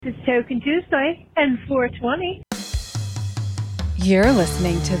Token Tuesday and 420. You're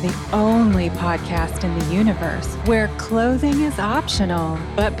listening to the only podcast in the universe where clothing is optional,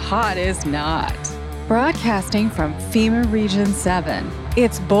 but pot is not. Broadcasting from FEMA Region 7,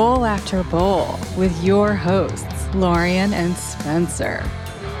 it's Bowl After Bowl with your hosts, Lorian and Spencer.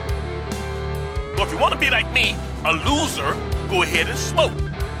 Well, if you want to be like me, a loser, go ahead and smoke.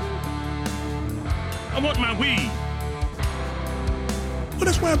 I want my weed. Well,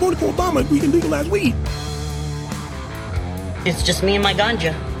 that's why I voted for Obama. We can legalize weed. It's just me and my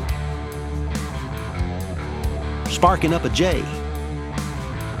ganja. Sparking up a J.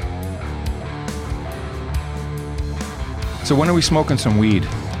 So when are we smoking some weed?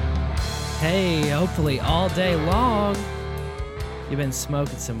 Hey, hopefully all day long. You've been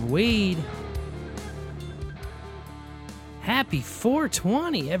smoking some weed. Happy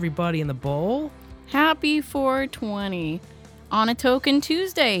 420, everybody in the bowl. Happy 420 on a Token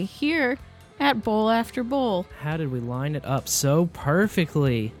Tuesday here at Bowl After Bowl. How did we line it up so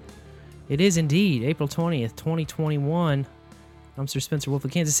perfectly? It is indeed April 20th, 2021. I'm Sir Spencer Wolf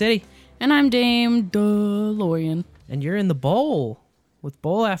of Kansas City. And I'm Dame DeLorean. And you're in the bowl with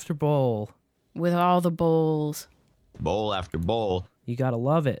Bowl After Bowl. With all the bowls. Bowl after bowl. You gotta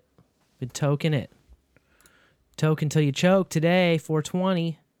love it. Been toking it. Token till you choke today,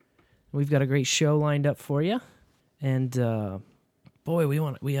 420. We've got a great show lined up for you. And boy,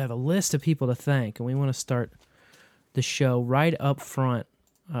 we have a list of people to thank, and we want to start the show right up front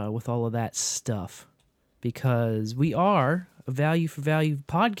with all of that stuff, because we are a value for value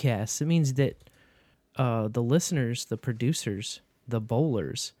podcast. It means that the listeners, the producers, the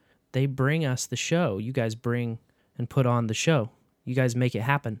bowlers, they bring us the show. You guys bring and put on the show. You guys make it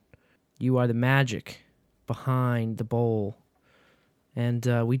happen. You are the magic behind the bowl. And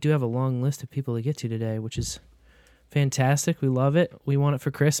we do have a long list of people to get to today, which is fantastic. We love it. We want it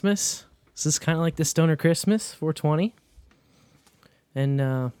for Christmas. This is kind of like the Stoner Christmas, 420.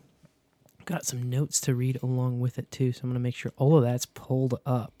 And got some notes to read along with it, too. So I'm going to make sure all of that's pulled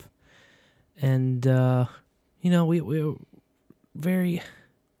up. And, we're very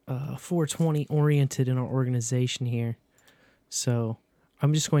 420 oriented in our organization here. So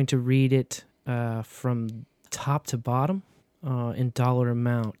I'm just going to read it from top to bottom in dollar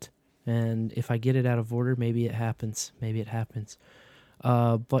amount. And if I get it out of order, maybe it happens.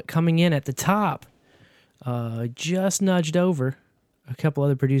 But coming in at the top, just nudged over a couple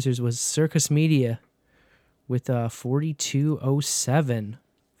other producers, was Circus Media with 4207.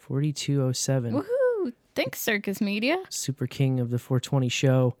 4207. Woohoo! Thanks, Circus Media. Super king of the 420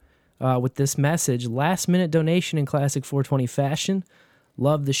 show. With this message, last minute donation in classic 420 fashion.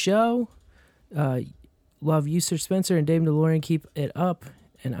 Love the show. Love you, Sir Spencer and Dave DeLorean. Keep it up.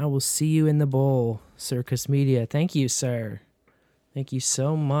 And I will see you in the bowl, Circus Media. Thank you, sir. Thank you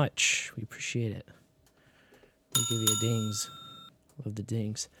so much. We appreciate it. We'll give you a dings. Love the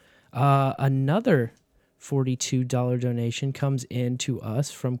dings. Another $42 donation comes in to us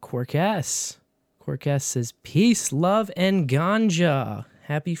from Quark-S. Quark-S says, peace, love, and ganja.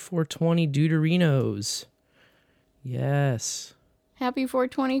 Happy 420 Deuterinos. Yes. Happy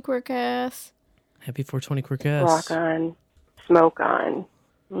 420, Quark-S. Happy 420, Quark-S. Rock on. Smoke on.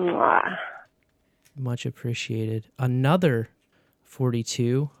 Mwah. Much appreciated. Another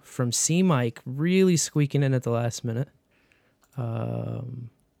 42 from C-Mike, really squeaking in at the last minute.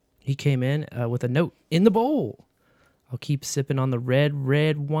 He came in with a note in the bowl. I'll keep sipping on the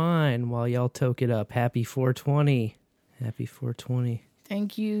red wine while y'all toke it up. Happy 420. Happy 420.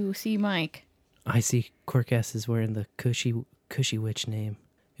 Thank you, C. Mike. I see Quark-S is wearing the Cushy Witch name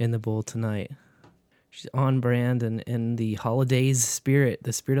in the bowl tonight. She's on brand and in the holidays spirit,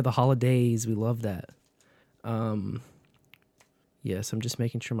 the spirit of the holidays. We love that. Yes, I'm just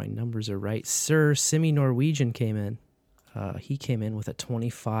making sure my numbers are right. Sir Simi Norwegian came in. He came in with a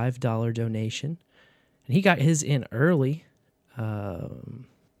 $25 donation. And he got his in early. No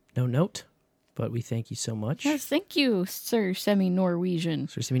note, but we thank you so much. Yes, thank you, Sir Semi-Norwegian.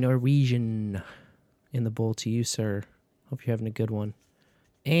 Sir Semi-Norwegian in the bowl to you, sir. Hope you're having a good one.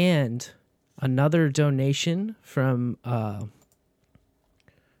 And another donation from the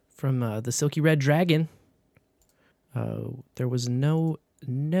Silky Red Dragon. There was no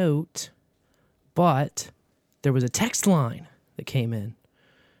note, but there was a text line that came in.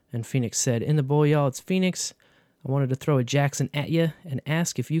 And Phoenix said, in the bowl, y'all, it's Phoenix. I wanted to throw a Jackson at you and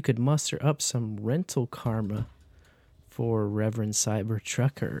ask if you could muster up some rental karma for Reverend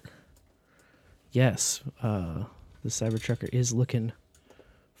Cybertrucker. Yes, the Cybertrucker is looking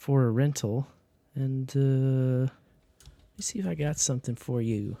for a rental. And let me see if I got something for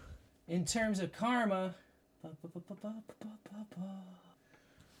you. In terms of karma,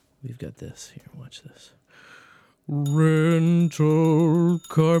 We've got this. Here, watch this. Rental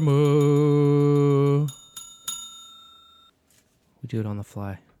Karma. We do it on the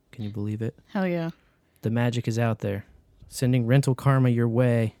fly. Can you believe it? Hell yeah. The magic is out there. Sending Rental Karma your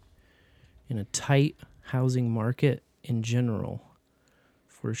way in a tight housing market in general.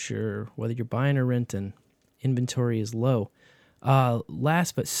 For sure. Whether you're buying or renting, inventory is low.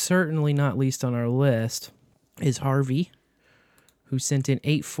 Last but certainly not least on our list is Harvey, who sent in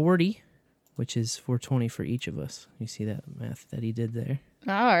 $840, which is $420 for each of us. You see that math that he did there?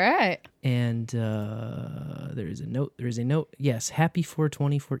 All right. And there is a note. Yes, happy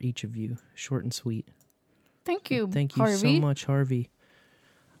 $420 for each of you. Short and sweet. Thank you, Thank you Harvey. so much, Harvey.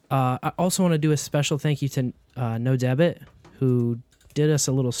 I also want to do a special thank you to No Debit, who did us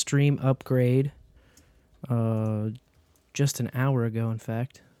a little stream upgrade just an hour ago, in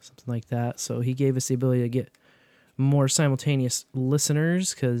fact, something like that. So he gave us the ability to get more simultaneous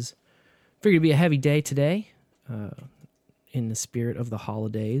listeners because figured it'd be a heavy day today in the spirit of the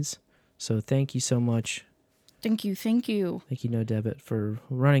holidays. So thank you so much. Thank you. Thank you, No Debit, for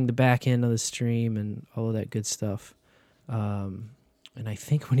running the back end of the stream and all of that good stuff. And I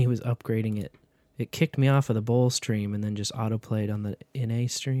think when he was upgrading it, it kicked me off of the bowl stream and then just autoplayed on the NA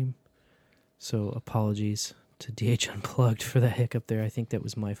stream. So apologies to DH Unplugged for the hiccup there. I think that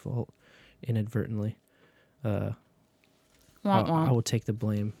was my fault inadvertently. I will take the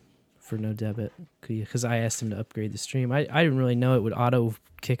blame for No Debit because I asked him to upgrade the stream. I didn't really know it would auto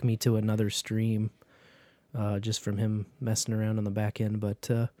kick me to another stream just from him messing around on the back end. But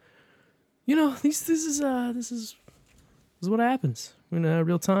this is what happens in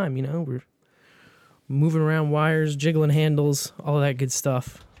real time. We're moving around wires, jiggling handles, all of that good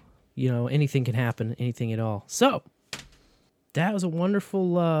stuff. Anything can happen, anything at all. So that was a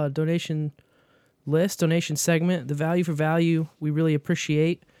wonderful donation segment. The value for value, we really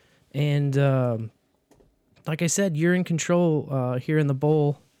appreciate. And like I said, you're in control here in the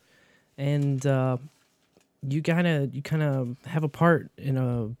bowl, and you kind of have a part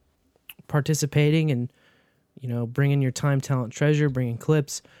in participating and bringing your time, talent, treasure, bringing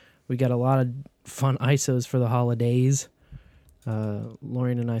clips. We got a lot of fun ISOs for the holidays.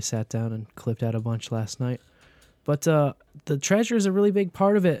 Lauren and I sat down and clipped out a bunch last night. But the treasure is a really big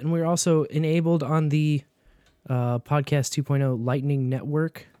part of it, and we're also enabled on the Podcast 2.0 Lightning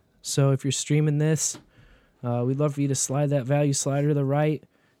Network. So if you're streaming this, we'd love for you to slide that value slider to the right.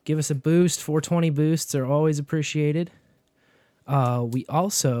 Give us a boost. 420 boosts are always appreciated. We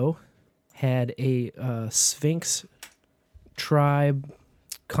also had a Sphinx Tribe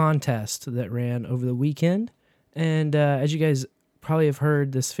contest that ran over the weekend. And as you guys probably have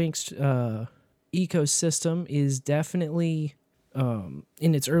heard, the Sphinx ecosystem is definitely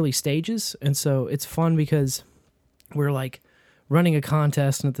in its early stages. And so it's fun because we're like running a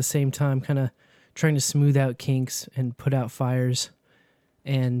contest and at the same time kind of trying to smooth out kinks and put out fires.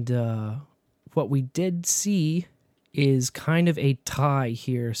 And what we did see is kind of a tie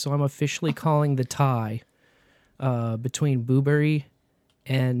here. So I'm officially calling the tie between Booberry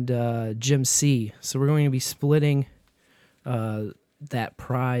and Jim C. So we're going to be splitting that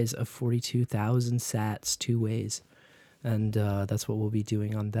prize of 42,000 sats 2 ways. And that's what we'll be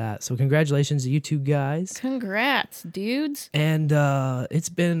doing on that. So congratulations to you two guys. Congrats, dudes. And it's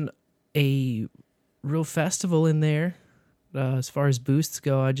been a real festival in there. As far as boosts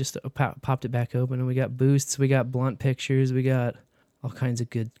go, I just popped it back open, and we got boosts, we got blunt pictures, we got all kinds of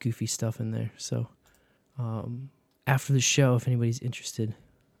good, goofy stuff in there. So after the show, if anybody's interested,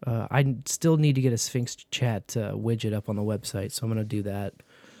 I still need to get a Sphinx Chat widget up on the website, so I'm going to do that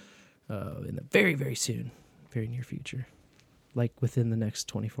in the very, very soon, very near future, like within the next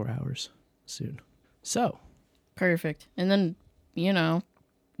 24 hours soon. So. Perfect. And then,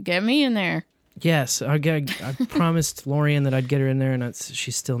 get me in there. Yes, I promised Lorian that I'd get her in there, and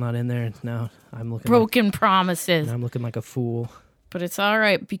she's still not in there. And now I'm looking broken promises. I'm looking like a fool. But it's all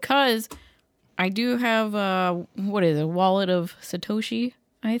right because I do have a wallet of Satoshi,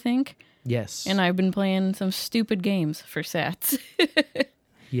 I think. Yes. And I've been playing some stupid games for sats.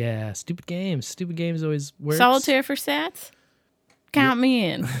 Yeah, stupid games. Stupid games always works. Solitaire for sats? Count me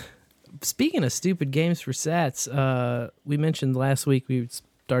in. Speaking of stupid games for sats, we mentioned last week we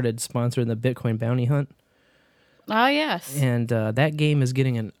started sponsoring the Bitcoin Bounty Hunt. Oh, yes. And that game is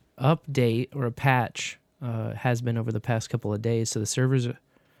getting an update or a patch, has been over the past couple of days. So the servers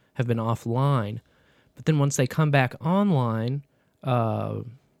have been offline. But then once they come back online,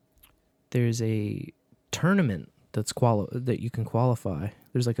 there's a tournament that you can qualify.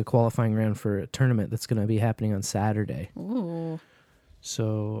 There's like a qualifying round for a tournament that's going to be happening on Saturday. Ooh.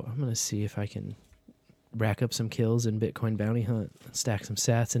 So I'm going to see if I can rack up some kills in Bitcoin Bounty Hunt, stack some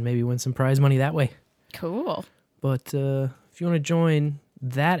sats, and maybe win some prize money that way. Cool. But if you want to join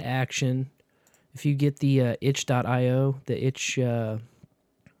that action, if you get the itch.io, the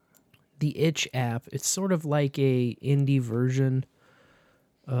Itch app, it's sort of like a indie version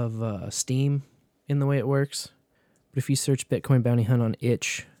of Steam in the way it works. But if you search Bitcoin Bounty Hunt on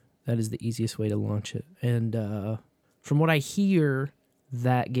Itch, that is the easiest way to launch it. And from what I hear,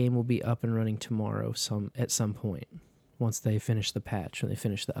 that game will be up and running tomorrow at some point once they finish the patch, when they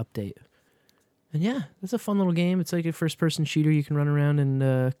finish the update. And yeah, it's a fun little game. It's like a first-person shooter. You can run around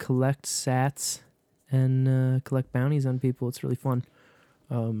and collect sats and collect bounties on people. It's really fun.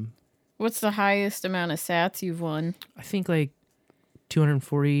 What's the highest amount of sats you've won? I think like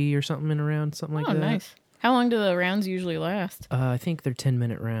 240 or something something like that. Oh, nice. How long do the rounds usually last? I think they're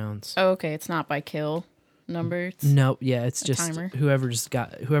 10-minute rounds. Oh, okay. It's not by kill number. It's No, yeah, it's just timer.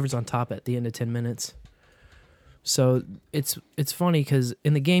 whoever's on top at the end of 10 minutes. So it's funny because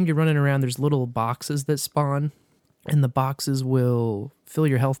in the game you're running around, there's little boxes that spawn, and the boxes will fill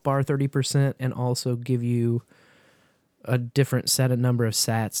your health bar 30% and also give you a different set of number of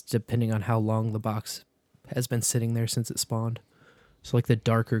sats depending on how long the box has been sitting there since it spawned. So like the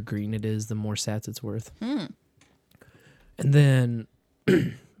darker green it is, the more sats it's worth. And then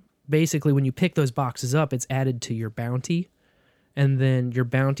basically when you pick those boxes up, it's added to your bounty, and then your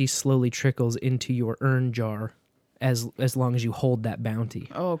bounty slowly trickles into your earn jar as long as you hold that bounty.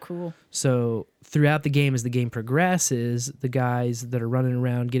 Oh, cool. So throughout the game, as the game progresses, the guys that are running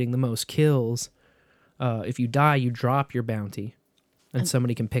around getting the most kills, if you die, you drop your bounty, and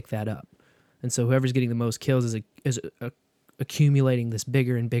somebody can pick that up. And so whoever's getting the most kills is accumulating this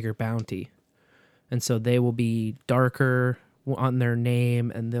bigger and bigger bounty. And so they will be darker on their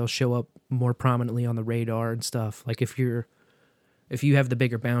name, and they'll show up more prominently on the radar and stuff. Like if you have the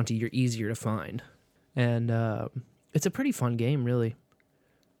bigger bounty, you're easier to find. And it's a pretty fun game, really.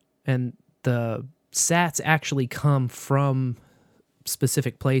 And the sats actually come from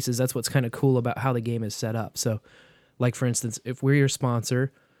specific places. That's what's kind of cool about how the game is set up. So, like for instance, if we're your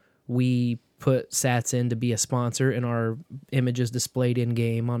sponsor, we put sats in to be a sponsor, and our image is displayed in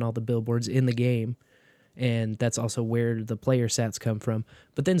game on all the billboards in the game. And that's also where the player sats come from.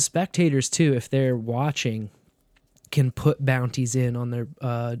 But then spectators too, if they're watching, can put bounties in on their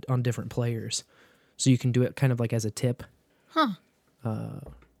on different players. So you can do it kind of like as a tip.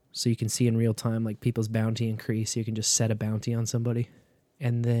 So you can see in real time like people's bounty increase. You can just set a bounty on somebody.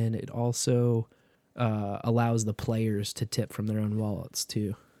 And then it also allows the players to tip from their own wallets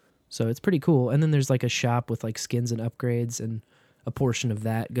too. So it's pretty cool. And then there's like a shop with like skins and upgrades, and a portion of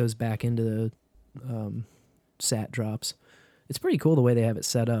that goes back into the sat drops. It's pretty cool the way they have it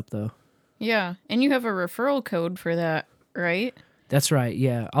set up though. Yeah, and you have a referral code for that, right? That's right,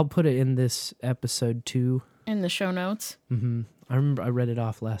 yeah. I'll put it in this episode too. In the show notes. Mm-hmm. I remember I read it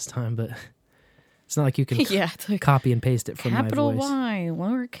off last time, but it's not like you can Yeah, it's like copy and paste it from my capital voice. Y,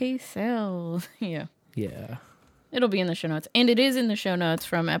 lowercase l. Yeah. Yeah. It'll be in the show notes. And it is in the show notes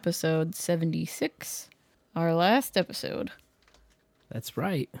from episode 76, our last episode. That's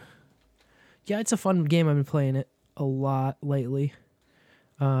right. Yeah, it's a fun game. I've been playing it a lot lately.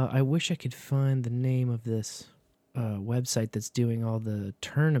 I wish I could find the name of this website that's doing all the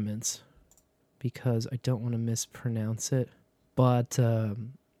tournaments, because I don't want to mispronounce it. But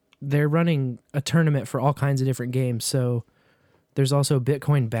they're running a tournament for all kinds of different games. So there's also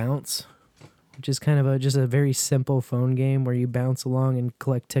Bitcoin Bounce, which is kind of just a very simple phone game where you bounce along and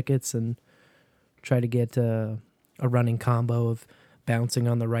collect tickets and try to get a running combo of bouncing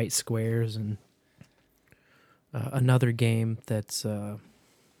on the right squares. And another game that's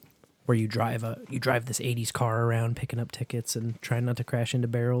where you drive this 80s car around picking up tickets and trying not to crash into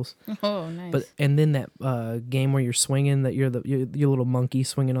barrels. Oh, nice. But and then that game where you're swinging, that you're your little monkey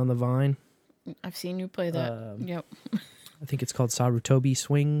swinging on the vine. I've seen you play that. Yep. I think it's called Sarutobi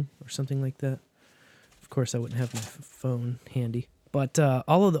Swing or something like that. Of course, I wouldn't have my phone handy. But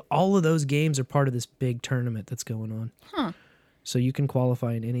all of those games are part of this big tournament that's going on. Huh. So you can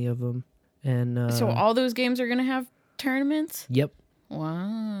qualify in any of them. And So all those games are going to have tournaments? Yep.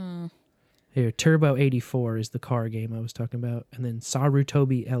 Wow. Here, Turbo 84 is the car game I was talking about. And then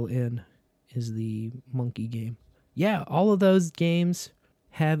Sarutobi LN is the monkey game. Yeah, all of those games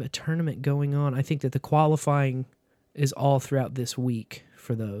have a tournament going on. I think that the qualifying is all throughout this week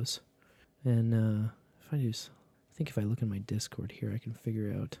for those. And if I look in my Discord here, I can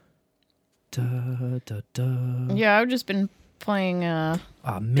figure out. Yeah, I've just been playing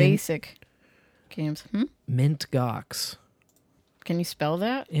basic games. Mintgox. Can you spell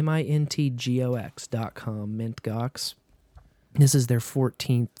that? MINTGOX.com. Mintgox. This is their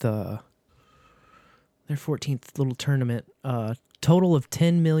 14th their 14th little tournament. Total of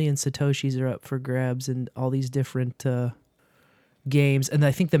 10 million Satoshis are up for grabs in all these different games. And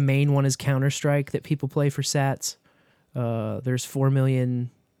I think the main one is Counter-Strike that people play for sats. There's 4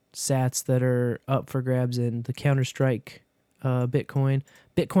 million sats that are up for grabs in the Counter-Strike Bitcoin.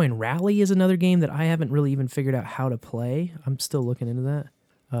 Bitcoin Rally is another game that I haven't really even figured out how to play. I'm still looking into that.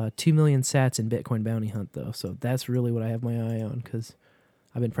 2 million sats in Bitcoin Bounty Hunt, though. So that's really what I have my eye on because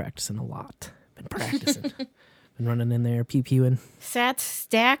I've been practicing a lot. Been running in there, pew-pewing. Sats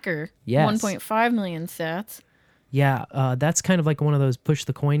Stacker. Yes. 1.5 million sats. Yeah, that's kind of like one of those push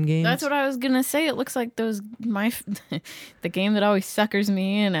the coin games. That's what I was gonna say. It looks like the game that always suckers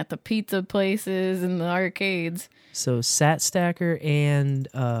me in at the pizza places and the arcades. So Sat Stacker and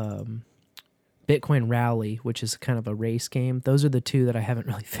Bitcoin Rally, which is kind of a race game. Those are the two that I haven't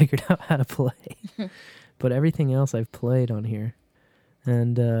really figured out how to play. But everything else I've played on here.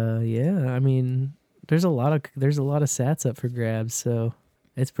 And yeah, I mean, there's a lot of sats up for grabs, so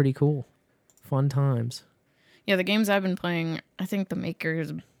it's pretty cool. Fun times. Yeah, the games I've been playing, I think the maker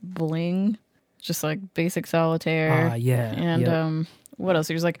is Bling, just like basic solitaire. Yeah. And yep. What else?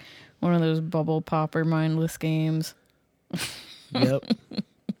 There's like one of those bubble popper mindless games. Yep.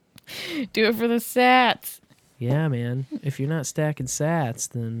 Do it for the sats. Yeah, man. If you're not stacking sats,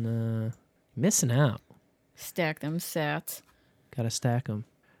 then missing out. Stack them sats. Gotta stack them.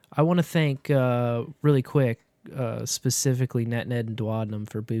 I want to thank really quick, specifically NetNed and Dwadnum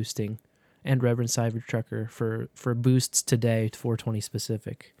for boosting, and Reverend Cybertrucker for boosts today, 420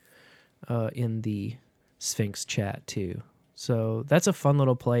 specific, in the Sphinx chat too. So that's a fun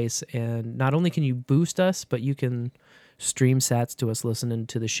little place, and not only can you boost us, but you can stream sats to us listening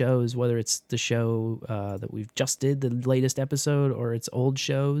to the shows, whether it's the show that we've just did, the latest episode, or it's old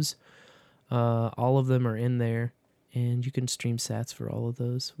shows. All of them are in there, and you can stream sats for all of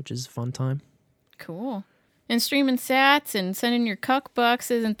those, which is a fun time. Cool. And streaming sats and sending your cuck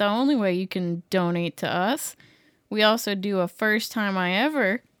bucks isn't the only way you can donate to us. We also do a first time I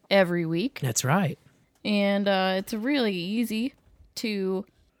ever every week. That's right. And it's really easy to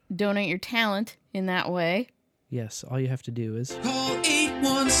donate your talent in that way. Yes, all you have to do is call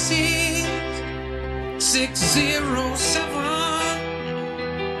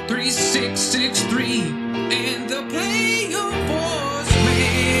 816-607-3663 and they'll play your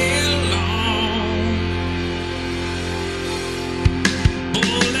voicemail on.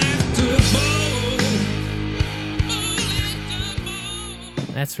 Bowl after bowl.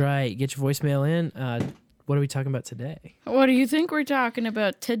 That's right. Get your voicemail in. What are we talking about today? What do you think we're talking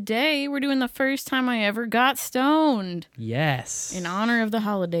about? Today, we're doing the first time I ever got stoned. Yes. In honor of the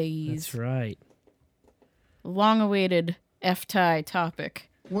holidays. That's right. Long-awaited F-tie topic.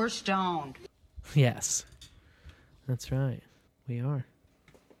 We're stoned. Yes. That's right. We are.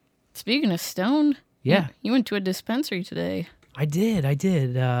 Speaking of stoned. Yeah. You went to a dispensary today. I did.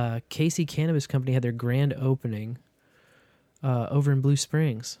 Casey Cannabis Company had their grand opening over in Blue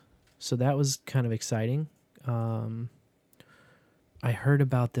Springs. So that was kind of exciting. I heard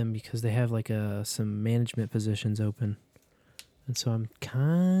about them because they have like some management positions open. And so I'm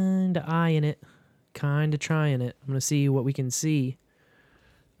kind of eyeing it, kind of trying it. I'm going to see what we can see.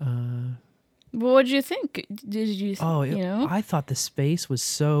 Well, what did you think? Did you, I thought the space was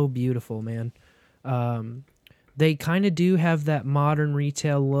so beautiful, man. They kind of do have that modern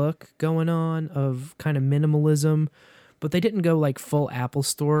retail look going on of kind of minimalism, but they didn't go like full Apple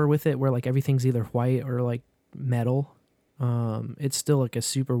Store with it where like everything's either white or like metal. It's still like a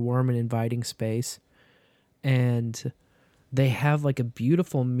super warm and inviting space. And they have like a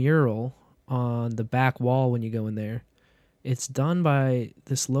beautiful mural on the back wall when you go in there. It's done by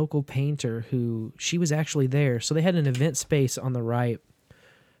this local painter who, she was actually there. So they had an event space on the right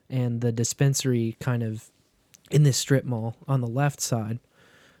and the dispensary kind of in this strip mall on the left side.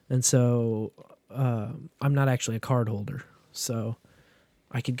 And so I'm not actually a card holder. So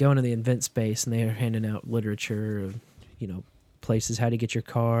I could go into the event space and they are handing out literature of, places, how to get your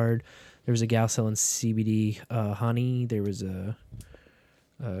card. There was a gal selling CBD honey. There was a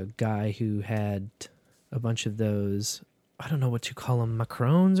guy who had a bunch of those, I don't know what you call them,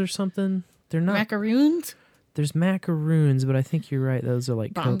 macarons or something. They're not macaroons. There's macaroons, but I think you're right. Those are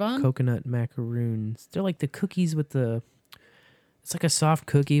like coconut macaroons. They're like the cookies with it's like a soft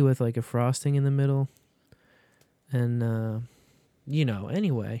cookie with like a frosting in the middle. And,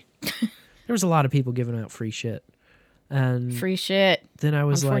 anyway, there was a lot of people giving out free shit. And free shit. Then I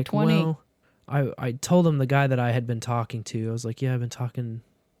was like, 420. well, I told him, the guy that I had been talking to, I was like, yeah, I've been talking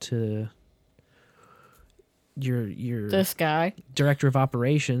to your this guy, director of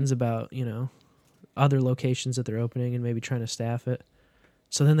operations, about other locations that they're opening and maybe trying to staff it.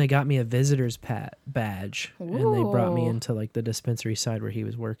 So then they got me a visitor's badge, and they brought me Ooh. into like the dispensary side where he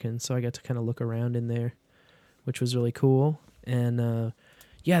was working. So I got to kind of look around in there, which was really cool. And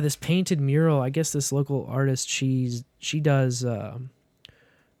yeah, this painted mural. I guess this local artist, she does the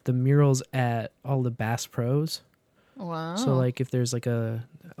murals at all the Bass Pros. Wow. So like if there's like a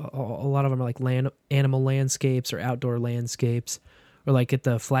lot of them are like animal landscapes or outdoor landscapes, or like at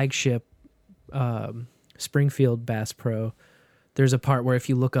the flagship Springfield Bass Pro, there's a part where if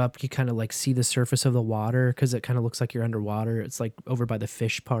you look up, you kind of like see the surface of the water because it kind of looks like you're underwater. It's like over by the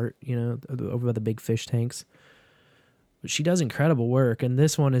fish part, you know, over by the big fish tanks. But she does incredible work, and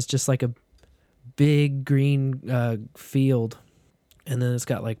this one is just like a big green field, and then it's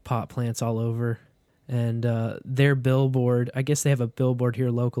got like pot plants all over. And their billboard, I guess they have a billboard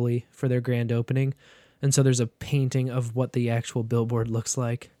here locally for their grand opening, and so there's a painting of what the actual billboard looks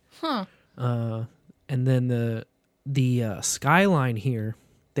like. Huh. And then the skyline here,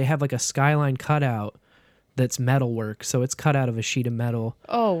 they have like a skyline cutout that's metalwork, so it's cut out of a sheet of metal.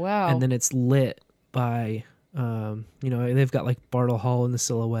 Oh, wow. And then it's lit by, you know, they've got like Bartle Hall in the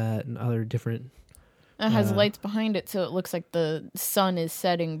silhouette and other different. It has lights behind it, so it looks like the sun is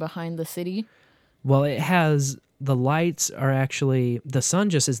setting behind the city. Well, it has, the lights are actually, the sun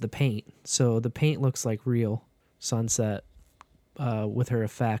just is the paint. So the paint looks like real sunset with her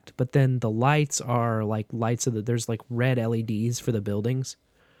effect. But then the lights are like lights of there's like red LEDs for the buildings.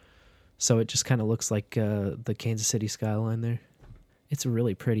 So it just kind of looks like the Kansas City skyline there. It's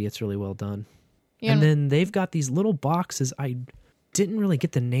really pretty. It's really well done. Yeah, and then they've got these little boxes. I didn't really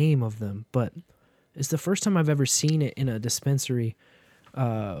get the name of them, but it's the first time I've ever seen it in a dispensary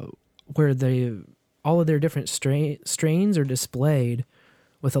where all of their different strains are displayed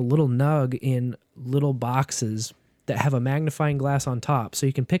with a little nug in little boxes that have a magnifying glass on top. So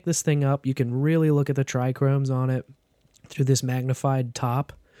you can pick this thing up. You can really look at the trichromes on it through this magnified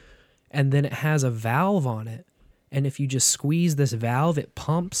top. And then it has a valve on it. And if you just squeeze this valve, it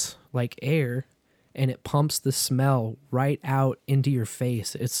pumps like air, and it pumps the smell right out into your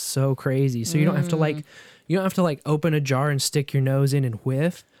face. It's so crazy. So you don't have to like open a jar and stick your nose in and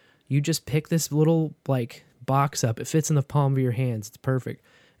whiff. You just pick this little like box up. It fits in the palm of your hands. It's perfect.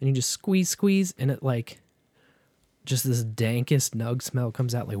 And you just squeeze, and it like just this dankest nug smell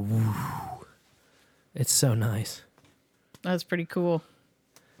comes out like woo. It's so nice. That's pretty cool.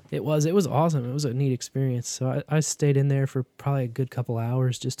 It was awesome. It was a neat experience. So I stayed in there for probably a good couple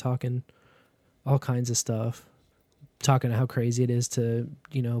hours just talking all kinds of stuff. Talking how crazy it is to,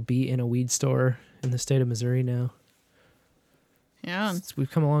 you know, be in a weed store in the state of Missouri now. Yeah. We've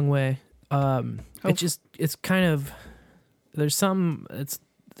come a long way. It's kind of, there's something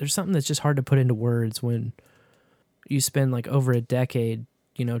that's just hard to put into words when you spend like over a decade,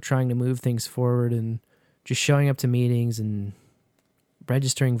 you know, trying to move things forward and just showing up to meetings and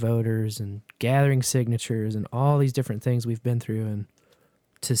registering voters and gathering signatures and all these different things we've been through, and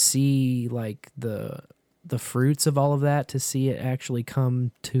to see like the fruits of all of that, to see it actually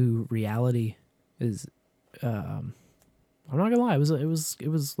come to reality is, I'm not gonna lie, it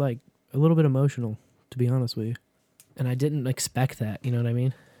was like a little bit emotional, to be honest with you. And I didn't expect that, you know what I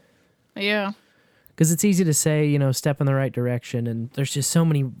mean? Yeah. Because it's easy to say, you know, step in the right direction, and there's just so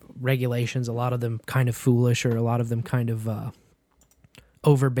many regulations, a lot of them kind of foolish or a lot of them kind of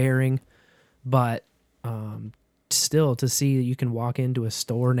overbearing. But still, to see that you can walk into a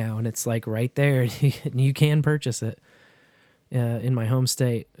store now and it's like right there, and you can purchase it in my home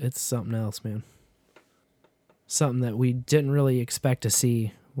state, it's something else, man. Something that we didn't really expect to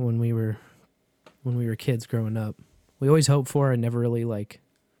see when we were kids growing up. We always hoped for and never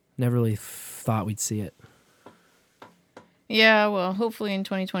really thought we'd see it. Yeah, well, hopefully in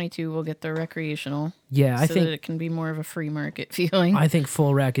 2022 we'll get the recreational. Yeah, I think that it can be more of a free market feeling. I think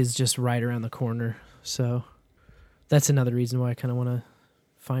full rec is just right around the corner. So that's another reason why I kind of want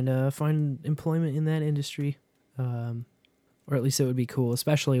to find employment in that industry, or at least it would be cool,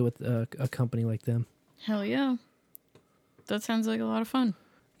 especially with a company like them. Hell yeah. That sounds like a lot of fun.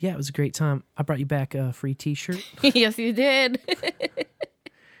 Yeah, it was a great time. I brought you back a free t-shirt. Yes, you did.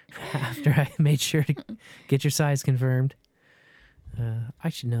 After I made sure to get your size confirmed. I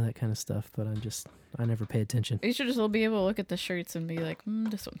should know that kind of stuff, but I never pay attention. You should just be able to look at the shirts and be like,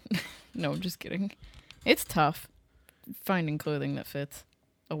 this one. No, I'm just kidding. It's tough finding clothing that fits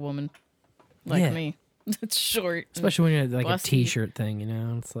a woman like me. It's short. Especially when you're like busty. a t-shirt thing, you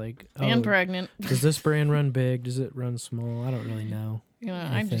know? It's like, and pregnant. Does this brand run big? Does it run small? I don't really know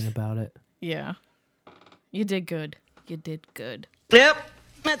anything about it. Yeah. You did good. You did good. Yep.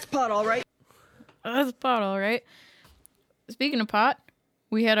 That's pot all right. That's pot all right. Speaking of pot,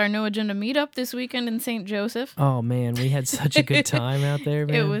 We had our No Agenda meetup this weekend in St. Joseph. Oh, man, we had such a good time out there,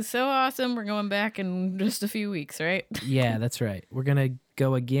 man. It was so awesome. We're going back in just a few weeks, right? Yeah, that's right. We're going to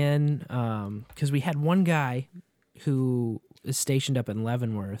go again because we had one guy who is stationed up in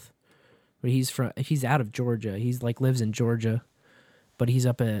Leavenworth. But he's out of Georgia. He's like lives in Georgia, but he's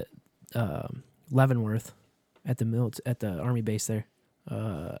up at Leavenworth at the Army base there.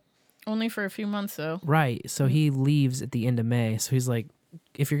 Only for a few months, though. Right. So he leaves at the end of May. So he's like,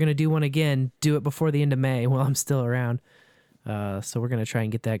 if you're going to do one again, do it before the end of May while I'm still around. So we're going to try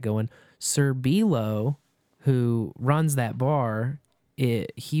and get that going. Sir Bilo, who runs that bar,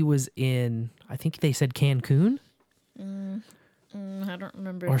 he was in, I think they said Cancun? I don't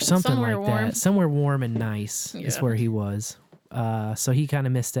remember. Or something Somewhere like warm. that. Somewhere warm and nice is Yeah. where he was. So he kind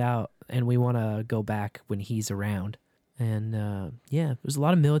of missed out, and we want to go back when he's around. And yeah, there's a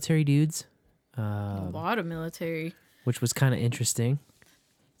lot of military dudes. A lot of military. Which was kind of interesting.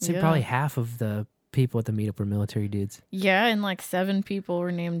 I'd say Yeah. probably half of the people at the meetup were military dudes. Yeah, and like 7 people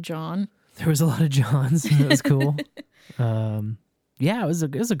were named John. There was a lot of Johns. That was cool. Yeah, it was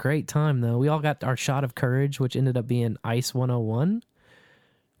a great time though. We all got our shot of courage, which ended up being Ice 101,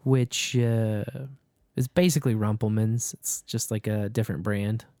 which is basically Rumpelmann's. It's just like a different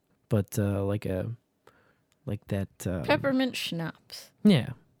brand, but like that Peppermint schnapps. Yeah,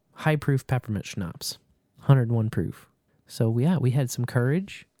 high proof peppermint schnapps, 101 proof. So yeah, we had some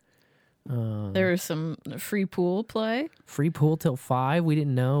courage. There was some free pool play. Free pool till 5. We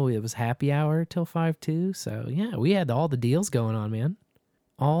didn't know it was happy hour till 5 too. So yeah, we had all the deals going on, man.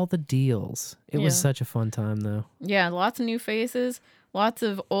 All the deals. It was Yeah. such a fun time though. Yeah, lots of new faces. Lots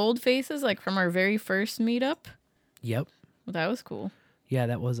of old faces, like from our very first meetup. Yep. That was cool. Yeah,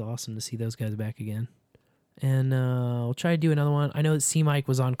 that was awesome to see those guys back again. And we'll try to do another one. I know that C-Mike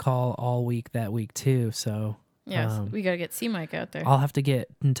was on call all week that week too. So Yes, we got to get C-Mike out there. I'll have to get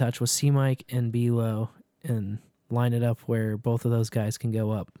in touch with C-Mike and Bilo and line it up where both of those guys can go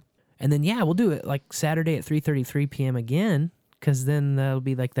up. And then, yeah, we'll do it like Saturday at 3:33 p.m. again, because then that'll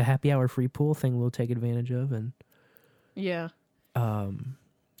be like the happy hour free pool thing we'll take advantage of. And Yeah.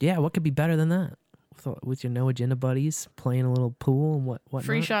 yeah, what could be better than that? With your No Agenda buddies playing a little pool and whatnot.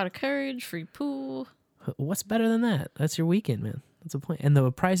 Free shot of courage, free pool. What's better than that? That's your weekend, man. That's a point. And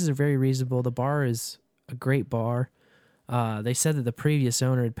the prices are very reasonable. The bar is a great bar. They said that the previous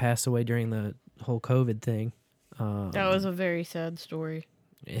owner had passed away during the whole COVID thing. That was a very sad story.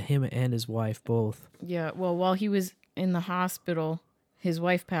 Him and his wife both. Yeah, well, while he was in the hospital, his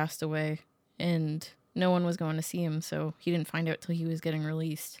wife passed away, and no one was going to see him, so he didn't find out till he was getting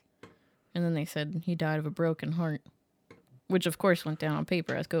released. And then they said he died of a broken heart, which of course went down on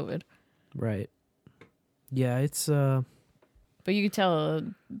paper as COVID. Right. Yeah, it's But you could tell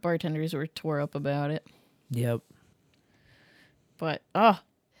bartenders were tore up about it. Yep. But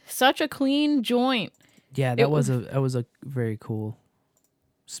such a clean joint. Yeah, that was a very cool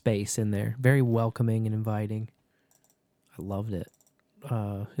space in there. Very welcoming and inviting. I loved it.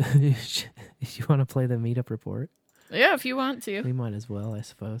 You want to play the meetup report? Yeah, if you want to. We might as well, I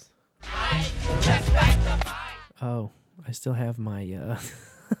suppose. Oh, I still have my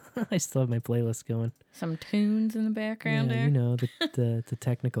I still have my playlist going. Some tunes in the background Yeah, there. you know, the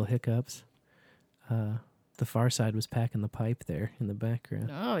technical hiccups. The Far Side was packing the pipe there in the background.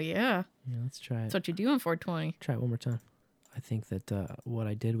 Oh, yeah. Yeah, let's try it. That's what you do on 420. Try it one more time. I think that what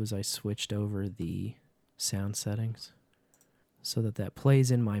I did was I switched over the sound settings so that plays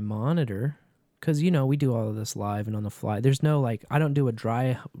in my monitor. Because, you know, we do all of this live and on the fly. There's no, like, I don't do a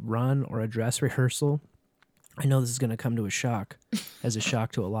dry run or a dress rehearsal. I know this is going to come to a shock, as a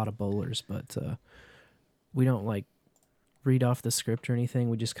shock to a lot of bowlers, but we don't, like, read off the script or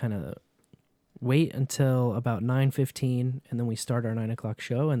anything. We just kind of wait until about 9:15, and then we start our 9 o'clock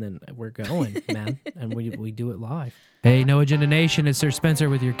show, and then we're going, man. And we do it live. Hey, No Agenda Nation, it's Sir Spencer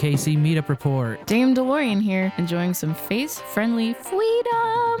with your KC Meetup Report. Dame DeLorean here, enjoying some face-friendly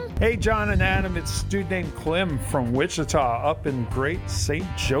freedom. Hey, John and Adam, it's a dude named Clem from Wichita up in Great St.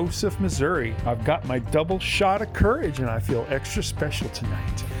 Joseph, Missouri. I've got my double shot of courage, and I feel extra special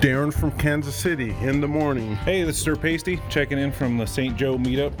tonight. Darren from Kansas City in the morning. Hey, this is Sir Pasty, checking in from the St. Joe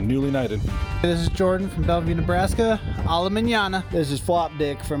meetup, newly knighted. This is Jordan from Bellevue, Nebraska. A la manana. This is Flop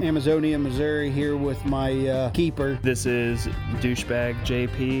Dick from Amazonia, Missouri, here with my keeper. This is Douchebag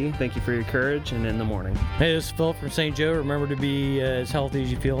JP. Thank you for your courage, and in the morning. Hey, this is Phil from St. Joe. Remember to be as healthy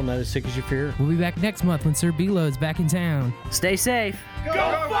as you feel, not as sick as you fear. We'll be back next month when Sir Bilo is back in town. Stay safe. Go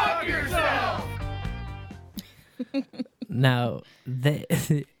fuck yourself! Now,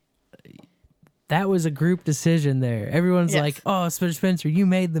 that was a group decision there. Everyone's like, oh, Spencer, you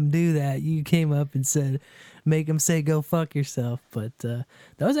made them do that. You came up and said, make them say "go fuck yourself." But that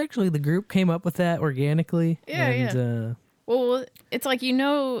was actually the group came up with that organically. Yeah. Well, it's like,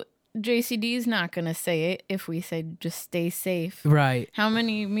 JCD's not going to say it if we say just stay safe. Right. How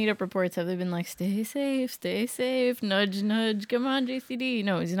many meetup reports have they been like, stay safe, nudge, nudge, come on, JCD?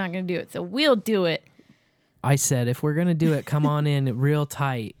 No, he's not going to do it. So we'll do it. I said, if we're going to do it, come on in real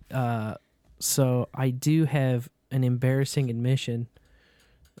tight. So I do have an embarrassing admission.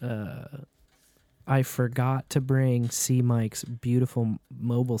 I forgot to bring C. Mike's beautiful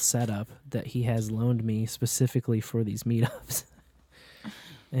mobile setup that he has loaned me specifically for these meetups.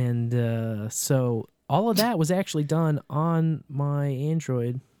 And so all of that was actually done on my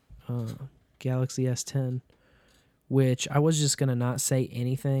Android Galaxy S10, which I was just going to not say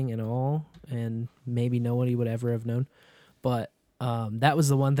anything at all, and maybe nobody would ever have known. But that was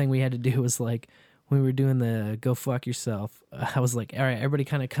the one thing we had to do was like, when we were doing the go fuck yourself, I was like, all right, everybody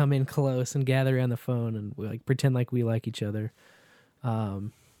kind of come in close and gather around the phone and we like pretend like we like each other.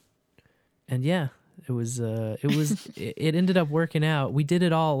 And yeah, it ended up working out. We did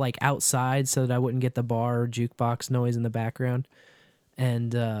it all like outside so that I wouldn't get the bar or jukebox noise in the background.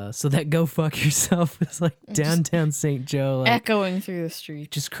 And so that go fuck yourself was like downtown St. Joe. Like, echoing through the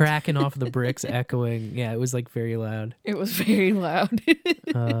street. Just cracking off the bricks, echoing. Yeah, it was like very loud. It was very loud.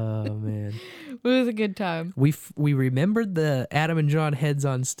 Oh, man. It was a good time. We remembered the Adam and John heads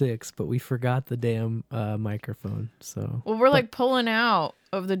on sticks, but we forgot the damn microphone. So we're like pulling out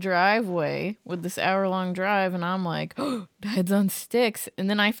of the driveway with this hour-long drive, and I'm like, oh, heads on sticks. And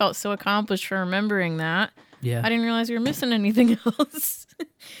then I felt so accomplished for remembering that. Yeah. I didn't realize we were missing anything else.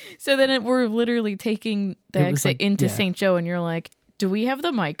 So then we're literally taking the exit into St. Joe, and you're like, do we have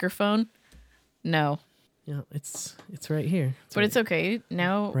the microphone? No. Yeah, it's right here. It's okay.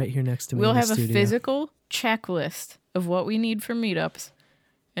 Now right here next to me. We'll have a physical checklist of what we need for meetups,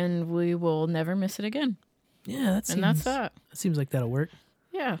 and we will never miss it again. Yeah, that's that. That seems like that'll work.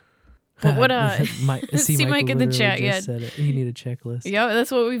 Yeah. But what see Mike in the chat yet? You need a checklist. Yeah,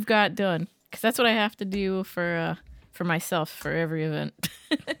 that's what we've got done. Because that's what I have to do for myself for every event.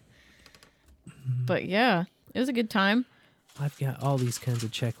 But yeah, it was a good time. I've got all these kinds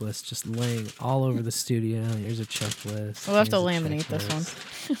of checklists just laying all over the studio. Here's a checklist. We'll have to laminate this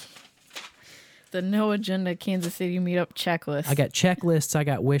one. The No Agenda Kansas City Meetup checklist. I got checklists, I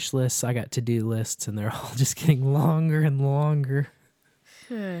got wish lists, I got to-do lists, and they're all just getting longer and longer.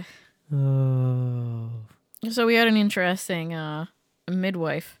 Oh. So we had an interesting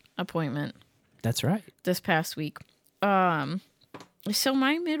midwife appointment. That's right. This past week. So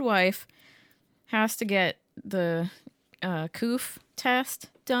my midwife has to get the COOF test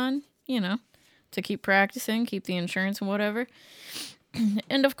done, to keep practicing, keep the insurance and whatever.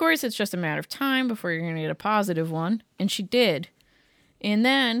 And of course, it's just a matter of time before you're going to get a positive one. And she did. And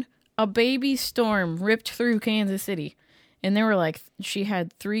then a baby storm ripped through Kansas City. And there were she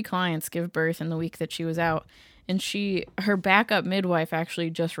had 3 clients give birth in the week that she was out. And her backup midwife actually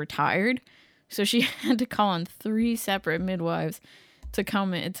just retired. So she had to call on 3 separate midwives to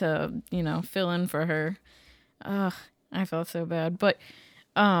come in to, fill in for her. I felt so bad. But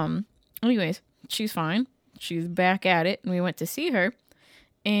anyways, she's fine. She's back at it. And we went to see her.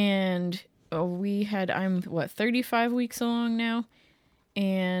 And I'm 35 weeks along now.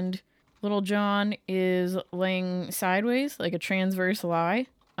 And little John is laying sideways, like a transverse lie.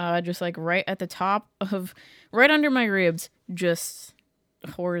 Just right at the top right under my ribs, just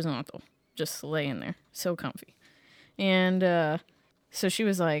horizontal, just laying there, so comfy. And so she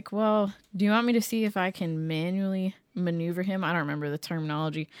was like, well, do you want me to see if I can manually maneuver him? I don't remember the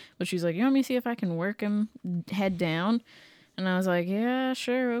terminology, but she's like, you want me to see if I can work him head down? And I was like, yeah,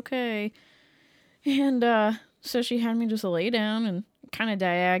 sure, okay. And so she had me just lay down and kind of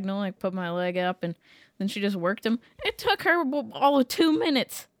diagonal, put my leg up, and then she just worked him. It took her all of 2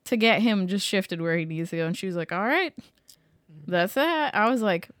 minutes to get him just shifted where he needs to go. And she was like, all right, that's that. I was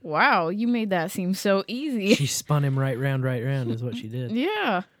like, wow, you made that seem so easy. She spun him right round is what she did.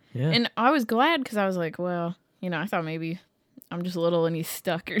 Yeah. And I was glad because I was like, well, I thought maybe I'm just little and he's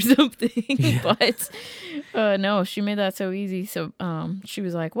stuck or something. Yeah. But no, she made that so easy. So she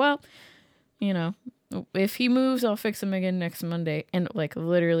was like, well, if he moves, I'll fix him again next Monday. And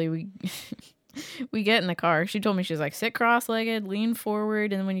literally we get in the car. She told me, she's like, sit cross-legged, lean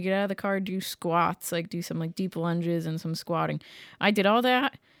forward, and then when you get out of the car, do squats, do some deep lunges and some squatting. I did all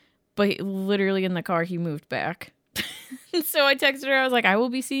that, but literally in the car, he moved back. So I texted her. I was like, I will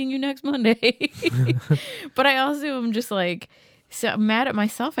be seeing you next Monday. But I also am just so mad at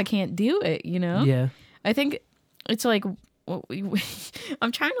myself. I can't do it, Yeah. I think it's I'm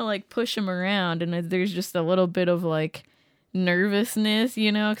trying to push him around, and there's just a little bit of nervousness,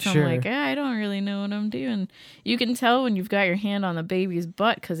 you know, because Sure. I'm like, I don't really know what I'm doing. You can tell when you've got your hand on the baby's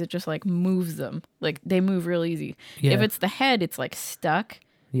butt because it just like moves them. Like they move real easy. Yeah. If it's the head, it's like stuck.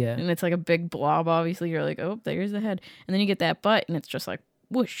 Yeah. And it's like a big blob, obviously. You're like, oh, there's the head. And then you get that butt and it's just like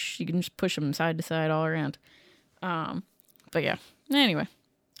whoosh. You can just push them side to side all around. But yeah. Anyway.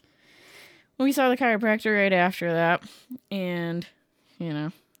 We saw the chiropractor right after that. And, you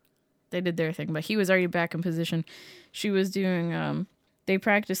know, they did their thing. But he was already back in position. She was doing, they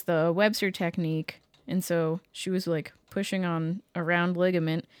practiced the Webster technique. And so she was like pushing on a round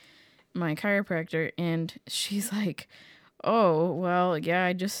ligament, my chiropractor. And she's like, oh, well, yeah,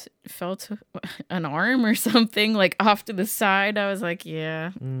 I just felt an arm or something like off to the side. I was like,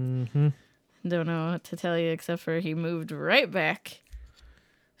 yeah. Mm-hmm. Don't know what to tell you except for he moved right back.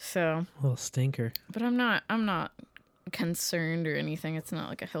 So. Little stinker. But I'm not concerned or anything. It's not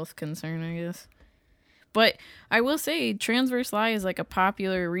like a health concern, I guess. But I will say transverse lie is like a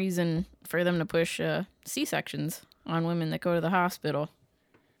popular reason for them to push C-sections on women that go to the hospital.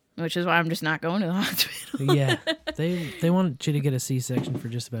 Which is why I'm just not going to the hospital. Yeah. They want you to get a C-section for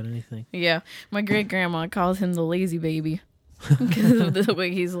just about anything. Yeah. My great-grandma calls him the lazy baby because of the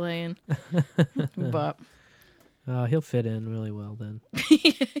way he's laying. But he'll fit in really well then.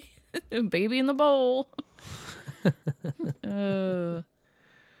 Baby in the bowl.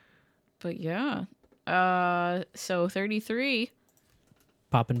 But yeah. So 33.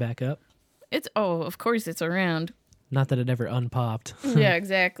 Popping back up. Of course it's around. Not that it ever unpopped. Yeah,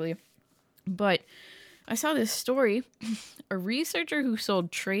 exactly. But I saw this story. A researcher who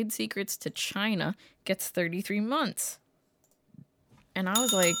sold trade secrets to China gets 33 months. And I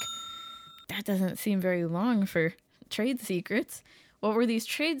was like, that doesn't seem very long for trade secrets. What were these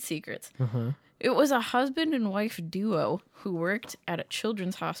trade secrets? Uh-huh. It was a husband and wife duo who worked at a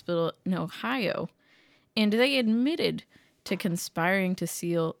children's hospital in Ohio. And they admitted to conspiring to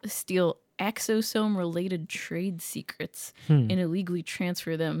steal exosome-related trade secrets and illegally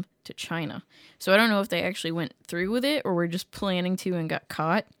transfer them to China. So I don't know if they actually went through with it or were just planning to and got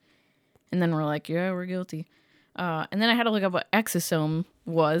caught. And then we're like, yeah, we're guilty. And then I had to look up what exosome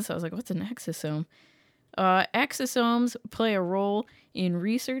was. I was like, what's an exosome? Exosomes play a role in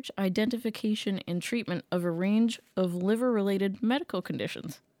research, identification, and treatment of a range of liver-related medical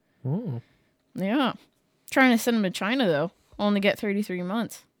conditions. Oh. Yeah. Trying to send them to China, though. Only get 33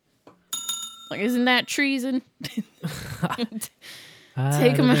 months. Like, isn't that treason? Take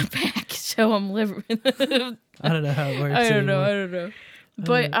them out back. Show them liver. I don't know how it works. I don't know.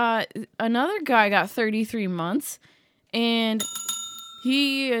 But another guy got 33 months, and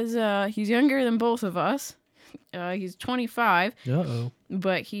he's younger than both of us. He's 25. Uh-oh.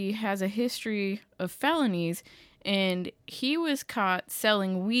 But he has a history of felonies, and he was caught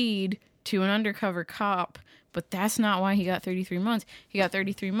selling weed to an undercover cop. But that's not why he got 33 months. He got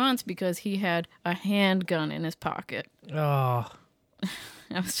 33 months because he had a handgun in his pocket. Oh. I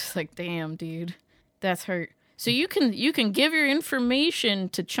was just like, damn, dude. That's hurt. So you can give your information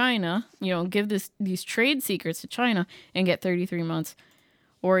to China, give these trade secrets to China and get 33 months.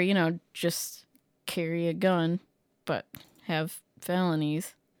 Or, just carry a gun but have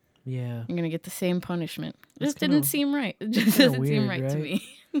felonies. Yeah. You're going to get the same punishment. It just kinda, didn't seem right. It just doesn't weird, seem right to me.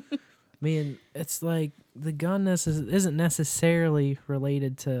 I mean, it's like the gun isn't necessarily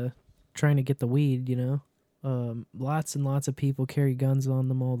related to trying to get the weed, Lots and lots of people carry guns on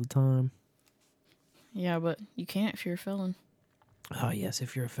them all the time. Yeah, but you can't if you're a felon. Oh, yes,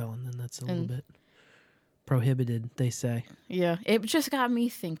 if you're a felon, then that's a little bit prohibited, they say. Yeah, it just got me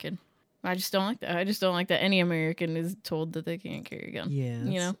thinking. I just don't like that. I just don't like that any American is told that they can't carry a gun.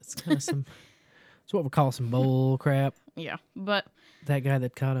 Yeah, it's kind of some... It's what we call some bull crap. Yeah, but... That guy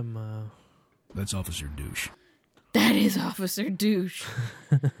that caught him... That's Officer Douche. That is Officer Douche.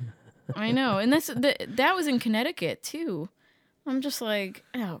 I know, and that was in Connecticut, too. I'm just like,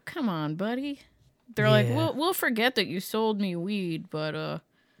 oh, come on, buddy. They're like, we'll forget that you sold me weed, but...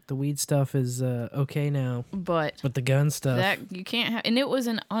 The weed stuff is okay now. But the gun stuff... That you can't have... And it was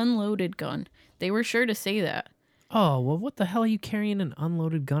an unloaded gun. They were sure to say that. Oh, well, what the hell are you carrying an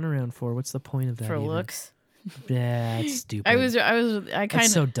unloaded gun around for? What's the point of that? For even? looks. Yeah, it's stupid. I kind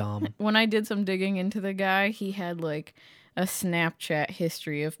of so dumb. When I did some digging into the guy, he had like a Snapchat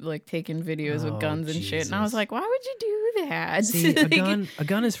history of like taking videos with guns and shit, and I was like, why would you do that? See, a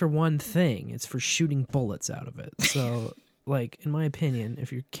gun is for one thing. It's for shooting bullets out of it. So, like, in my opinion,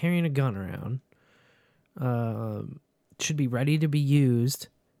 if you're carrying a gun around, it should be ready to be used.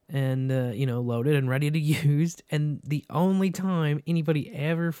 And, loaded and ready to use. And the only time anybody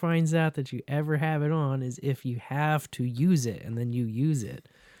ever finds out that you ever have it on is if you have to use it and then you use it.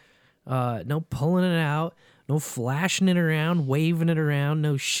 No pulling it out, No flashing it around, waving it around,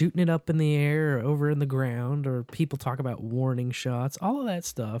 no shooting it up in the air or over in the ground, or people talk about warning shots. All of that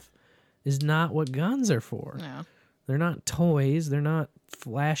stuff is not what guns are for. No. They're not toys. They're not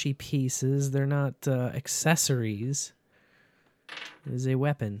flashy pieces. They're not accessories. It is a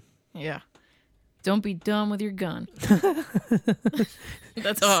weapon. Yeah. Don't be dumb with your gun.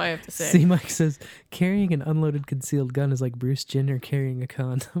 That's all I have to say. C. Mike says, carrying an unloaded concealed gun is like Bruce Jenner carrying a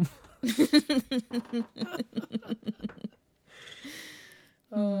condom.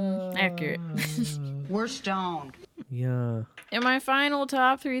 Accurate. We're stoned. Yeah. And my final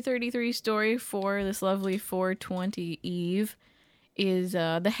top 333 story for this lovely 420 Eve is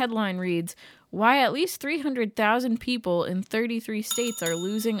the headline reads, why at least 300,000 people in 33 states are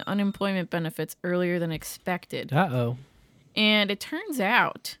losing unemployment benefits earlier than expected. Uh-oh. And it turns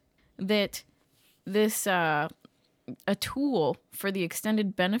out that this a tool for the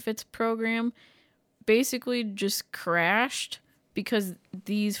extended benefits program basically just crashed because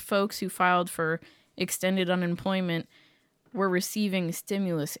these folks who filed for extended unemployment were receiving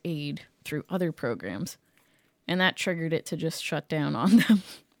stimulus aid through other programs. And that triggered it to just shut down on them.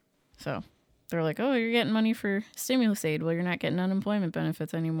 So they're like, oh, you're getting money for stimulus aid. Well, you're not getting unemployment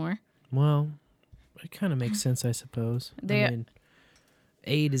benefits anymore. Well, it kind of makes sense, I suppose. I mean,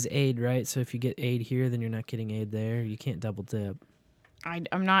 aid is aid, right? So if you get aid here, then you're not getting aid there. You can't double dip.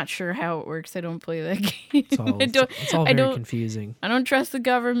 I'm not sure how it works. I don't play that game. It's all very confusing. I don't trust the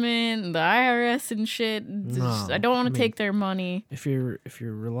government and the IRS and shit. I don't want to take their money. If you're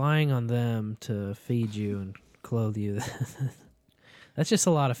relying on them to feed you and clothe you, that's just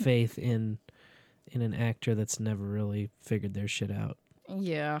a lot of faith in an actor that's never really figured their shit out.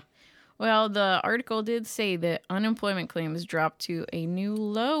 Yeah. Well, the article did say that unemployment claims dropped to a new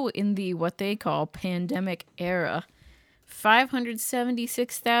low in the what they call pandemic era.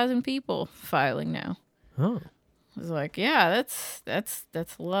 576,000 people filing now. Oh. I was like, yeah, that's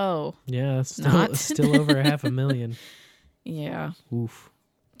low. Yeah, it's still over 500,000. Yeah. Oof.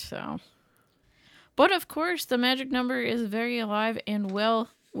 So. But of course, the magic number is very alive and well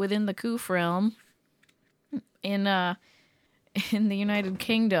within the COOF realm. In the United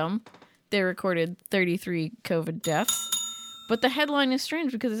Kingdom, they recorded 33 COVID deaths. But the headline is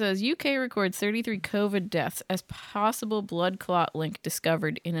strange because it says UK records 33 COVID deaths as possible blood clot link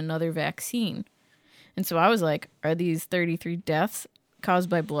discovered in another vaccine. And so I was like, are these 33 deaths caused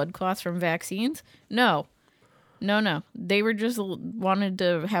by blood clots from vaccines? No. They were just wanted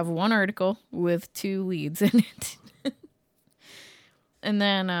to have one article with 2 leads in it. And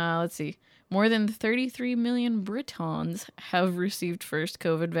then, let's see. More than 33 million Britons have received first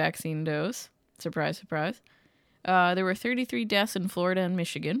COVID vaccine dose. Surprise, surprise. There were 33 deaths in Florida and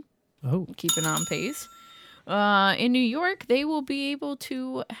Michigan. Oh. Keeping on pace. In New York, they will be able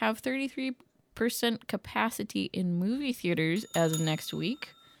to have 33% capacity in movie theaters as of next week.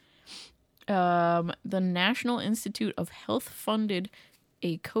 The National Institute of Health funded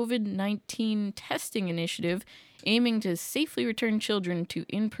a COVID-19 testing initiative aiming to safely return children to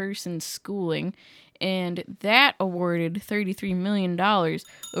in-person schooling, and that awarded $33 million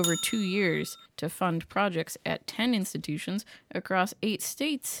over 2 years to fund projects at 10 institutions across 8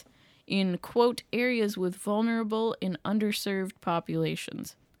 states in, quote, areas with vulnerable and underserved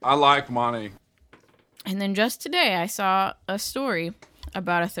populations. I like money. And then just today, I saw a story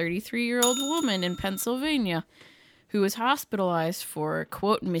about a 33-year-old woman in Pennsylvania who was hospitalized for,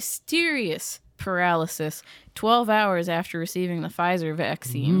 quote, mysterious paralysis 12 hours after receiving the Pfizer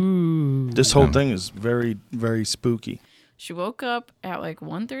vaccine. This whole thing is very, very spooky. She woke up at like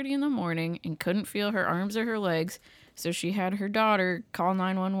 1:30 in the morning and couldn't feel her arms or her legs, so she had her daughter call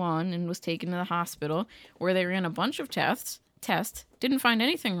 911 and was taken to the hospital where they ran a bunch of tests, didn't find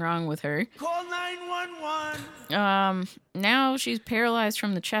anything wrong with her. Call 911. Now she's paralyzed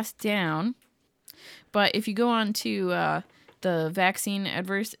from the chest down, but if you go on to the vaccine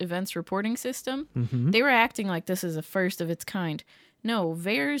adverse events reporting system, they were acting like this is a first of its kind. No,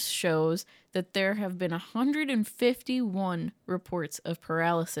 VAERS shows that there have been 151 reports of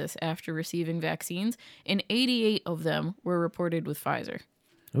paralysis after receiving vaccines, and 88 of them were reported with Pfizer.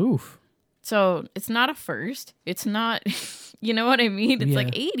 Oof. So it's not a first. It's not, you know what I mean? It's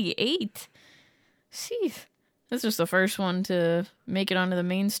like 88. Jeez. That's just the first one to make it onto the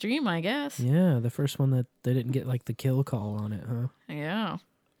mainstream, I guess. Yeah, the first one that they didn't get like the kill call on it, huh? Yeah.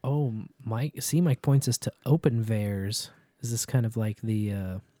 Oh, Mike points us to OpenVAERS. Is this kind of like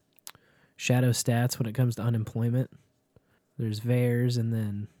the shadow stats when it comes to unemployment? There's VAERS and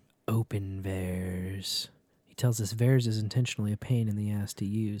then OpenVAERS. He tells us VAERS is intentionally a pain in the ass to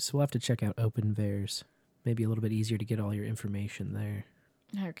use. So we'll have to check out OpenVAERS. Maybe a little bit easier to get all your information there.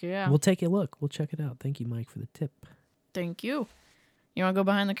 Heck yeah. We'll take a look. We'll check it out. Thank you, Mike, for the tip. Thank you. You want to go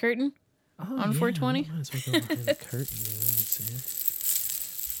behind the curtain on 420? Might as well go behind the curtain.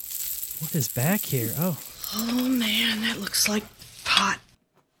 What is back here? Oh. Oh, man, that looks like pot.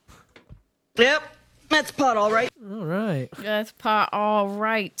 Yep, that's pot, all right. All right. That's pot, all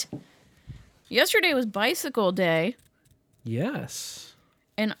right. Yesterday was bicycle day. Yes.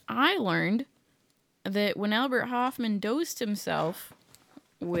 And I learned that when Albert Hoffman dosed himself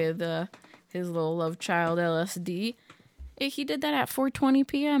with his little love child LSD, he did that at 4:20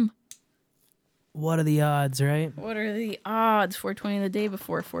 p.m. What are the odds, right? What are the odds? 4:20 the day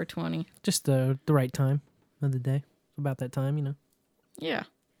before 4:20. Just the right time of the day. About that time, you know. Yeah.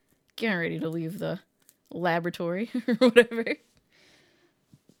 Getting ready to leave the laboratory or whatever.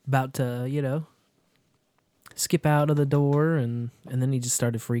 About to, you know, skip out of the door, and then he just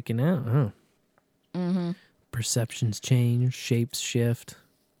started freaking out. Huh? Mm-hmm. Perceptions change, shapes shift,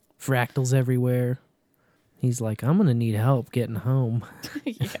 fractals everywhere. He's like, I'm going to need help getting home.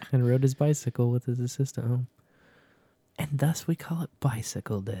 Yeah. And rode his bicycle with his assistant home. And thus we call it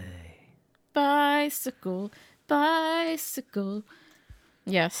Bicycle Day. Bicycle, bicycle.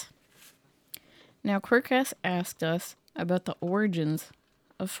 Yes. Now, Quirkess asked us about the origins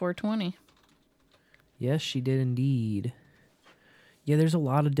of 420. Yes, she did indeed. Yeah, there's a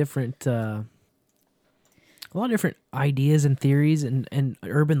lot of different ideas and theories and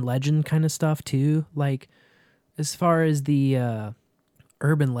urban legend kind of stuff too. Like, as far as the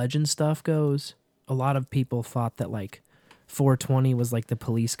urban legend stuff goes, a lot of people thought that like 420 was like the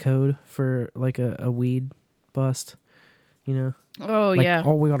police code for like a weed bust, you know? Oh, like, yeah.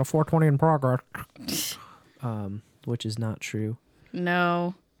 Oh, we got a 420 in progress. Which is not true.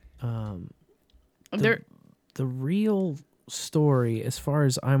 No. The real story, as far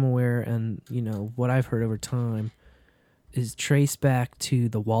as I'm aware, and you know what I've heard over time, is traced back to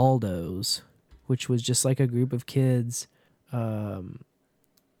the Waldos, which was just like a group of kids who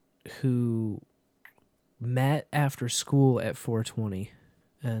met after school at 420,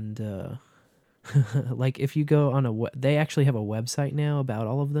 and like if you go on they actually have a website now about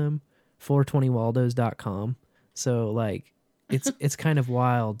all of them, 420waldos.com. So like it's kind of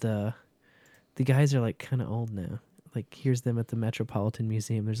wild. The guys are like kind of old now. Like here's them at the Metropolitan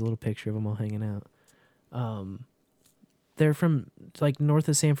Museum. There's a little picture of them all hanging out. They're from like north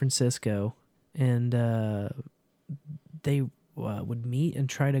of San Francisco, and they would meet and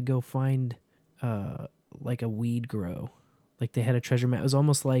try to go find like a weed grow. Like they had a treasure map. It was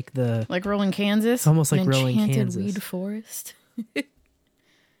almost like like Rolling Kansas. Almost like An Rolling enchanted Kansas. Weed forest.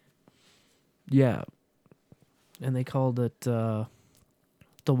 Yeah. And they called it the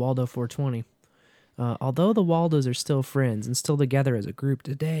Waldo 420. Although the Waldos are still friends and still together as a group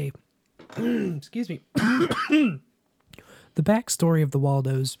today. Excuse me. The backstory of the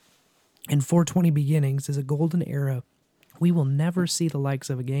Waldos and 420 beginnings is a golden era we will never see the likes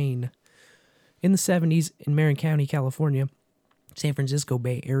of again. In the 70s, in Marin County, California, San Francisco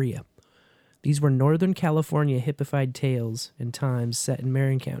Bay Area, these were Northern California hippified tales and times set in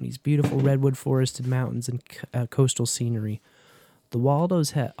Marin County's beautiful redwood forested mountains and coastal scenery. The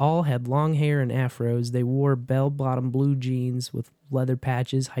Waldos all had long hair and afros. They wore bell-bottom blue jeans with leather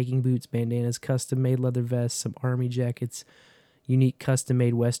patches, hiking boots, bandanas, custom-made leather vests, some army jackets, unique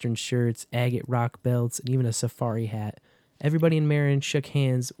custom-made Western shirts, agate rock belts, and even a safari hat. Everybody in Marin shook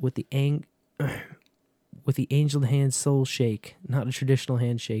hands with the angel hand soul shake, not a traditional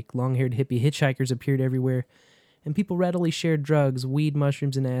handshake. Long-haired hippie hitchhikers appeared everywhere, and people readily shared drugs, weed,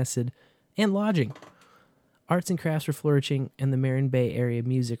 mushrooms, and acid, and lodging. Arts and crafts were flourishing, and the Marin Bay area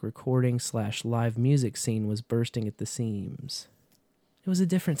music recording/live music scene was bursting at the seams. It was a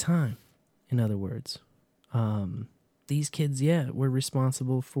different time, in other words. These kids, were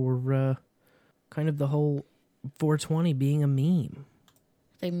responsible for kind of the whole 420 being a meme.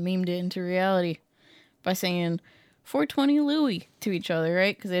 They memed it into reality by saying 420 Louis to each other,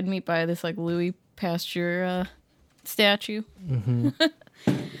 right? Because they'd meet by this like Louis Pasteur statue. Mm-hmm.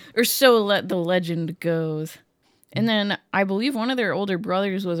 Or so the legend goes. And then I believe one of their older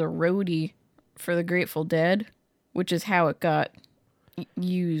brothers was a roadie for the Grateful Dead, which is how it got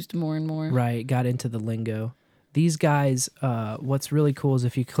used more and more. Right, got into the lingo. These guys, what's really cool is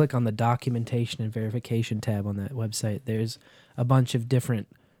if you click on the documentation and verification tab on that website, there's a bunch of different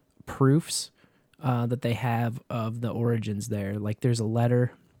proofs that they have of the origins there. Like there's a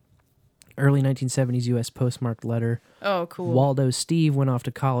letter, early 1970s U.S. postmarked letter. Oh, cool. Waldo Steve went off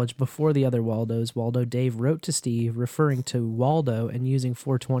to college before the other Waldos. Waldo Dave wrote to Steve, referring to Waldo and using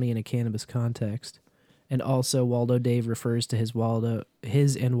 420 in a cannabis context. And also Waldo Dave refers to his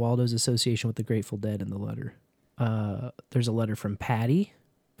and Waldo's association with the Grateful Dead in the letter. There's a letter from Patty,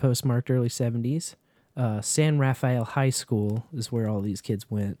 postmarked early 70s. San Rafael High School is where all these kids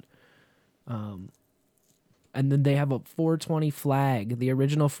went. And then they have a 420 flag, the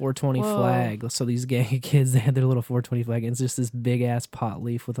original 420 flag. So these gang of kids, they had their little 420 flag. And it's just this big-ass pot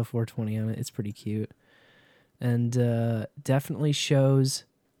leaf with a 420 on it. It's pretty cute. And definitely shows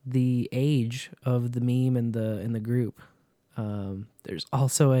the age of the meme and the group. There's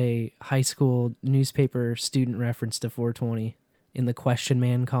also a high school newspaper student reference to 420 in the Question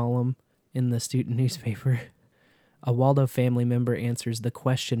Man column in the student newspaper. A Waldo family member answers the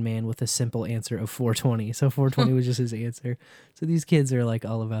Question Man with a simple answer of 420. So 420 was just his answer. So these kids are like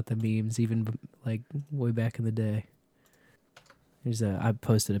all about the memes, even like way back in the day. I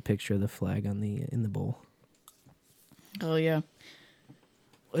posted a picture of the flag in the bowl. Oh yeah,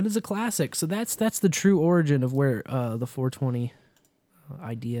 it is a classic. So that's the true origin of where the 420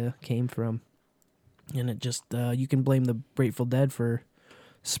 idea came from, and it just you can blame the Grateful Dead for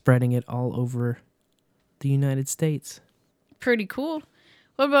spreading it all over the United States. Pretty cool.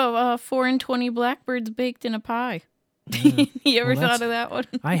 What about 4 and 20 blackbirds baked in a pie? You ever thought of that one?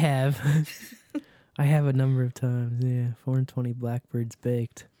 I have. I have a number of times. Yeah, 4 and 20 blackbirds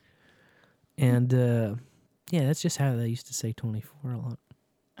baked, and yeah, that's just how they used to say 24 a lot.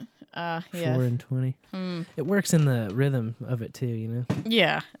 Yeah. 4 and 20. It works in the rhythm of it too, you know.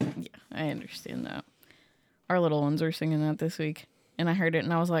 Yeah, I understand that. Our little ones were singing that this week, and I heard it,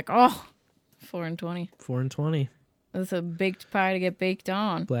 and I was like, oh. 4 and 20. 4 and 20. That's a baked pie to get baked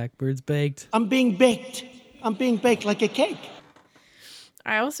on. Blackbirds baked. I'm being baked. I'm being baked like a cake.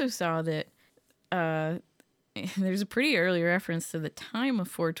 I also saw that there's a pretty early reference to the time of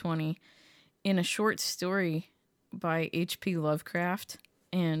 420 in a short story by H.P. Lovecraft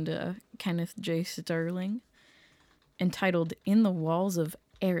and Kenneth J. Sterling entitled In the Walls of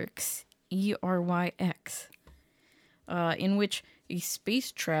Eryx, E-R-Y-X, in which a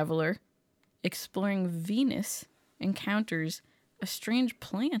space traveler exploring Venus encounters a strange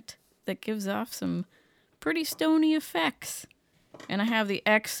plant that gives off some pretty stony effects. And I have the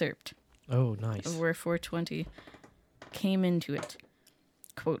excerpt. Oh, nice. Of where 420 came into it.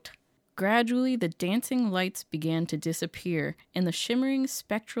 Quote, gradually the dancing lights began to disappear, and the shimmering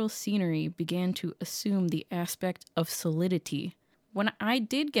spectral scenery began to assume the aspect of solidity. When I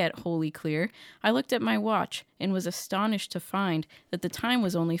did get wholly clear, I looked at my watch and was astonished to find that the time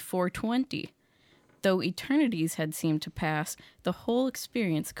was only 4:20. Though eternities had seemed to pass, the whole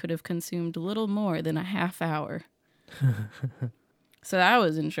experience could have consumed little more than a half hour. So that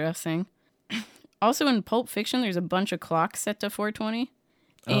was interesting. Also in Pulp Fiction, there's a bunch of clocks set to 4:20.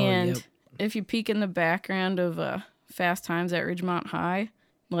 And yep. If you peek in the background of Fast Times at Ridgemont High,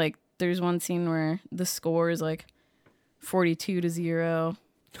 like there's one scene where the score is like 42-0,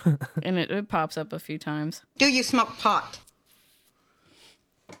 and it pops up a few times. Do you smoke pot?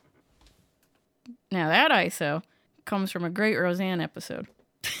 Now that ISO comes from a great Roseanne episode.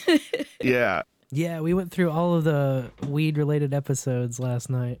 Yeah. Yeah, we went through all of the weed-related episodes last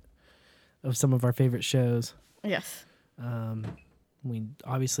night of some of our favorite shows. Yes. We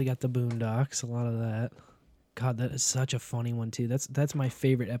obviously got the Boondocks, a lot of that. God, that is such a funny one, too. That's my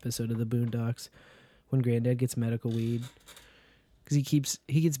favorite episode of the Boondocks. When Granddad gets medical weed, because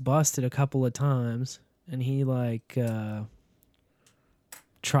he gets busted a couple of times, and he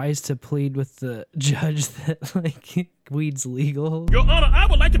tries to plead with the judge that weed's legal. Your Honor, I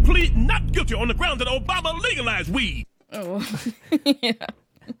would like to plead not guilty on the ground that Obama legalized weed. Oh, yeah.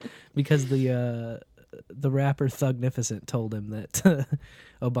 Because the rapper Thugnificent told him that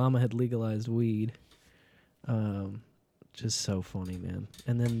Obama had legalized weed. Just so funny, man.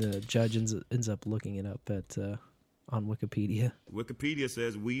 And then the judge ends up looking it up on Wikipedia. Wikipedia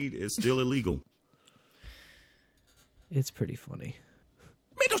says weed is still illegal. It's pretty funny.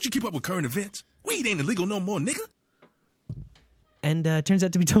 Man, don't you keep up with current events? Weed ain't illegal no more, nigga. And turns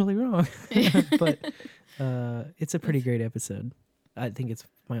out to be totally wrong. But it's a pretty great episode. I think it's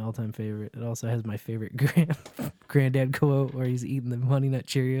my all-time favorite. It also has my favorite Granddad quote where he's eating the Honey Nut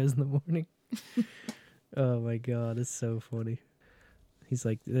Cheerios in the morning. Oh my God, it's so funny. He's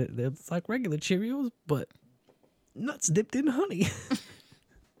like, it's like regular Cheerios, but nuts dipped in honey.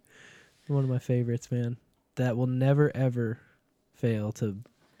 One of my favorites, man. That will never, ever fail to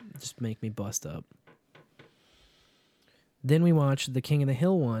just make me bust up. Then we watched the King of the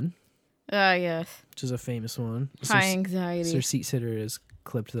Hill one. Yes. Which is a famous one. High Anxiety. Sir Seat Sitter has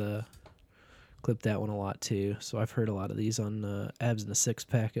clipped that one a lot too. So I've heard a lot of these on Abs in the Six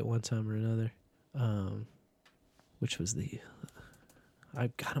Pack at one time or another. Which was I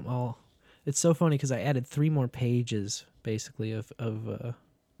got them all. It's so funny because I added 3 more pages basically of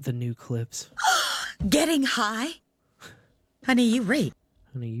the new clips. Getting high? Honey, you rate.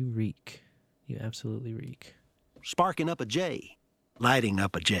 Honey, you reek. You absolutely reek. Sparking up a J. Lighting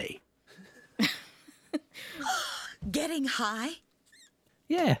up a J. Getting high?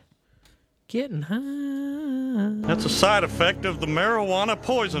 Yeah. Getting high. That's a side effect of the marijuana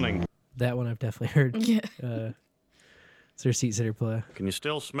poisoning. That one I've definitely heard. Yeah. It's their seat sitter play. Can you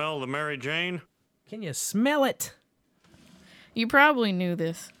still smell the Mary Jane? Can you smell it? You probably knew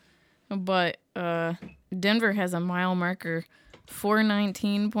this, but Denver has a mile marker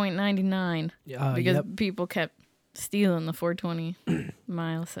 419.99 because people kept stealing the 420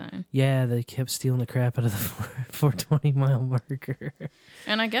 mile sign. Yeah, they kept stealing the crap out of the 420 mile marker.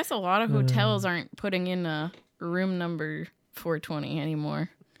 And I guess a lot of hotels aren't putting in a room number 420 anymore.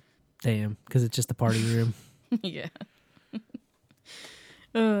 Damn, because it's just the party room. Yeah.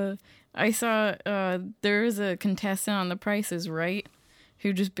 I saw there's a contestant on The Price is Right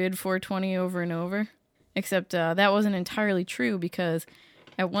who just bid 420 over and over. Except that wasn't entirely true because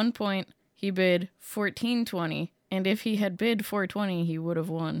at one point he bid 1420, and if he had bid 420, he would have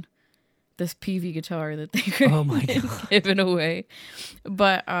won this PV guitar that they were giving away.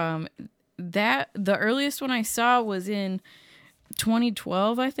 But the earliest one I saw was in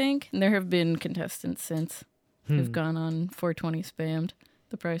 2012, I think, and there have been contestants since who've gone on 420 spammed.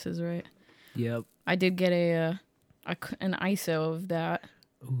 The Price is Right. Yep. I did get an ISO of that.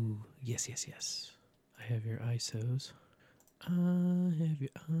 Ooh, yes. I have your ISOs. I have your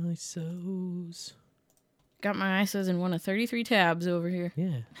ISOs. Got my ISOs in one of 33 tabs over here.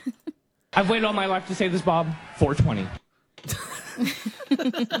 Yeah. I've waited all my life to say this, Bob. 420.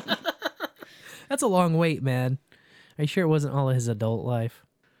 That's a long wait, man. Are you sure it wasn't all of his adult life?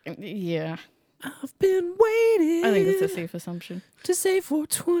 Yeah. I've been waiting. I think that's a safe assumption. To say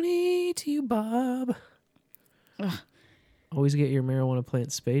 420 to you, Bob. Ugh. Always get your marijuana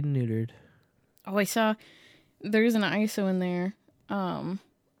plant spayed and neutered. Oh, I saw there's an ISO in there.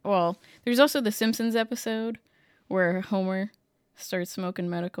 Well, there's also the Simpsons episode where Homer starts smoking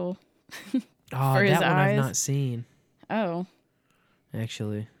medical Oh, for his that one eyes. I've not seen. Oh.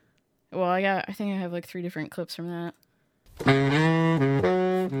 Actually. Well, I think I have like 3 different clips from that.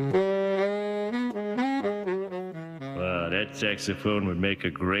 Wow, that saxophone would make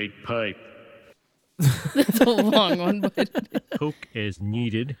a great pipe. That's a long one, but Coke is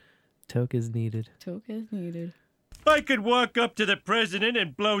needed. Toke is needed. Toke is needed. I could walk up to the president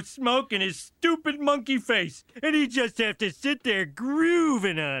and blow smoke in his stupid monkey face, and he'd just have to sit there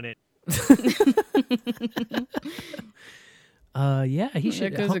grooving on it. Yeah, he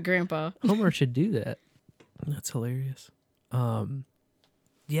should. There goes a grandpa. Homer should do that. That's hilarious.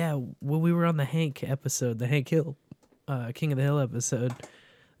 Yeah, when we were on the Hank episode, the Hank Hill, King of the Hill episode,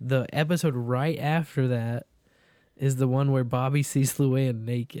 the episode right after that is the one where Bobby sees Luann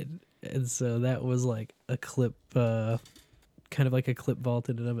naked. And so that was like a clip, kind of like a clip vault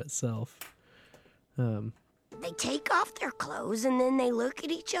in and of itself. They take off their clothes and then they look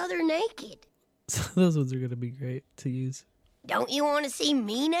at each other naked. So those ones are going to be great to use. Don't you want to see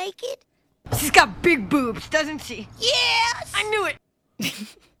me naked? She's got big boobs, doesn't she? Yes! I knew it.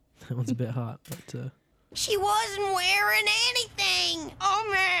 That one's a bit hot, but... She wasn't wearing anything. Oh,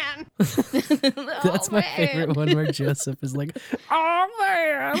 man. That's my favorite one where Joseph is like, oh,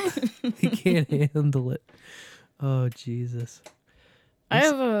 man. He can't handle it. Oh, Jesus. I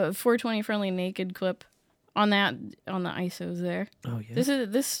have a 420 friendly naked clip on the ISOs there. Oh, yeah.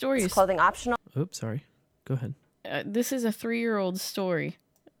 This story is clothing optional. Oops, sorry. Go ahead. This is a 3-year-old story.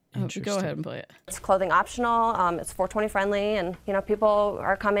 Go ahead and play it. It's clothing optional. It's 420 friendly, and people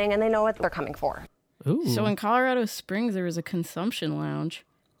are coming and they know what they're coming for. Ooh. So in Colorado Springs, there was a consumption lounge,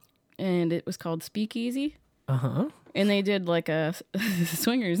 and it was called Speakeasy. Uh-huh. And they did like a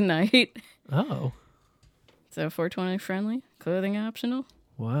swingers night. Oh. So 420 friendly, clothing optional.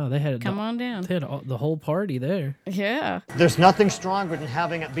 Wow, they had Come on down. They had the whole party there. Yeah. There's nothing stronger than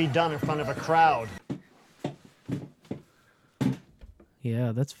having it be done in front of a crowd.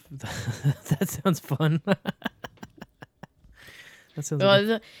 Yeah, that sounds fun. That sounds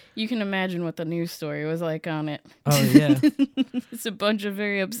well, you can imagine what the news story was like on it. Oh, yeah. It's a bunch of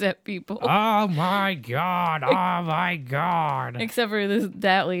very upset people. Oh, my God. Oh, my God. Except for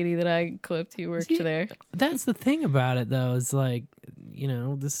that lady that I clipped who worked there. That's the thing about it, though, is like,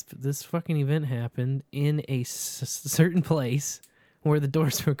 this fucking event happened in a certain place where the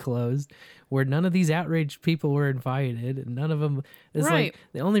doors were closed, where none of these outraged people were invited, and none of them. It's like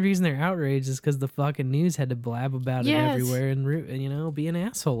the only reason they're outraged is because the fucking news had to blab about it everywhere and be an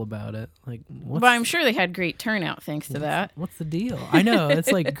asshole about it. Like, but I'm sure they had great turnout thanks to that. What's the deal? I know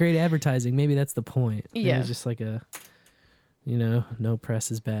it's like great advertising. Maybe that's the point. Yeah, it's just like a, no press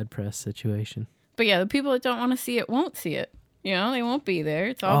is bad press situation. But yeah, the people that don't want to see it won't see it. You know, they won't be there.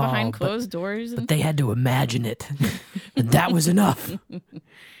 It's all behind closed doors. But they had to imagine it. And that was enough.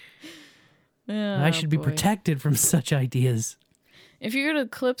 I should be protected from such ideas. If you go to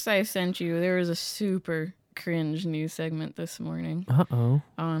clips I sent you, there was a super cringe news segment this morning. Uh-oh.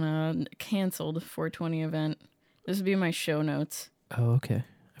 On a canceled 420 event. This would be my show notes. Oh, okay.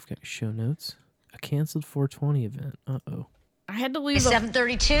 I've got your show notes. A canceled 420 event. Uh-oh. I had to leave.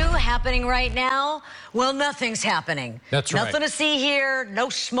 7:32 happening right now. Well, nothing's happening. That's right. Nothing to see here. No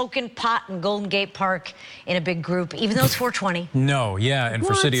smoking pot in Golden Gate Park in a big group, even though it's 420. No, yeah, and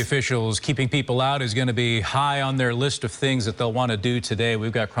for city officials, keeping people out is going to be high on their list of things that they'll want to do today.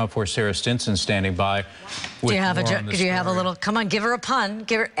 We've got KRON 4 Sarah Stinson standing by. Do you have a little? Come on, give her a pun.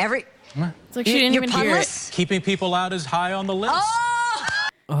 Give her every. It's like she didn't even hear it. Keeping people out is high on the list.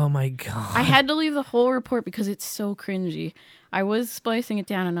 Oh my God. I had to leave the whole report because it's so cringy. I was splicing it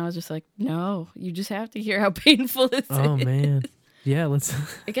down and I was just like, no, you just have to hear how painful this is. Oh man. Yeah, let's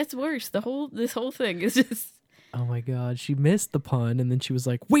It gets worse. This whole thing is just Oh my God. She missed the pun and then she was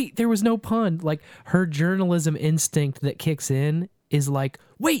like, wait, there was no pun. Like her journalism instinct that kicks in is like,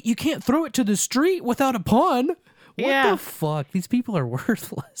 wait, you can't throw it to the street without a pun. What the fuck? These people are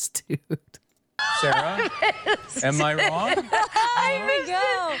worthless, dude. Sarah, am I wrong? There we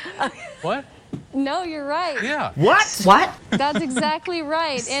go. What? No, you're right. Yeah. What? That's exactly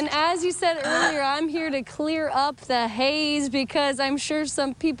right. And as you said earlier, I'm here to clear up the haze because I'm sure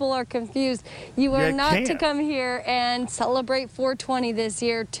some people are confused. You are not to come here and celebrate 420 this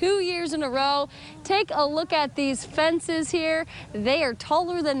year, 2 years in a row. Take a look at these fences here. They are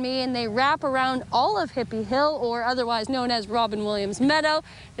taller than me and they wrap around all of Hippie Hill, or otherwise known as Robin Williams Meadow.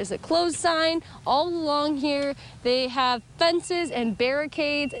 There's a closed sign all along here. They have fences and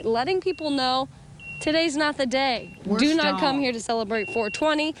barricades letting people know today's not the day. Do not come here to celebrate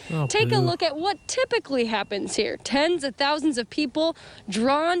 420. Take a look at what typically happens here. Tens of thousands of people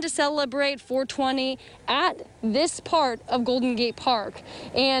drawn to celebrate 420 at this part of Golden Gate Park.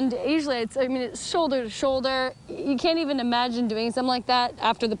 And usually it's shoulder to shoulder. You can't even imagine doing something like that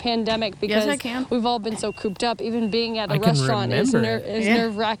after the pandemic because we've all been so cooped up. Even being at a restaurant is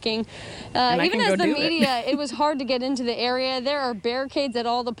nerve-wracking. Even as the media, it was hard to get into the area. There are barricades at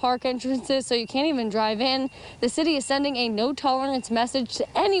all the park entrances, so you can't even drive in. The city is sending a no-tolerance message to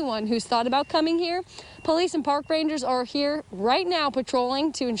anyone who's thought about coming here. Police and park rangers are here right now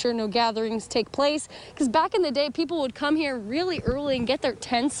patrolling to ensure no gatherings take place. Because back in the day, people would come here really early and get their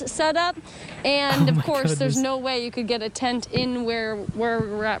tents set up. And of course, there's no way you could get a tent in where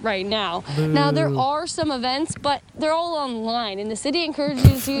we're at right now. Now, there are some events, but they're all online. And the city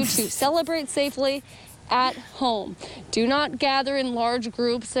encourages you to celebrate safely at home. Do not gather in large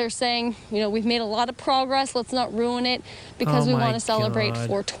groups. They're saying, we've made a lot of progress. Let's not ruin it because we want to celebrate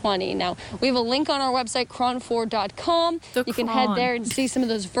 420. Now, we have a link on our website, KRON4.com. You can head there and see some of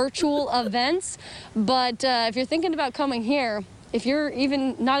those virtual events. But if you're thinking about coming here, if you're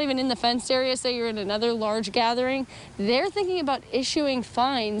not even in the fenced area, say you're in another large gathering, they're thinking about issuing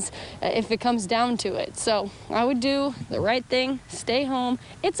fines if it comes down to it. So I would do the right thing, stay home.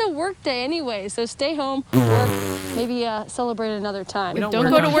 It's a work day anyway, so stay home, work, maybe celebrate another time. Don't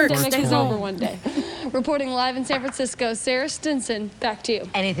go to work, stay home. Over one day. Reporting live in San Francisco, Sarah Stinson, back to you.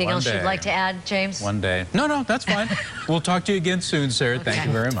 Anything else you'd like to add, James? One day. No, that's fine. We'll talk to you again soon, Sarah. Okay. Thank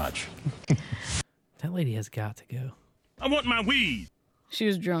you very much. That lady has got to go. I want my weed. She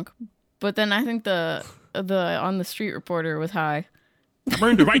was drunk, but then I think the on the street reporter was high. I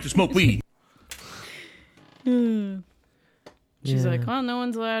earned the right to smoke weed. She's like, well, no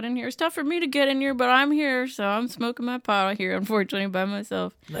one's allowed in here. It's tough for me to get in here, but I'm here, so I'm smoking my pot here, unfortunately, by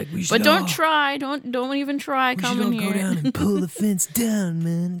myself. But don't try. Don't even try coming here. Go down and pull the fence down,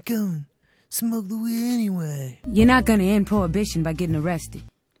 man. Go and smoke the weed anyway. You're not gonna end prohibition by getting arrested.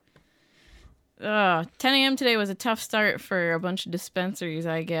 10 a.m. today was a tough start for a bunch of dispensaries,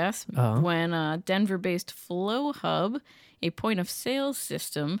 I guess, when Denver-based Flow Hub, a point-of-sale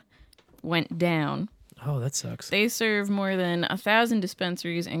system, went down. Oh, that sucks. They serve more than 1,000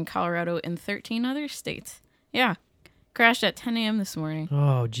 dispensaries in Colorado and 13 other states. Yeah, crashed at 10 a.m. this morning.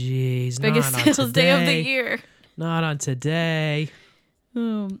 Oh, geez. Biggest sales day of the year. Not on today.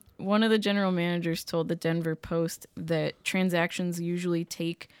 One of the general managers told the Denver Post that transactions usually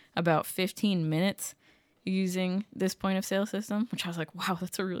take about 15 minutes using this point of sale system, which I was like, wow,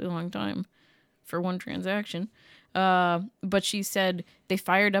 that's a really long time for one transaction. But she said they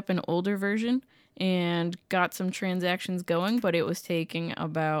fired up an older version and got some transactions going, but it was taking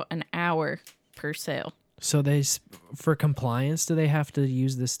about an hour per sale. So for compliance, do they have to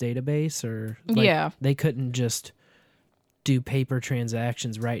use this database or they couldn't just do paper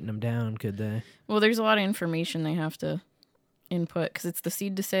transactions writing them down, could they? Well, there's a lot of information they have to input because it's the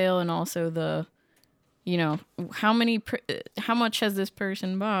seed to sale and also the, you know, how much has this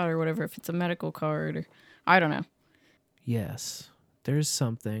person bought or whatever, if it's a medical card or I don't know. Yes. There's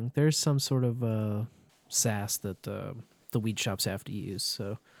some sort of SAS that the weed shops have to use.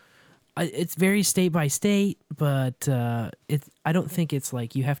 So it's very state by state, but I don't think it's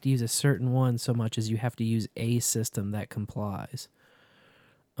like you have to use a certain one so much as you have to use a system that complies.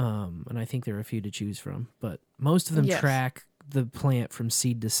 And I think there are a few to choose from, but most of them track the plant from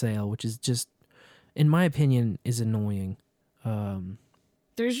seed to sale, which is just, in my opinion, is annoying.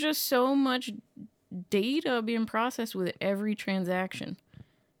 There's just so much data being processed with every transaction.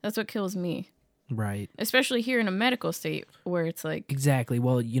 That's what kills me. Right. Especially here in a medical state where it's like... Exactly.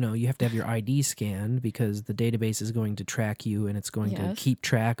 Well, you know, you have to have your ID scanned because the database is going to track you and it's going to keep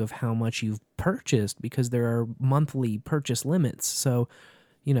track of how much you've purchased because there are monthly purchase limits. So,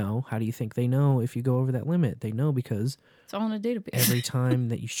 you know, how do you think they know if you go over that limit? They know because... It's all in a database. Every time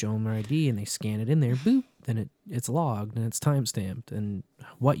that you show them their ID and they scan it in there, boop, then it's logged and it's timestamped. And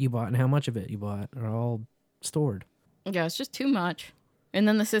what you bought and how much of it you bought are all stored. Yeah, it's just too much. And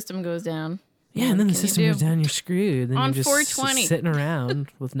then the system goes down. Yeah, and then the system goes down, you're screwed. Then on you're just 420. Sitting around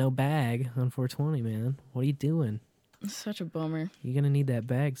with no bag on 420, man. What are you doing? It's such a bummer. You're going to need that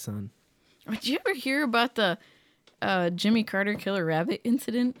bag, son. Did you ever hear about the Jimmy Carter killer rabbit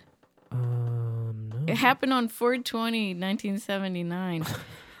incident? No. It happened on 4/20, 1979.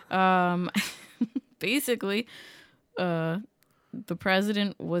 Basically, the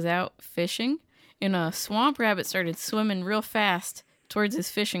president was out fishing, and a swamp rabbit started swimming real fast towards his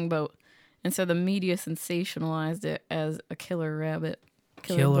fishing boat. And so the media sensationalized it as a killer rabbit.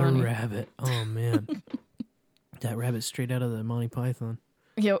 Killer rabbit. Oh, man. That rabbit's straight out of the Monty Python.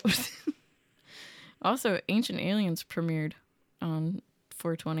 Yo. Also, Ancient Aliens premiered on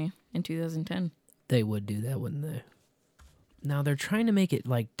 4/20 in 2010. They would do that, wouldn't they? Now, they're trying to make it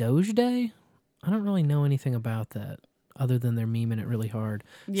like Doge Day. I don't really know anything about that other than they're memeing it really hard.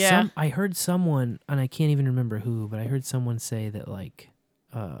 Yeah. I heard someone, and I can't even remember who, but I heard someone say that, like,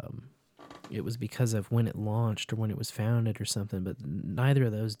 it was because of when it launched or when it was founded or something, but neither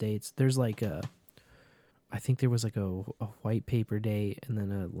of those dates. There's like I think there was like a white paper date and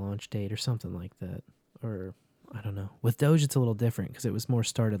then a launch date or something like that. Or, I don't know. With Doge, it's a little different because it was more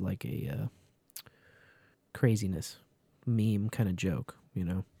started like a craziness meme kind of joke, you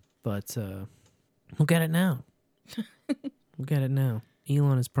know. But look at it now. Look at it now.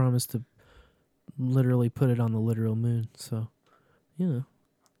 Elon has promised to literally put it on the literal moon, so, you know.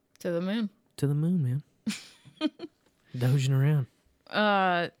 To the moon. To the moon, man. Doging around.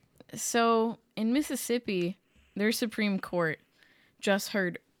 So in Mississippi, their Supreme Court just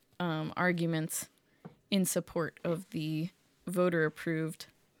heard arguments in support of the voter-approved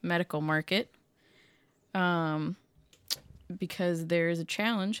medical market because there is a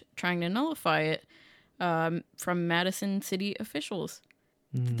challenge trying to nullify it from Madison city officials.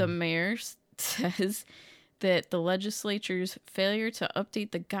 The mayor says that the legislature's failure to update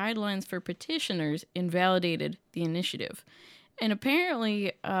the guidelines for petitioners invalidated the initiative. And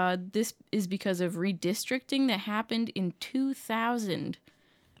apparently, this is because of redistricting that happened in 2000.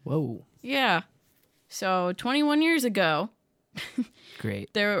 Whoa. Yeah. So 21 years ago,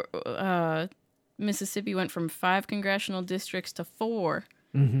 great. There, Mississippi went from 5 congressional districts to 4.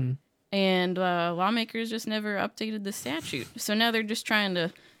 Mm-hmm. And lawmakers just never updated the statute. So now they're just trying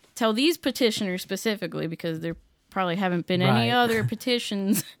to tell these petitioners specifically, because there probably haven't been any other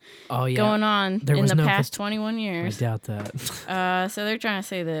petitions going on in the past 21 years. I doubt that. So they're trying to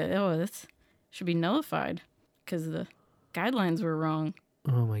say that, this should be nullified because the guidelines were wrong.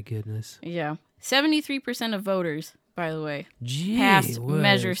 Oh, my goodness. Yeah. 73% of voters, by the way, passed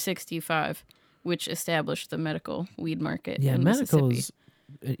Measure 65, which established the medical weed market in medical Mississippi.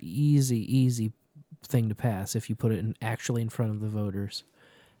 is an easy thing to pass if you put it actually in front of the voters.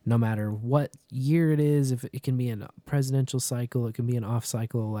 No matter what year it is, if it can be a presidential cycle, it can be an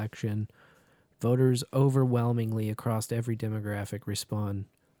off-cycle election, voters overwhelmingly across every demographic respond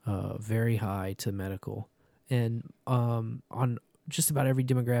very high to medical. And on just about every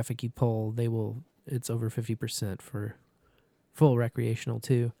demographic you poll, it's over 50% for full recreational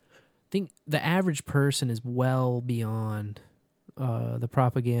too. I think the average person is well beyond the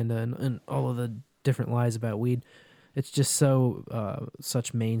propaganda and all of the different lies about weed. It's just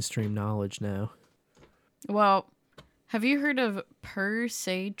such mainstream knowledge now. Well, have you heard of per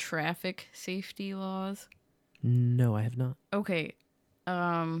se traffic safety laws? No, I have not. Okay.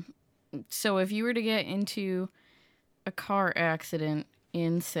 So if you were to get into a car accident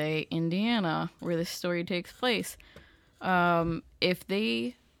in, say, Indiana, where this story takes place, if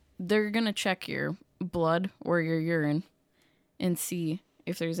they're going to check your blood or your urine, and see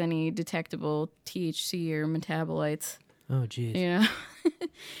if there's any detectable THC or metabolites. Oh, geez. Yeah.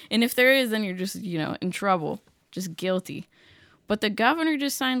 And if there is, then you're just, in trouble, just guilty. But the governor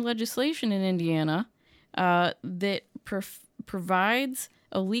just signed legislation in Indiana that provides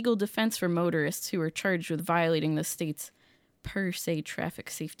a legal defense for motorists who are charged with violating the state's per se traffic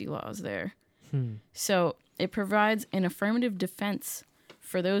safety laws there. So it provides an affirmative defense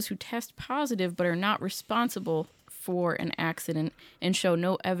for those who test positive but are not responsible for an accident and show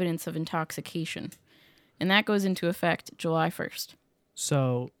no evidence of intoxication. And that goes into effect July 1st.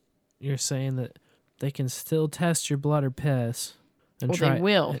 So you're saying that they can still test your blood or piss? And They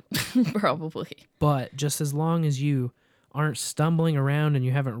will, probably. But just as long as you aren't stumbling around and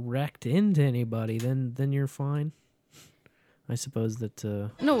you haven't wrecked into anybody, then you're fine. I suppose that...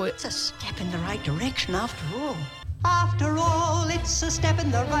 No, it's a step in the right direction after all. After all, it's a step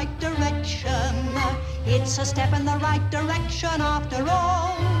in the right direction. It's a step in the right direction after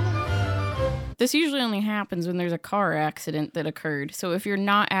all. This usually only happens when there's a car accident that occurred. So if you're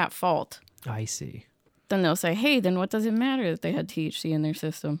not at fault... I see. Then they'll say, hey, then what does it matter that they had THC in their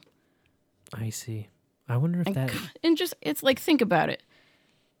system? I see. I wonder if that... And just, it's like, think about it.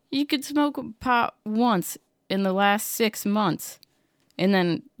 You could smoke pot once in the last 6 months and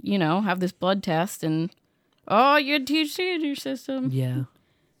then, have this blood test and, you had THC in your system. Yeah.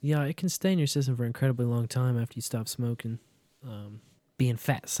 Yeah, it can stay in your system for an incredibly long time after you stop smoking. Being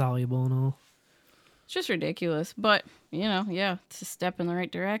fat soluble and all. It's just ridiculous. But, it's a step in the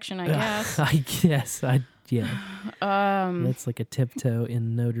right direction, I guess. I guess. That's like a tiptoe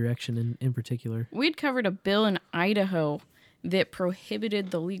in no direction in particular. We'd covered a bill in Idaho that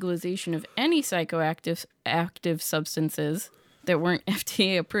prohibited the legalization of any psychoactive substances that weren't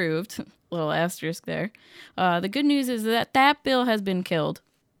FDA approved. Little asterisk there. The good news is that bill has been killed.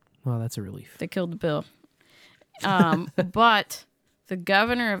 Well, that's a relief. They killed the bill. But the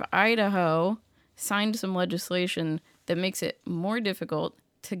governor of Idaho signed some legislation that makes it more difficult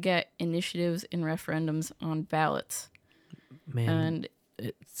to get initiatives and referendums on ballots. Man, and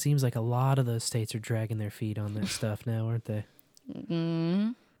it seems like a lot of those states are dragging their feet on that stuff now, aren't they?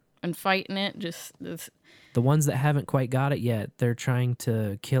 And fighting it, the ones that haven't quite got it yet, they're trying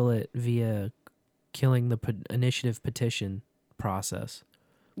to kill it via killing the initiative petition process,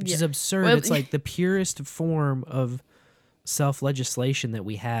 which is absurd. Well, it's like the purest form of self-legislation that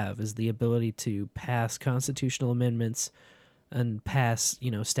we have is the ability to pass constitutional amendments and pass,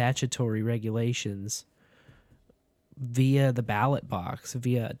 statutory regulations via the ballot box,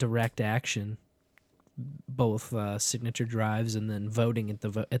 via direct action, both signature drives and then voting at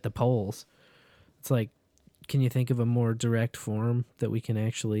the polls. It's like, can you think of a more direct form that we can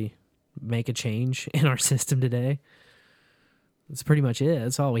actually make a change in our system today? That's pretty much it.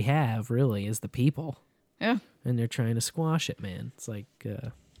 That's all we have, really, is the people. Yeah. And they're trying to squash it, man. It's like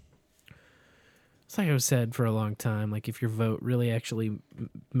it was said for a long time. Like, if your vote really actually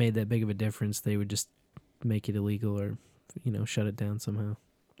made that big of a difference, they would just make it illegal or, shut it down somehow.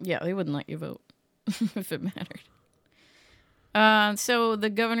 Yeah, they wouldn't let you vote if it mattered. So the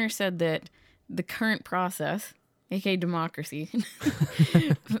governor said that the current process, aka democracy,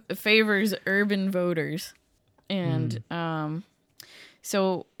 favors urban voters. And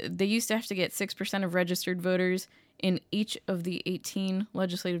so they used to have to get 6% of registered voters in each of the 18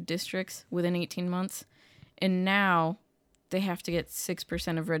 legislative districts within 18 months. And now they have to get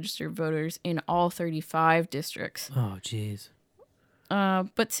 6% of registered voters in all 35 districts. Oh, jeez.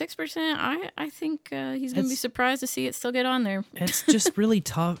 But 6%, I think he's going to be surprised to see it still get on there. It's just really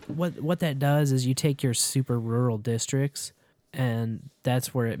tough. What that does is you take your super rural districts, and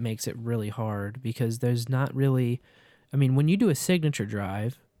that's where it makes it really hard because there's not really... I mean, when you do a signature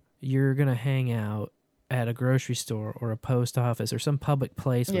drive, you're going to hang out at a grocery store or a post office or some public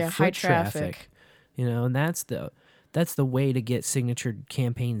place with foot traffic. And that's the way to get signature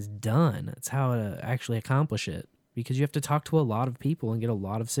campaigns done. That's how to actually accomplish it. Because you have to talk to a lot of people and get a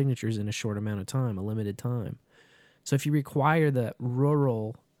lot of signatures in a short amount of time, a limited time. So if you require the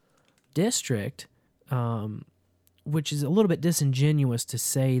rural district, which is a little bit disingenuous to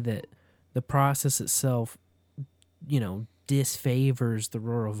say that the process itself, disfavors the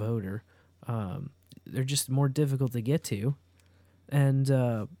rural voter, they're just more difficult to get to.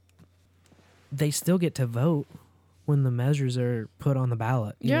 And they still get to vote when the measures are put on the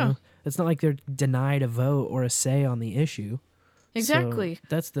ballot. You know? It's not like they're denied a vote or a say on the issue. Exactly. So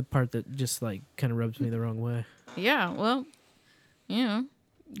that's the part that just kind of rubs me the wrong way. Yeah, well,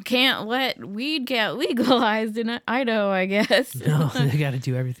 can't let weed get legalized in Idaho, I guess. No, they got to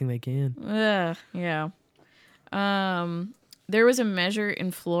do everything they can. Yeah. There was a measure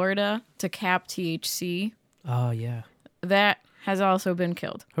in Florida to cap THC. Oh, yeah. That has also been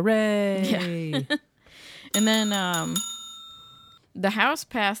killed. Hooray! Yeah. And then the House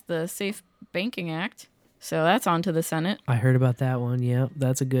passed the Safe Banking Act, so that's on to the Senate. I heard about that one. Yeah,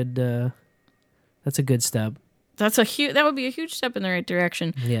 that's a good step. That would be a huge step in the right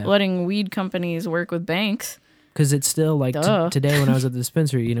direction. Yeah. Letting weed companies work with banks. Because it's still like today when I was at the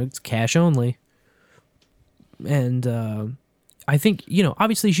dispensary, it's cash only. And I think,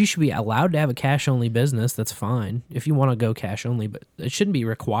 obviously you should be allowed to have a cash only business. That's fine if you want to go cash only, but it shouldn't be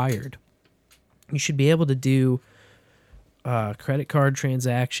required. You should be able to do credit card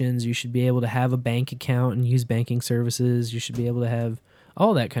transactions. You should be able to have a bank account and use banking services. You should be able to have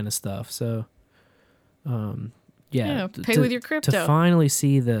all that kind of stuff. So, pay with your crypto. To finally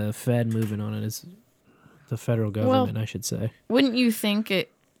see the Fed moving on it is the federal government, I should say. Wouldn't you think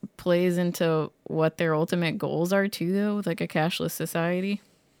it plays into what their ultimate goals are too, though, with like a cashless society?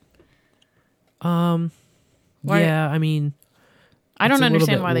 Yeah, I mean, I don't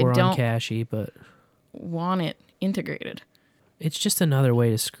understand why they don't cashy, but want it integrated. It's just another way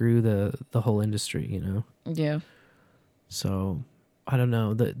to screw the whole industry, Yeah. So I don't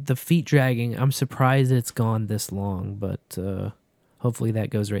know. The feet dragging, I'm surprised it's gone this long, but hopefully that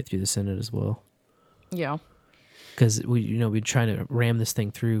goes right through the Senate as well. Yeah. Because we've been trying to ram this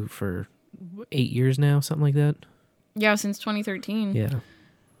thing through for 8 years now, something like that. Yeah, since 2013. Yeah.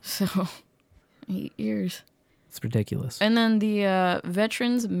 So 8 years. It's ridiculous. And then the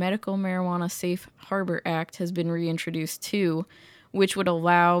Veterans Medical Marijuana Safe Harbor Act has been reintroduced too, which would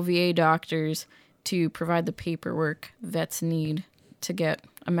allow VA doctors to provide the paperwork vets need to get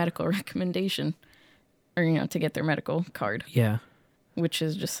a medical recommendation or, to get their medical card. Yeah. Which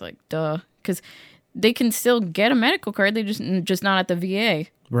is just like, duh. Because they can still get a medical card. They just not at the VA.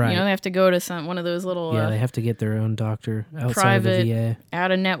 Right. They have to go to one of those little... they have to get their own doctor outside private, of the VA.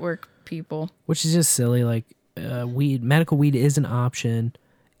 out-of-network people. Which is just silly. Like, medical weed is an option,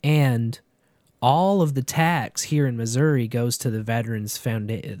 and all of the tax here in Missouri goes to the Veterans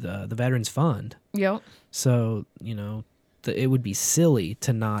the Veterans Fund. Yep. So, it would be silly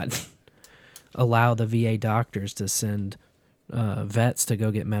to not allow the VA doctors to send vets to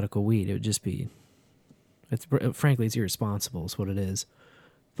go get medical weed. It would just be, frankly, it's irresponsible is what it is.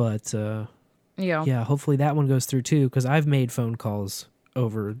 But, yeah, hopefully that one goes through too, because I've made phone calls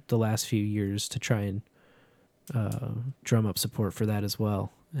over the last few years to try and drum up support for that as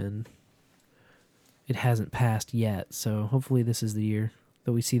well. And it hasn't passed yet, so hopefully this is the year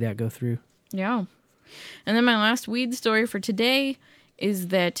that we see that go through. Yeah. And then my last weed story for today is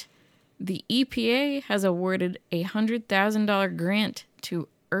that the EPA has awarded a $100,000 grant to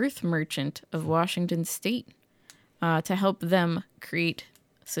Earth Merchant of Washington State to help them create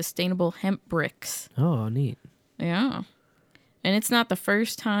sustainable hemp bricks. Oh, neat. Yeah. And it's not the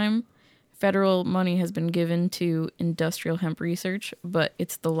first time federal money has been given to industrial hemp research, but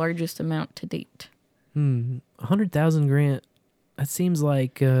it's the largest amount to date. $100,000 grant. That seems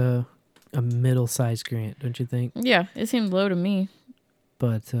like a middle-sized grant, don't you think? Yeah, it seemed low to me.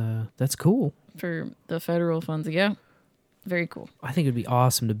 But that's cool. For the federal funds, yeah. Very cool. I think it'd be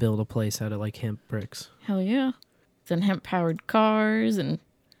awesome to build a place out of like hemp bricks. Hell yeah. Then hemp-powered cars and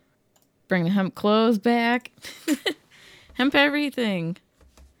bring the hemp clothes back. Hemp everything.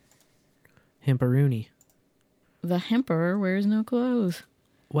 Hemperoonie. The hemper wears no clothes.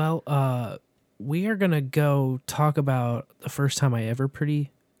 Well, we are going to go talk about the first time I ever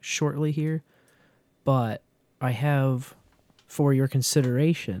pretty shortly here. But I have, for your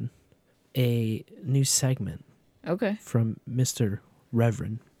consideration, a new segment. Okay. From Mr.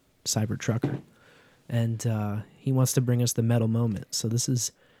 Reverend Cybertrucker. And he wants to bring us the metal moment. So this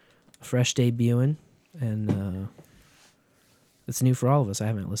is a fresh debuting, and it's new for all of us. I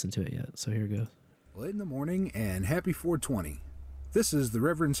haven't listened to it yet, so here it goes. Late in the morning, and happy 420. This is the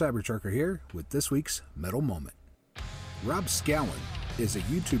Reverend Cybertrucker here with this week's Metal Moment. Rob Scallon is a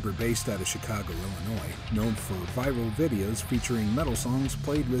YouTuber based out of Chicago, Illinois, known for viral videos featuring metal songs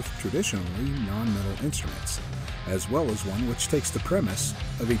played with traditionally non-metal instruments, as well as one which takes the premise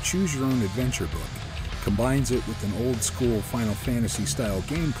of a choose-your-own-adventure book, combines it with an old-school Final Fantasy-style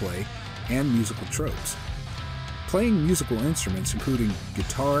gameplay, and musical tropes. Playing musical instruments including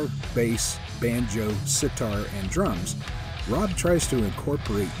guitar, bass, banjo, sitar, and drums, Rob tries to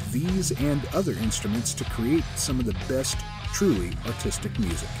incorporate these and other instruments to create some of the best, truly artistic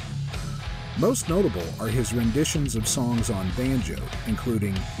music. Most notable are his renditions of songs on banjo,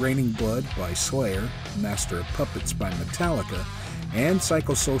 including Raining Blood by Slayer, Master of Puppets by Metallica, and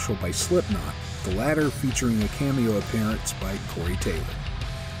Psychosocial by Slipknot, the latter featuring a cameo appearance by Corey Taylor.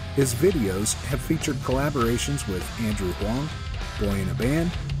 His videos have featured collaborations with Andrew Huang, Boy in a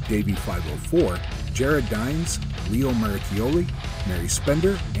Band, Davey 504, Jared Dines, Leo Maricchioli, Mary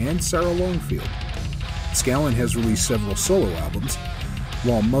Spender, and Sarah Longfield. Scallon has released several solo albums.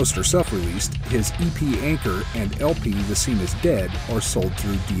 While most are self-released, his EP Anchor and LP The Scene Is Dead are sold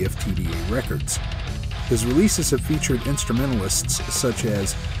through DFTDA Records. His releases have featured instrumentalists such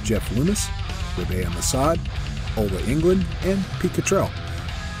as Jeff Loomis, Rabea Masad, Ola England, and Pete Cottrell.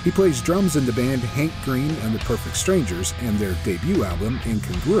 He plays drums in the band Hank Green and the Perfect Strangers, and their debut album,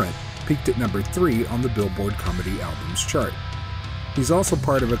 Incongruent, peaked at number 3 on the Billboard Comedy Albums chart. He's also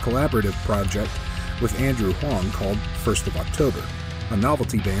part of a collaborative project with Andrew Huang called 1st of October, a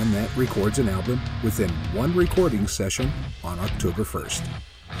novelty band that records an album within one recording session on October 1st.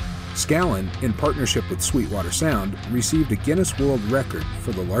 Scallon, in partnership with Sweetwater Sound, received a Guinness World Record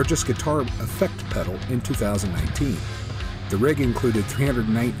for the largest guitar effect pedal in 2019. The rig included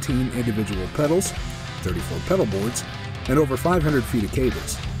 319 individual pedals, 34 pedal boards, and over 500 feet of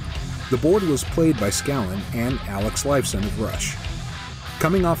cables. The board was played by Scallon and Alex Lifeson of Rush.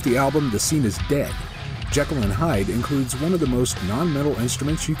 Coming off the album The Scene Is Dead, Jekyll and Hyde includes one of the most non-metal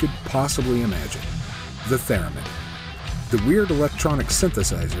instruments you could possibly imagine, the theremin. The weird electronic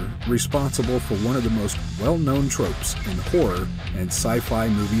synthesizer responsible for one of the most well-known tropes in horror and sci-fi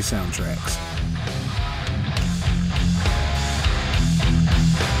movie soundtracks.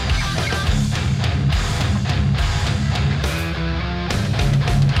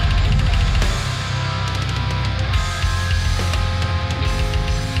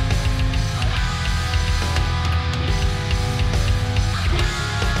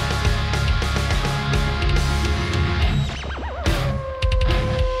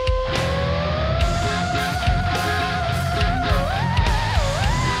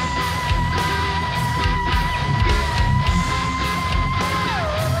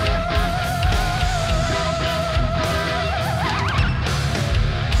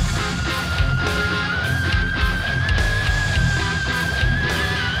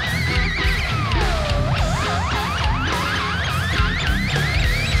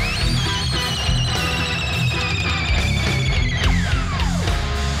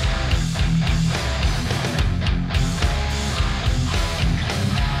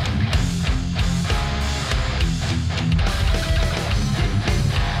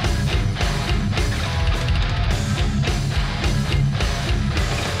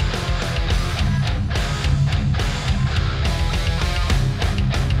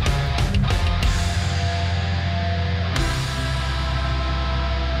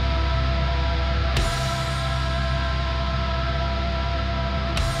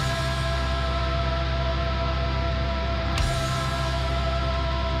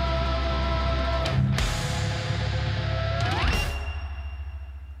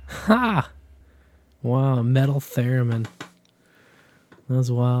 Ha! Wow, metal theremin. That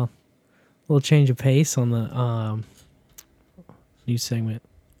was wild. A little change of pace on the new segment,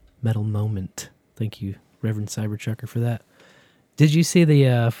 Metal Moment. Thank you, Reverend Cybertrucker, for that. Did you see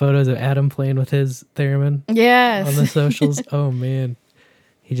the photos of Adam playing with his theremin? Yes. On the socials? Oh, man.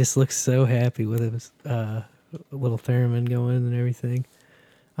 He just looks so happy with his little theremin going and everything.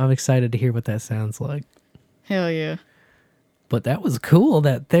 I'm excited to hear what that sounds like. Hell yeah. But that was cool,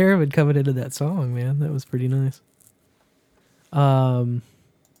 that theremin coming into that song, man. That was pretty nice.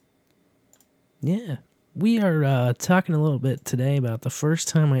 Yeah. We are talking a little bit today about the first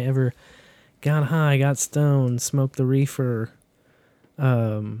time I ever got high, got stoned, smoked the reefer,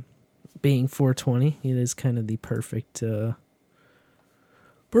 being 420. It is kind of the perfect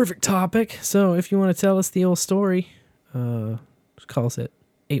topic. So if you want to tell us the old story, call us at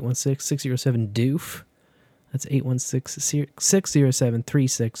 816-607-DOOF. That's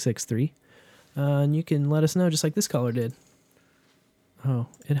 816-607-3663. And you can let us know just like this caller did. Oh,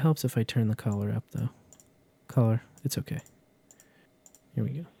 it helps if I turn the caller up, though. Caller, it's okay. Here we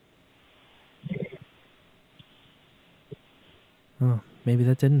go. Oh, maybe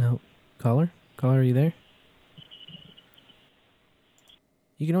that didn't help. Caller, are you there?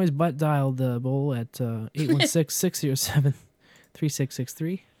 You can always butt dial the bowl at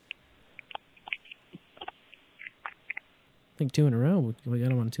 816-607-3663. I think 2 in a row. We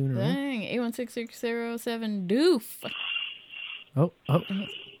got him on 2 in a row. Dang, 816-607-DOOF. Oh. I'm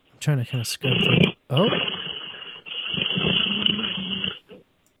trying to kind of scrub through. Oh.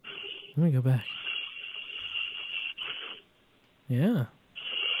 Let me go back. Yeah.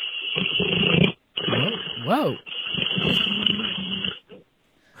 Whoa.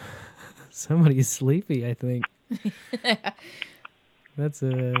 Somebody's sleepy, I think.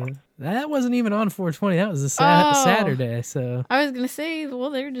 That wasn't even on 420. That was a Saturday. So I was gonna say, well,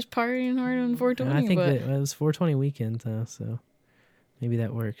 they were just partying hard on 420. I think that it was 420 weekend, though. So maybe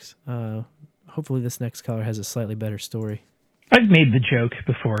that works. hopefully this next caller has a slightly better story. I've made the joke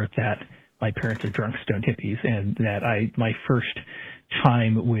before that my parents are drunk stone hippies, and that my first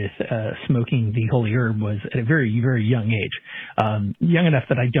time with smoking the holy herb was at a very, very young age. Young enough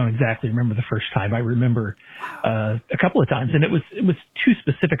that I don't exactly remember the first time. I remember a couple of times, and it was two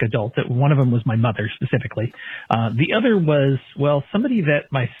specific adults. One of them was my mother specifically. The other was, well, somebody that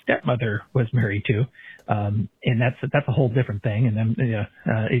my stepmother was married to, and that's a whole different thing. And then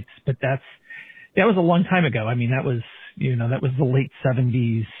that was a long time ago. I mean, that was the late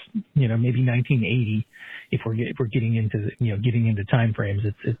 70s, maybe 1980. If we're getting into time frames,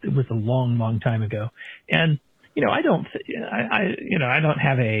 it was a long, long time ago. And I don't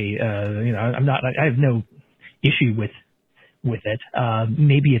have I have no issue with it.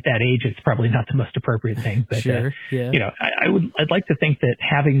 Maybe at that age, it's probably not the most appropriate thing, but sure, yeah. I'd like to think that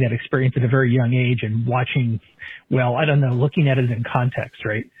having that experience at a very young age and watching, looking at it in context,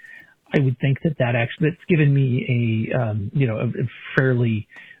 right? I would think that's given me a fairly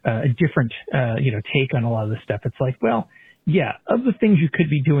different take on a lot of this stuff. It's like, well, yeah, of the things you could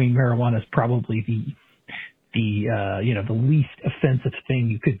be doing, marijuana is probably the least offensive thing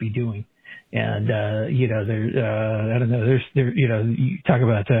you could be doing. And you talk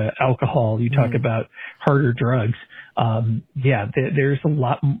about alcohol, you talk about harder drugs. There's a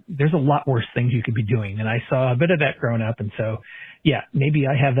lot worse things you could be doing, and I saw a bit of that growing up, and so yeah, maybe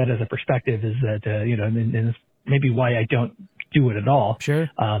I have that as a perspective, is that and it's maybe why I don't do it at all. Sure.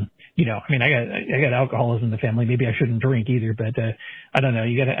 I got alcoholism in the family. Maybe I shouldn't drink either, but I don't know.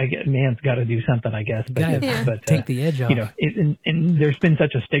 Man's got to do something, I guess. But take the edge off. And there's been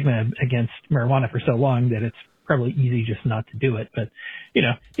such a stigma against marijuana for so long that it's probably easy just not to do it. But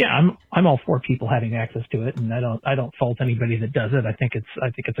I'm all for people having access to it, and I don't fault anybody that does it. I think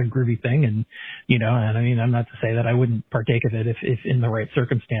it's a groovy thing, and and I mean, I'm not to say that I wouldn't partake of it if in the right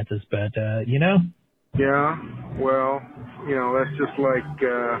circumstances, but Yeah, well, that's just like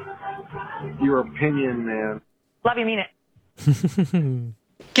your opinion, man. Love you, mean it.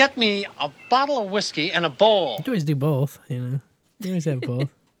 Get me a bottle of whiskey and a bowl. You always do both, You always have both.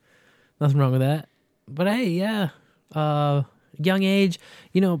 Nothing wrong with that. But hey, yeah, young age,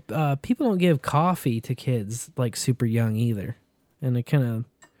 people don't give coffee to kids like super young either, and that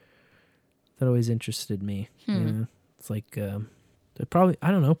always interested me. It's like they're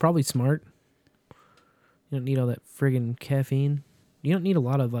probably smart. You don't need all that friggin' caffeine. You don't need a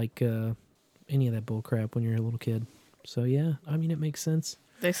lot of any of that bull crap when you're a little kid. So yeah, I mean, it makes sense.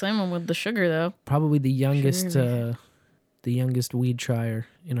 They slam them with the sugar though. Probably the youngest weed trier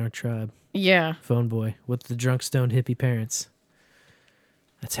in our tribe. Yeah. Phone boy with the drunk stoned hippie parents.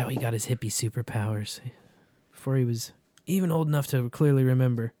 That's how he got his hippie superpowers. Before he was even old enough to clearly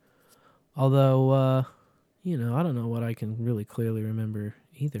remember. Although, I don't know what I can really clearly remember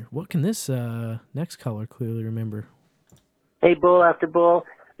either. What can this next caller clearly remember? Hey, Bull After Bull.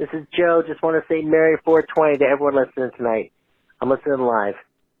 This is Joe. Just want to say Merry 420 to everyone listening tonight. I'm listening live.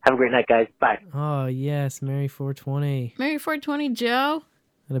 Have a great night, guys. Bye. Oh, yes. Merry 420. Merry 420, Joe.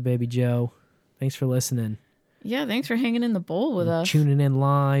 Hello, baby Joe. Thanks for listening. Yeah, thanks for hanging in the bowl with us. Tuning in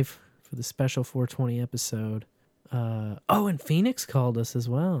live for the special 420 episode. And Phoenix called us as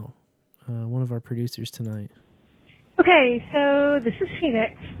well. One of our producers tonight. Okay, so this is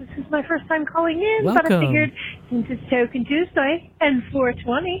Phoenix. This is my first time calling in, Welcome. But I figured since it's Token Tuesday and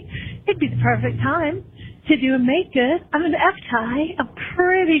 420, it'd be the perfect time to do a make good. I'm an F-tie, I'm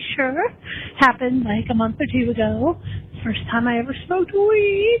pretty sure. Happened like a month or two ago. First time I ever smoked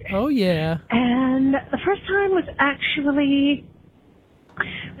weed. Oh, yeah. And the first time was actually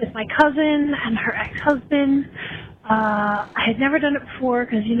with my cousin and her ex-husband. I had never done it before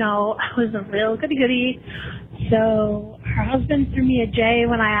because, I was a real goody-goody. So her husband threw me a J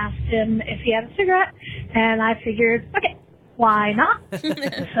when I asked him if he had a cigarette, and I figured, okay, why not?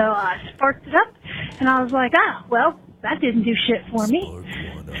 So I sparked it up, and I was like, that didn't do shit for me.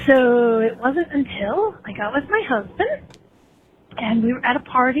 So it wasn't until I got with my husband, and we were at a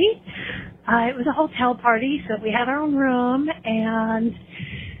party. It was a hotel party, so we had our own room, and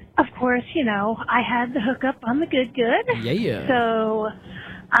of course, I had the hookup on the good. Yeah. So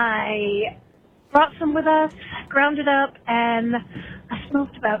I brought some with us, ground it up, and I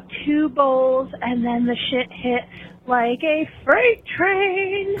smoked about 2 bowls, and then the shit hit like a freight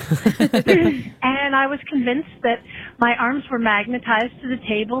train. And I was convinced that my arms were magnetized to the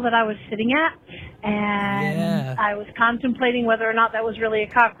table that I was sitting at, and I was contemplating whether or not that was really a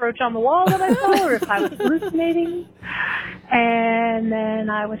cockroach on the wall that I saw, or if I was hallucinating. And then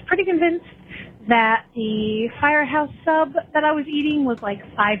I was pretty convinced that the Firehouse sub that I was eating was like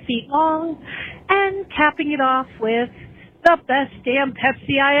 5 feet long, and capping it off with the best damn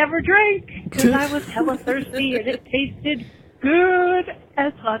Pepsi I ever drank because I was hella thirsty and it tasted good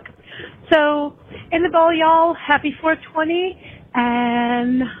as fuck. So, in the bowl, y'all, happy 420,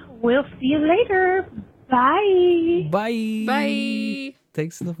 and we'll see you later. Bye. Bye. Bye.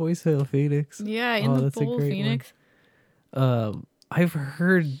 Thanks for the voicemail, Phoenix. Yeah, in the that's a bowl, great Phoenix. one. I've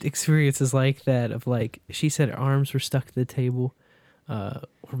heard experiences like that of like, she said her arms were stuck to the table, or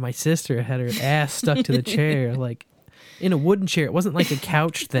my sister had her ass stuck to the chair, like in a wooden chair. It wasn't like a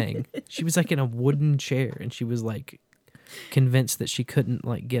couch thing. She was like in a wooden chair, and she was like convinced that she couldn't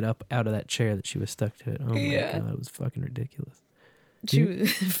like get up out of that chair that she was stuck to it. Oh my God, it was fucking ridiculous. She was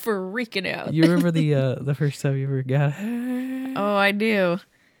freaking out. You remember the first time you ever got? Oh, I do.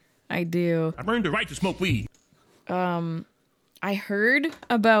 I earned the right to smoke weed. I heard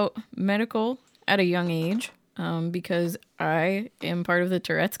about medical at a young age because I am part of the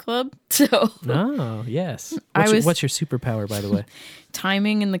Tourette's Club. So Oh, yes. What's your superpower, by the way?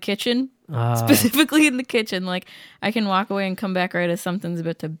 Timing in the kitchen. Specifically in the kitchen. Like, I can walk away and come back right as something's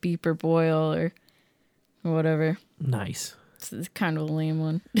about to beep or boil or whatever. Nice. It's kind of a lame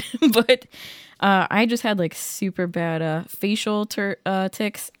one. But I just had like super bad facial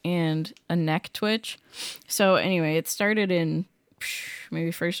tics and a neck twitch. So anyway, it started in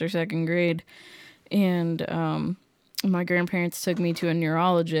maybe first or second grade. And my grandparents took me to a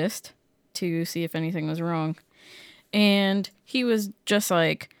neurologist to see if anything was wrong. And he was just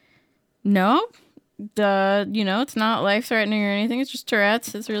like, no, it's not life-threatening or anything. It's just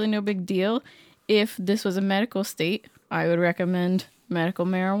Tourette's. It's really no big deal. If this was a medical state, I would recommend medical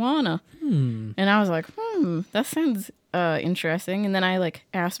marijuana. And I was like, that sounds interesting. And then I like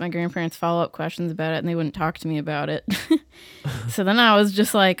asked my grandparents follow-up questions about it, and they wouldn't talk to me about it. So then I was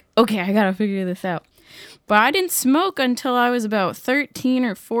just like, okay, I gotta figure this out. But I didn't smoke until I was about 13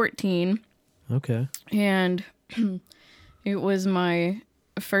 or 14. Okay. And it was my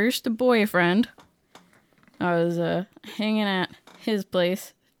first boyfriend. I was hanging at his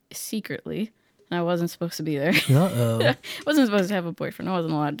place secretly. I wasn't supposed to be there. Uh-oh. I wasn't supposed to have a boyfriend. I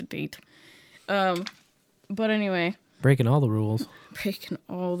wasn't allowed to date. But anyway. Breaking all the rules.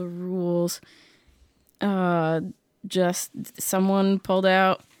 Just someone pulled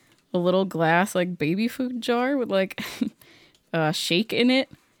out a little glass, like, baby food jar with, like, shake in it.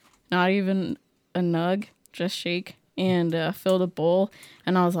 Not even a nug, just shake. And filled a bowl.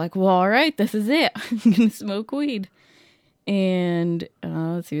 And I was like, well, all right, this is it. I'm going to smoke weed. And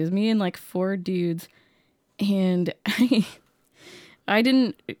let's see, it was me and like 4 dudes, and I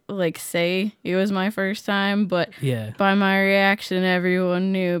didn't like say it was my first time, but by my reaction,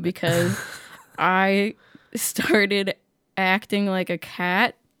 everyone knew because I started acting like a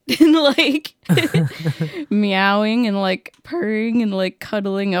cat and like meowing and like purring and like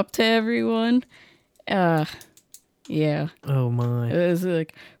cuddling up to everyone. Yeah. Oh my. It was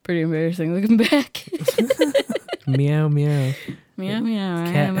like pretty embarrassing looking back. Meow, meow. Meow, meow. I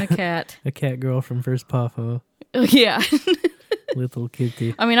am a cat. A cat girl from First Pop, huh? Yeah. Little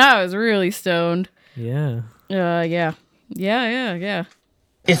kitty. I mean, I was really stoned. Yeah. Yeah.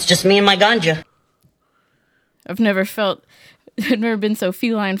 It's just me and my ganja. I've never been so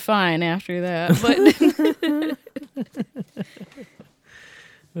feline fine after that.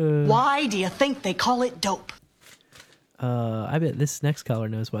 But Why do you think they call it dope? I bet this next caller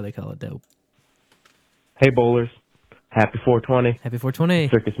knows why they call it dope. Hey, bowlers. Happy 420. Happy 420.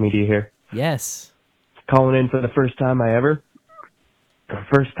 Circus Media here. Yes. Calling in for the first time I ever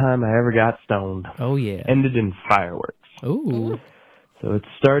got stoned. Oh, yeah. Ended in fireworks. Ooh. So it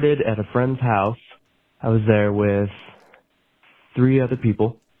started at a friend's house. I was there with 3 other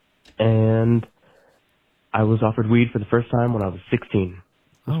people, and I was offered weed for the first time when I was 16.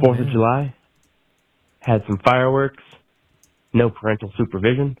 It was 4th of July. Had some fireworks. No parental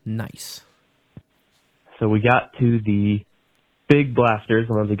supervision. Nice. So we got to the big blasters,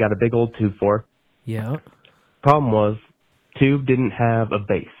 the ones we got a big old tube for. Yeah. Problem was, tube didn't have a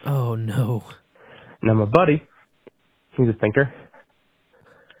base. Oh, no. Now my buddy, he's a thinker.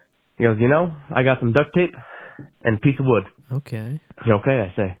 He goes, I got some duct tape and a piece of wood. Okay. Okay,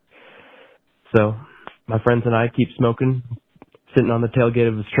 I say. So my friends and I keep smoking, sitting on the tailgate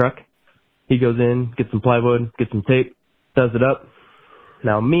of his truck. He goes in, gets some plywood, gets some tape, does it up.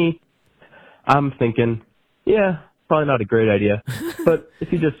 Now me, I'm thinking, yeah, probably not a great idea. But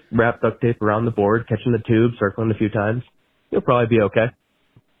if you just wrap duct tape around the board, catching the tube, circling a few times, you'll probably be okay.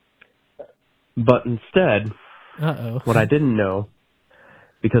 But instead, what I didn't know,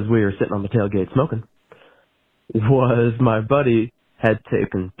 because we were sitting on the tailgate smoking, was my buddy had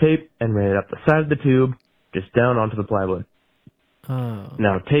taken tape and ran it up the side of the tube, just down onto the plywood. Oh.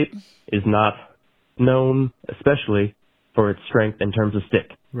 Now, tape is not known, especially for its strength in terms of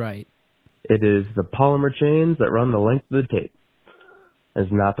stick. Right. It is the polymer chains that run the length of the tape.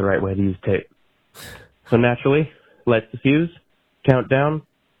 It's not the right way to use tape. So naturally, lights the fuse, countdown,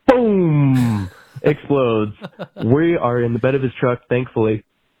 boom, explodes. We are in the bed of his truck, thankfully,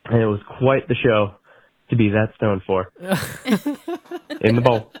 and it was quite the show to be that stoned for. In the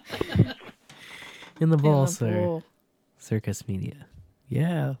bowl. In the bowl, sir. Circus Media.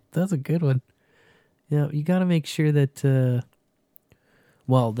 Yeah, that's a good one. You got to make sure that,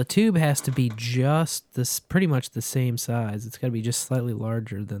 well, the tube has to be just this, pretty much the same size. It's got to be just slightly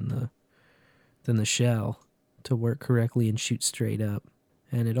larger than the shell to work correctly and shoot straight up.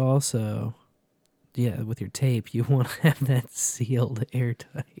 And it also, with your tape, you want to have that sealed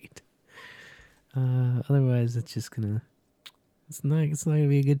airtight. Otherwise, it's just gonna, it's not gonna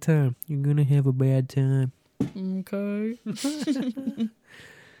be a good time. You're gonna have a bad time. Okay.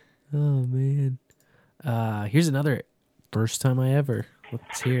 Oh man. Here's another first time I ever.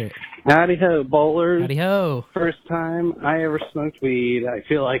 Let's hear it. Howdy ho, bowlers. Howdy ho. First time I ever smoked weed. I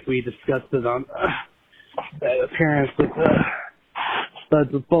feel like we discussed it on that appearance with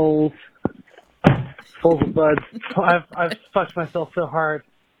Buds with Bowls. Bowls with Buds. I've fucked myself so hard,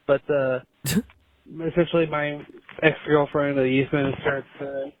 but essentially my ex-girlfriend, the youth minister,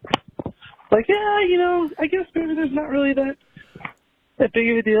 like, yeah, I guess maybe there's not really that big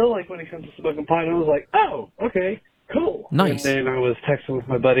of a deal. Like when it comes to smoking pot, I was like, oh, okay. Cool. Nice. And then I was texting with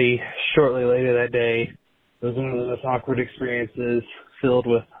my buddy shortly later that day. It was one of the most awkward experiences, filled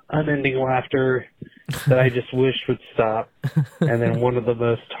with unending laughter that I just wished would stop. And then one of the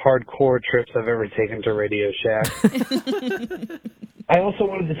most hardcore trips I've ever taken to Radio Shack. I also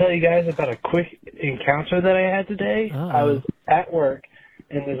wanted to tell you guys about a quick encounter that I had today. Uh-oh. I was at work,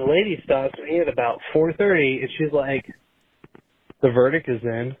 and this lady stops me at about 4:30, and she's like, "The verdict is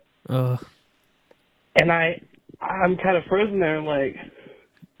in." And I'm kind of frozen there. I'm like,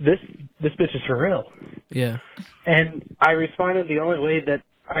 this bitch is for real. Yeah. And I responded the only way that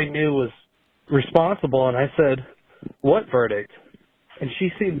I knew was responsible, and I said, "What verdict?" And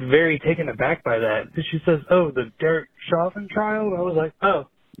she seemed very taken aback by that. And she says, "Oh, the Derek Chauvin trial?" And I was like, "Oh,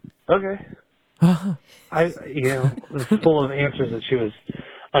 okay." It was full of answers that she was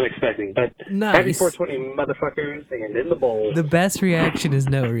unexpected. But Nice. Happy 420, motherfuckers, and in the bowl. The best reaction is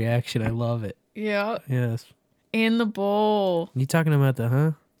no reaction. I love it. Yeah. Yes. In the bowl. You talking about the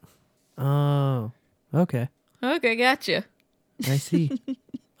huh? Oh, okay. Okay, gotcha. I see.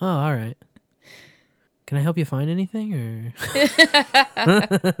 Oh, all right. Can I help you find anything, or?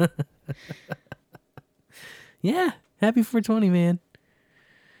 Yeah, happy 420, man.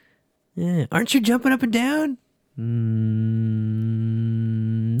 Yeah, aren't you jumping up and down?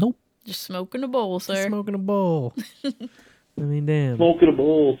 Nope. Just smoking a bowl, sir. Just smoking a bowl. I mean, damn. Smoking a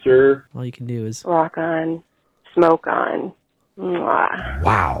bowl, sir. All you can do is rock on, smoke on. Mwah.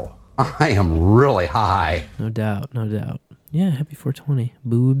 Wow, I am really high. No doubt, no doubt. Yeah, happy 420.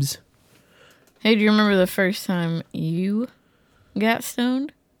 Boobs. Hey, do you remember the first time you got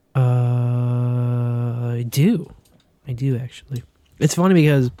stoned? I do. I do, actually. It's funny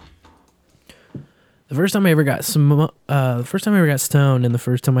because the first time I ever got stoned and the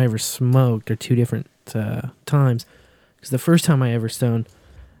first time I ever smoked are two different times. Because the first time I ever stoned,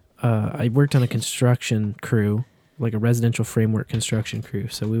 I worked on a construction crew, like a residential framework construction crew.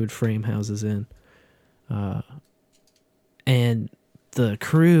 So we would frame houses in. And the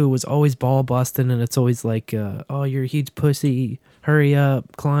crew was always ball busting, and it's always like, oh, you're a huge pussy, hurry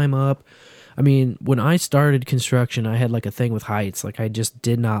up, climb up. I mean, when I started construction, I had like a thing with heights. Like I just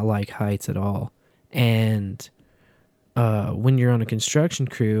did not like heights at all. And when you're on a construction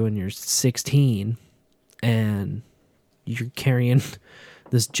crew and you're 16 and you're carrying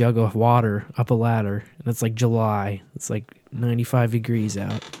this jug of water up a ladder, and it's like July, it's like 95 degrees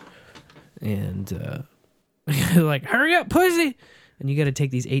out, and like, hurry up, pussy. And you got to take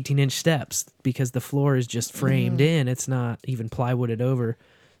these 18-inch steps because the floor is just framed in. It's not even plywooded over.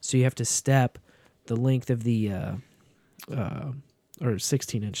 So you have to step the length of the, or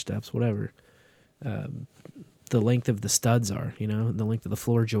 16-inch steps, whatever. The length of the studs are, the length of the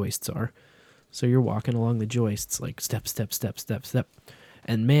floor joists are. So you're walking along the joists, like step, step, step, step, step.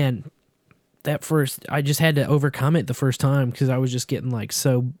 And man, I just had to overcome it the first time because I was just getting like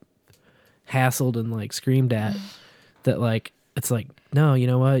so hassled and like screamed at that, like, it's like, no, you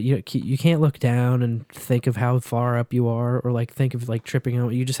know what? You can't look down and think of how far up you are, or like think of like tripping out.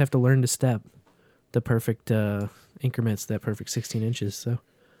 You just have to learn to step the perfect increments, that perfect 16 inches. So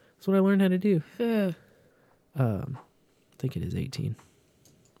that's what I learned how to do. I think it is 18.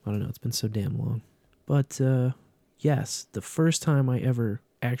 I don't know. It's been so damn long. But yes, the first time I ever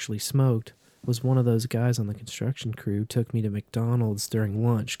actually smoked was one of those guys on the construction crew, took me to McDonald's during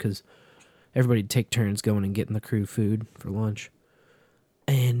lunch because everybody'd take turns going and getting the crew food for lunch.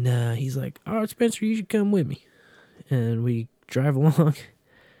 And he's like, all right, Spencer, you should come with me. And we drive along,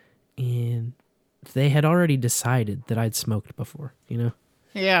 and they had already decided that I'd smoked before, you know?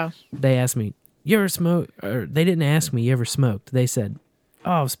 Yeah. They asked me, you ever smoked? Or they didn't ask me, you ever smoked? They said,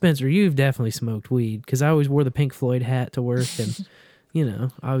 oh, Spencer, you've definitely smoked weed. Because I always wore the Pink Floyd hat to work, and, you know,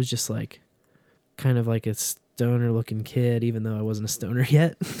 I was just like, kind of like a stoner-looking kid, even though I wasn't a stoner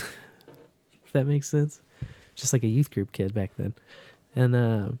yet. If that makes sense. Just like a youth group kid back then.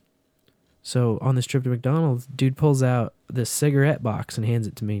 And so on this trip to McDonald's, dude pulls out this cigarette box and hands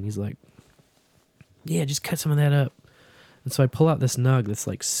it to me, and he's like, yeah, just cut some of that up. And so I pull out this nug that's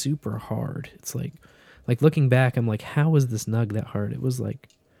like super hard. It's like looking back, I'm like, how was this nug that hard? It was like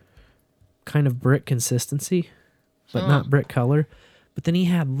kind of brick consistency, but not brick color. But then he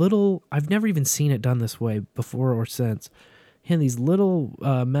had little, I've never even seen it done this way before or since. He had these little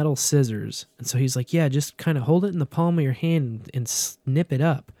metal scissors. And so he's like, yeah, just kind of hold it in the palm of your hand and snip it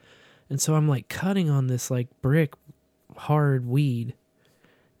up. And so I'm like cutting on this like brick hard weed.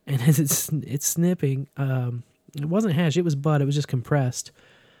 And as it's snipping, it wasn't hash, it was bud, it was just compressed.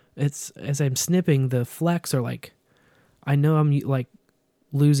 It's, as I'm snipping, the flecks are like, I know I'm like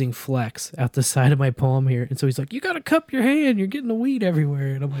losing flex out the side of my palm here. And so he's like, you gotta cup your hand, you're getting the weed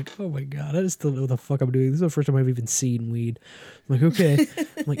everywhere. And I'm like, oh my God, I just don't know what the fuck I'm doing. This is the first time I've even seen weed. I'm like, okay.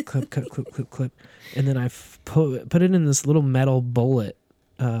 I'm like, clip, cut, clip. And then I put it in this little metal bullet.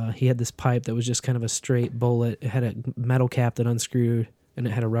 He had this pipe that was just kind of a straight bullet. It had a metal cap that unscrewed, and it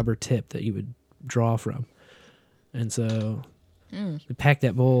had a rubber tip that you would draw from. And so we packed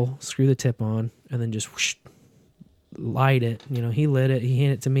that bowl, screw the tip on, and then just whoosh, light it. You know, he lit it, he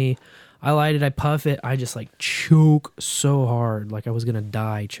handed it to me. I light it, I puff it, I just like choke so hard, like I was gonna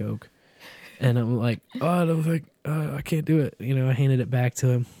die choke. And I'm like, oh, I don't think, I can't do it. You know, I handed it back to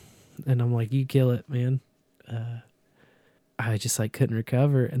him, and I'm like, you kill it, man. I just like couldn't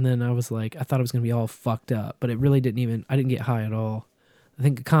recover. And then I was like, I thought I was gonna be all fucked up, but it really I didn't get high at all. I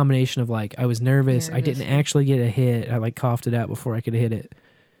think a combination of like, I was nervous. I didn't actually get a hit. I like coughed it out before I could hit it.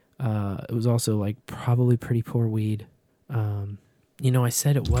 It was also like probably pretty poor weed. You know, I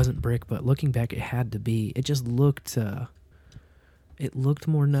said it wasn't brick, but looking back, it had to be. It just looked, it looked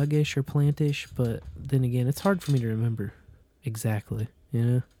more nuggish or plantish, but then again, it's hard for me to remember exactly, you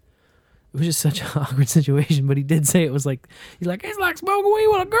know? It was just such an awkward situation, but he did say it was like, he's like, it's like smoking weed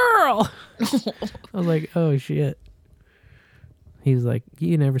with a girl. I was like, oh shit. He was like,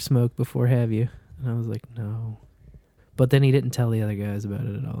 you never smoked before, have you? And I was like, no. But then he didn't tell the other guys about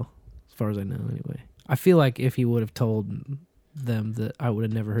it at all, as far as I know anyway. I feel like if he would have told them that, I would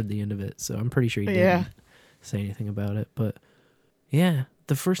have never heard the end of it. So I'm pretty sure he didn't say anything about it. But yeah,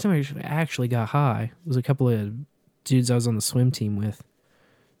 the first time I actually got high was a couple of dudes I was on the swim team with.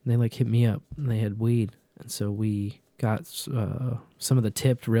 And they like hit me up, and they had weed. And so we got some of the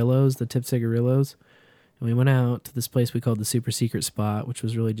tipped Rillos, the tipped cigarillos. And we went out to this place we called the Super Secret Spot, which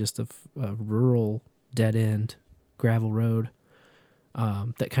was really just a rural dead-end gravel road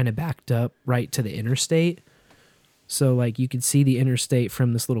that kind of backed up right to the interstate. So, like, you could see the interstate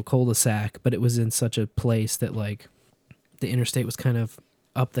from this little cul-de-sac, but it was in such a place that, like, the interstate was kind of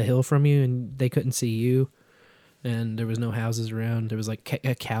up the hill from you, and they couldn't see you. And there was no houses around. There was, like,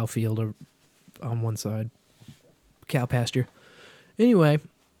 a cow field on one side. Cow pasture. Anyway,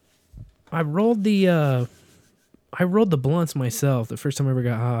 I rolled the blunts myself the first time I ever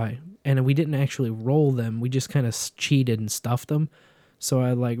got high, and we didn't actually roll them. We just kind of cheated and stuffed them. So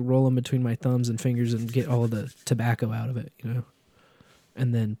I like roll them between my thumbs and fingers and get all of the tobacco out of it, you know,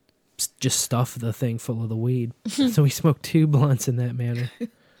 and then just stuff the thing full of the weed. So we smoked 2 blunts in that manner,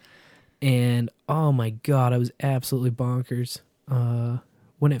 and oh my God, I was absolutely bonkers.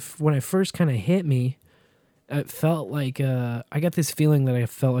 When it first kind of hit me, it felt like I got this feeling that I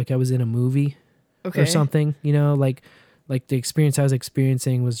felt like I was in a movie or something, you know, like the experience I was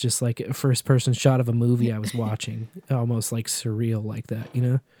experiencing was just like a first person shot of a movie I was watching, almost like surreal like that, you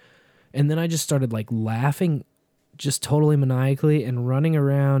know? And then I just started like laughing just totally maniacally and running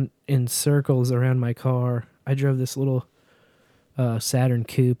around in circles around my car. I drove this little Saturn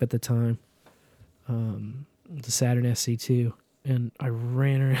coupe at the time, the Saturn SC2. And I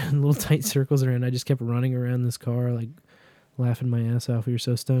ran around little tight circles around. I just kept running around this car, like laughing my ass off. We were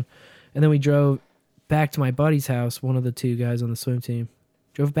so stoned. And then we drove back to my buddy's house, one of the 2 guys on the swim team.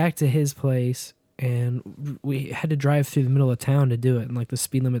 Drove back to his place, and we had to drive through the middle of town to do it. And like the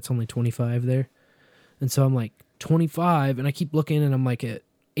speed limit's only 25 there. And so I'm like, 25, and I keep looking, and I'm like at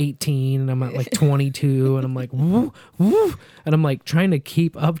 18 and I'm at like 22 and I'm like, woo, woo, and I'm like trying to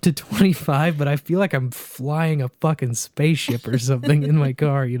keep up to 25, but I feel like I'm flying a fucking spaceship or something in my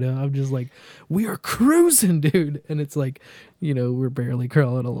car, you know? I'm just like, we are cruising, dude. And it's like, you know, we're barely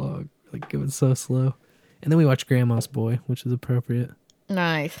crawling along, like going so slow. And then we watched Grandma's Boy, which is appropriate.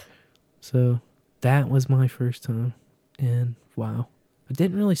 Nice. So that was my first time. And wow, I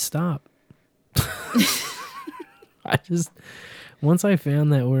didn't really stop. Once I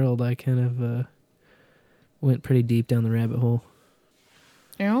found that world, I kind of went pretty deep down the rabbit hole.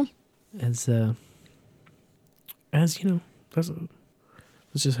 Yeah. As you know, that's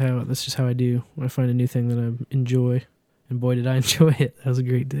just how I do when I find a new thing that I enjoy. And boy, did I enjoy it. That was a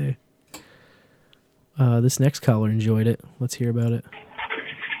great day. This next caller enjoyed it. Let's hear about it.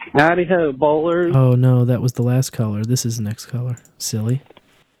 Howdy ho, bowlers. Oh no, that was the last caller. This is the next caller. Silly.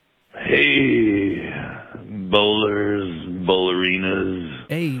 Hey, bowlers, bowlerinas.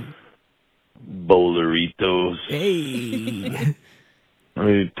 Hey. Bowleritos. Hey. Let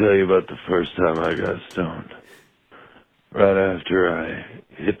me tell you about the first time I got stoned. Right after I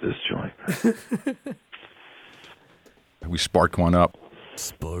hit this joint. We sparked one up.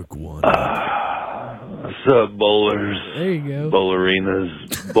 Spark one up. What's up, bowlers? There you go. Bowlerinas,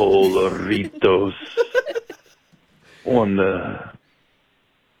 bowleritos. Wanted to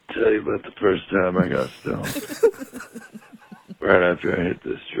tell you about the first time I got stoned. Right after I hit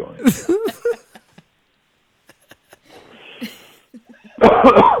this joint.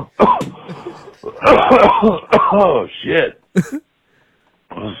 Oh, shit.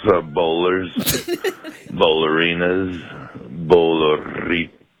 What's up, bowlers? Bowlerinas,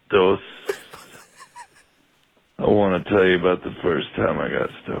 bowleritos. I want to tell you about the first time I got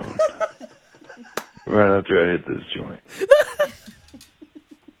stoned. Right after I hit this joint.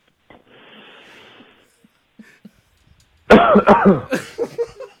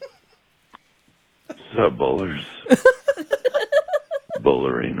 What's up, bowlers?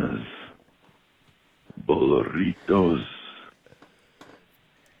 Bowlerinas, bowleritos.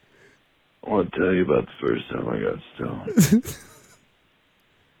 I want to tell you about the first time I got stoned.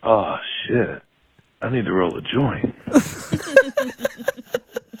 Oh, shit. I need to roll a joint.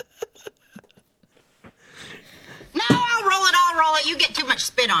 No, I'll roll it. You get too much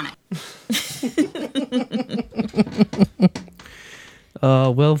spit on it.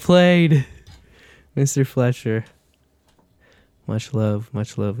 Oh, well played, Mr. Fletcher. Much love. We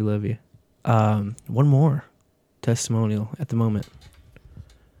love you. One more testimonial at the moment.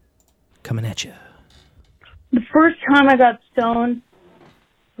 Coming at you. The first time I got stoned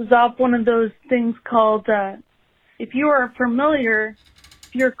was off one of those things called, if you are familiar,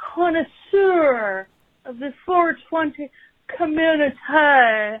 if you're a connoisseur of the 420 community,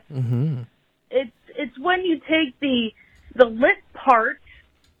 it's when you take the lit part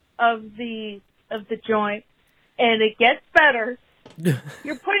of the joint and it gets better.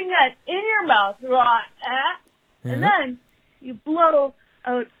 You're putting that in your mouth, right? And then you blow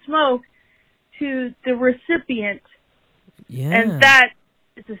out smoke to the recipient. Yeah. And that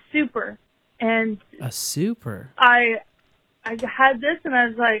is a super. And a super. I had this and I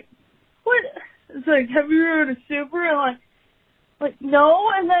was like, what? It's like, have you heard of a super? And I'm like no.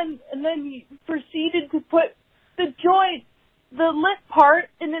 And then he proceeded to put the joint, the lit part,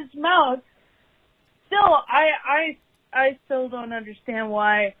 in his mouth. Still, I still don't understand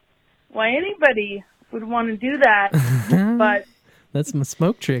why anybody would want to do that. But that's my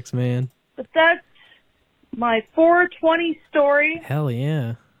smoke tricks, man. But that's my 420 story. Hell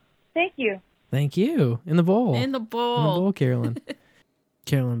yeah. Thank you. Thank you. In the bowl. In the bowl, Carolyn.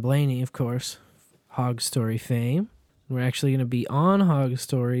 Carolyn Blaney, of course. Hog Story fame. We're actually going to be on Hog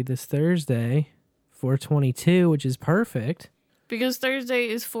Story this Thursday, 422, which is perfect. Because Thursday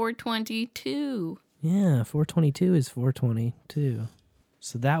is 422. Yeah, 422 is 422.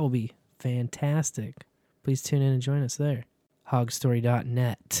 So that will be fantastic. Please tune in and join us there.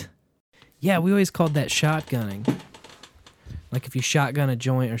 Hogstory.net. Yeah, we always called that shotgunning. Like if you shotgun a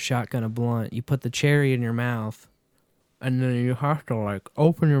joint or shotgun a blunt, you put the cherry in your mouth, and then you have to like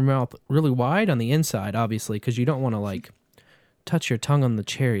open your mouth really wide on the inside, obviously, because you don't want to like touch your tongue on the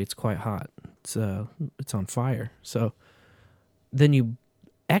cherry. It's quite hot. It's on fire. So then you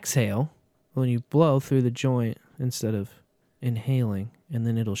exhale when you blow through the joint instead of inhaling, and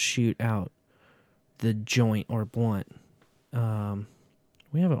then it'll shoot out the joint or blunt.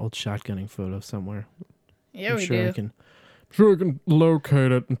 We have an old shotgunning photo somewhere. Yeah, we do. I can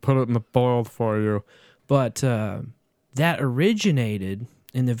locate it and put it in the bowl for you. But that originated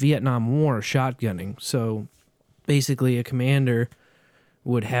in the Vietnam War, shotgunning. So basically a commander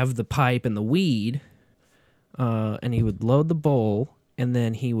would have the pipe and the weed, and he would load the bowl, and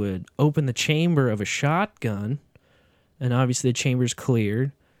then he would open the chamber of a shotgun, and obviously the chamber's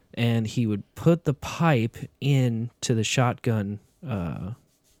cleared, and he would put the pipe into the shotgun's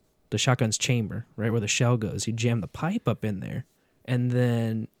chamber, right where the shell goes. He'd jam the pipe up in there, and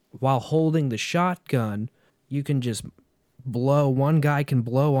then while holding the shotgun, you can just blow. One guy can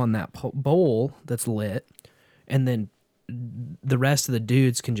blow on that bowl that's lit, and then the rest of the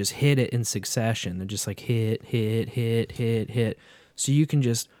dudes can just hit it in succession. They're just like hit. So you can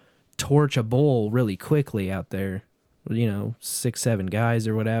just torch a bowl really quickly out there, 6-7 guys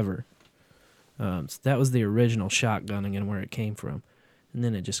or whatever. So that was the original shotgunning and where it came from. And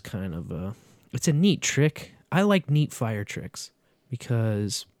then it just kind of, it's a neat trick. I like neat fire tricks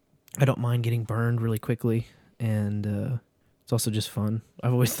because I don't mind getting burned really quickly. And it's also just fun.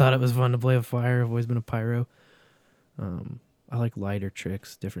 I've always thought it was fun to play with fire. I've always been a pyro. I like lighter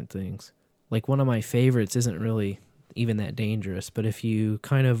tricks, different things. Like one of my favorites isn't really even that dangerous, but if you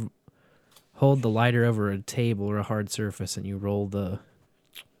kind of hold the lighter over a table or a hard surface and you roll the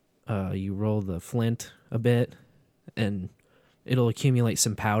flint a bit, and it'll accumulate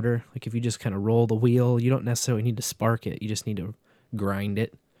some powder. Like if you just kind of roll the wheel, you don't necessarily need to spark it. You just need to grind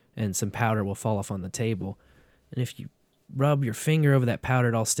it, and some powder will fall off on the table. And if you rub your finger over that powder,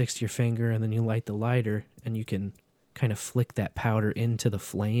 it all sticks to your finger, and then you light the lighter, and you can kind of flick that powder into the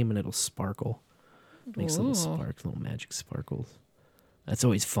flame, and it'll sparkle. Makes little sparks, little magic sparkles. That's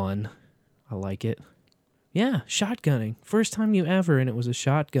always fun. I like it. Yeah, shotgunning. First time you ever, and it was a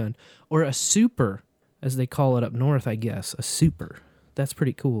shotgun. Or a super, as they call it up north, I guess. A super. That's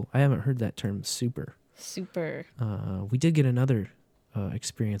pretty cool. I haven't heard that term, super. Super. We did get another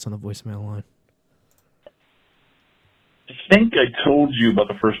experience on the voicemail line. I think I told you about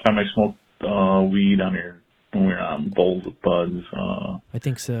the first time I smoked weed on here when we were on Bowls with Buds. I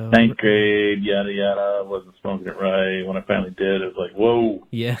think so. 9th grade, yada yada. Wasn't smoking it right. When I finally did, it was like, whoa.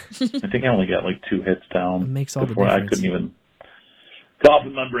 Yeah. I think I only got like 2 hits down. It makes all the before difference. I couldn't even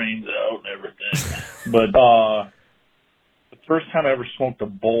coughing my brains out and everything. But the first time I ever smoked a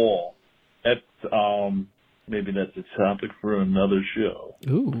bowl, that's maybe that's a topic for another show.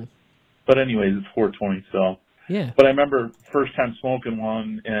 Ooh. But anyways, it's 420, so. Yeah. But I remember first time smoking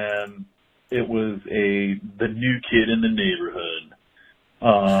one, and it was the new kid in the neighborhood.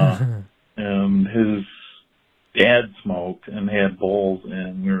 And his dad smoked and had bowls,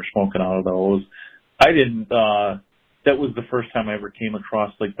 and we were smoking out of those. I didn't, that was the first time I ever came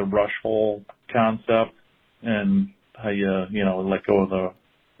across like the rush hole concept and how you let go of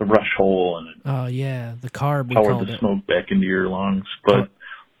the rush hole and Oh, yeah. The carb, we powered called the it. smoke back into your lungs. But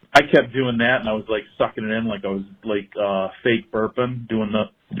I kept doing that, and I was like sucking it in like I was like fake burping, doing the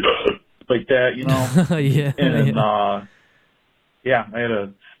like that, Yeah. And yeah, I had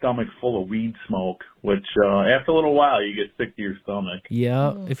a stomach full of weed smoke, which after a little while you get sick to your stomach.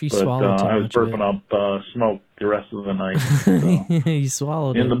 Yeah, if you But swallow too I was much of burping up smoke the rest of the night. So. You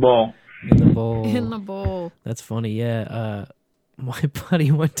swallowed it. In the bowl. In the bowl. In the bowl. That's funny, yeah. My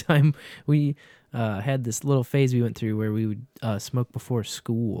buddy, one time, we had this little phase we went through where we would smoke before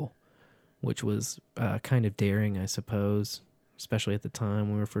school, which was kind of daring, I suppose, especially at the time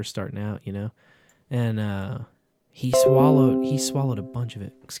when we were first starting out, And he swallowed a bunch of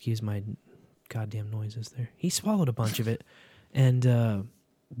it. Excuse my goddamn noises there. He swallowed a bunch of it and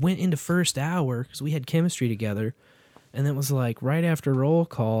went into first hour because we had chemistry together. And it was like right after roll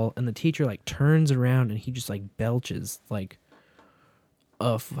call, and the teacher like turns around and he just like belches like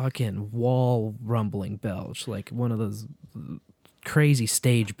a fucking wall rumbling belch, like one of those crazy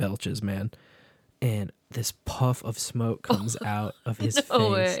stage belches, man. And this puff of smoke comes out of his face,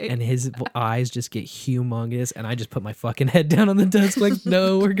 way. and his eyes just get humongous, and I just put my fucking head down on the desk like,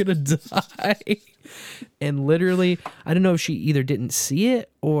 no, we're gonna die. And literally, I don't know if she either didn't see it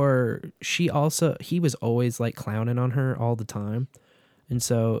or he was always like clowning on her all the time. And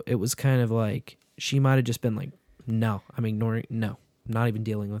so it was kind of like, she might have just been like, no, I'm ignoring, no, I'm not even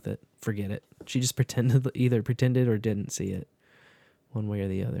dealing with it. Forget it. She just either pretended or didn't see it, one way or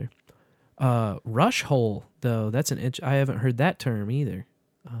the other. Rush hole, though, that's I haven't heard that term either.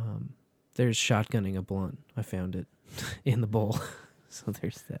 There's shotgunning a blunt. I found it in the bowl. So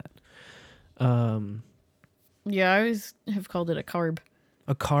there's that. Yeah, I always have called it a carb.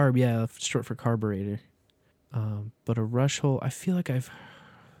 A carb, yeah, short for carburetor. But a rush hole, I feel like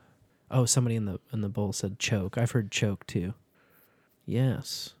somebody in the bowl said choke. I've heard choke too.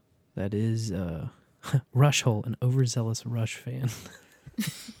 Yes, that is Rush hole, an overzealous Rush fan.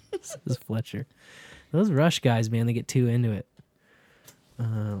 Says Fletcher. Those Rush guys, man, they get too into it.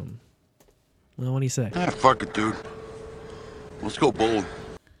 Well, what do you say? Fuck it, dude. Let's go bowling.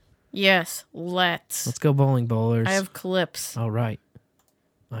 Yes, let's. Let's go bowling, bowlers. I have clips. All right.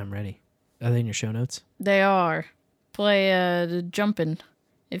 I'm ready. Are they in your show notes? They are. Play Jumpin',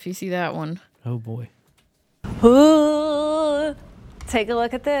 if you see that one. Oh, boy. Ooh, take a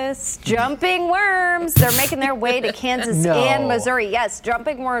look at this. Jumping worms. They're making their way to Kansas and Missouri. Yes,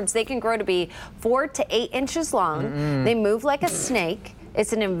 jumping worms. They can grow to be 4 to 8 inches long. They move like a snake.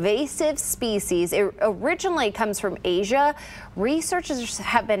 It's an invasive species. It originally comes from Asia. Researchers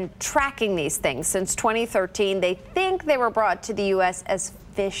have been tracking these things since 2013. They think they were brought to the U.S. as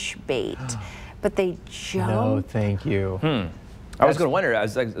fish bait, but they jump. No, thank you. I was going to wonder,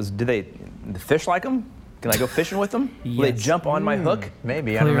 do the fish like them? Can I go fishing with them? Will they jump on my hook?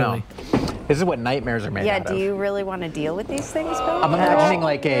 Maybe, I don't know. This is what nightmares are made out Yeah, of. do you really want to deal with these things, Bill? I'm imagining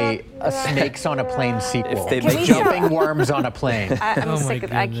like a Snakes on a Plane sequel. If they Jumping worms on a plane. I'm sick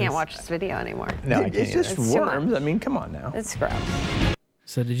of I can't watch this video anymore. No, I can't It's just It's too worms. I mean, come on now. It's gross.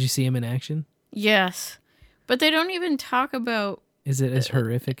 So did you see him in action? Yes. But they don't even talk about... Is it as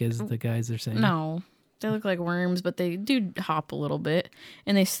horrific as the guys are saying? No. They look like worms, but they do hop a little bit.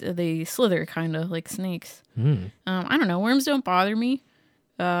 And they slither kind of like snakes. I don't know. Worms don't bother me.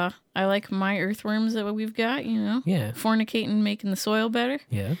 I like my earthworms that we've got, you know. Yeah. Fornicating, making the soil better.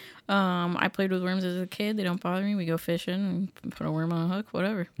 Yeah. I played with worms as a kid. They don't bother me. We go fishing and put a worm on a hook,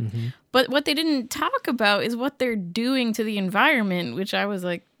 whatever. Mm-hmm. But what they didn't talk about is what they're doing to the environment, which I was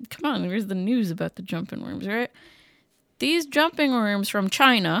like, come on, where's the news about the jumping worms, right? These jumping worms from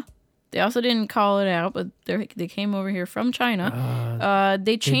China, they also didn't call it out, but they came over here from China.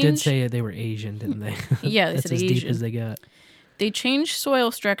 They changed... They did say they were Asian, didn't they? Yeah, they That's said as Asian. deep as they got. They change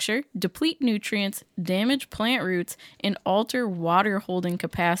soil structure, deplete nutrients, damage plant roots, and alter water holding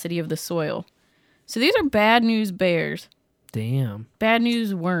capacity of the soil. So these are bad news bears. Damn. Bad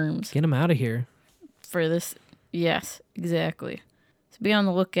news worms. Get them out of here. For this. Yes, exactly. So be on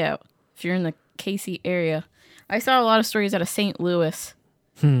the lookout if you're in the Casey area. I saw a lot of stories out of St. Louis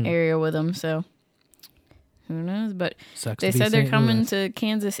area with them, so who knows? But Sucks they to be said they're St. coming Louis. to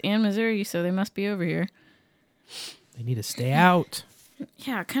Kansas and Missouri, so they must be over here. They need to stay out.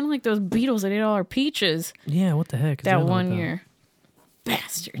 Yeah, kind of like those beetles that ate all our peaches. Yeah, what the heck? Is That about one year.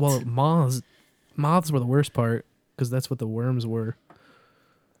 Bastards. Well, moths were the worst part because that's what the worms were.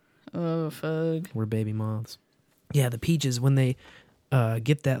 Oh, fuck. Were baby moths. Yeah, the peaches, when they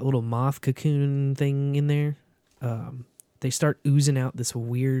get that little moth cocoon thing in there, they start oozing out this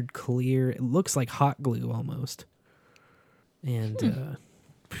weird clear, it looks like hot glue almost. And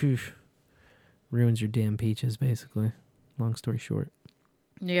phew, ruins your damn peaches, basically. Long story short.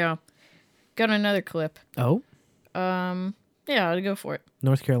 Yeah. Got another clip. Oh? Yeah, I'll go for it.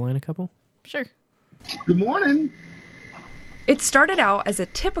 North Carolina couple? Sure. Good morning. It started out as a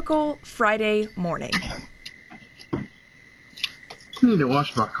typical Friday morning. I need to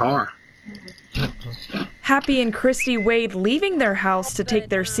wash my car. Happy and Christy Wade leaving their house to take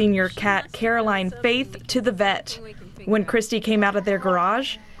their senior cat, Caroline Faith, to the vet. When Christy came out of their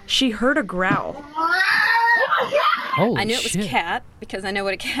garage, she heard a growl. I knew it was cat because I know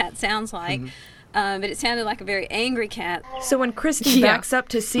what a cat sounds like, but it sounded like a very angry cat. So when Christy backs up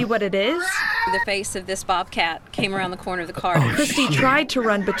to see what it is, The face of this bobcat came around the corner of the car. Christy tried to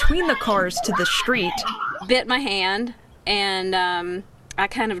run between the cars to the street. Bit my hand, and I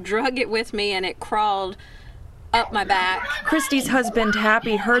kind of drug it with me, and it crawled up my back. Christy's husband,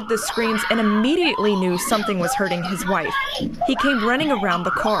 Happy, heard the screams and immediately knew something was hurting his wife. He came running around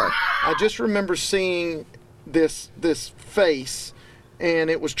the car. I just remember seeing this face, and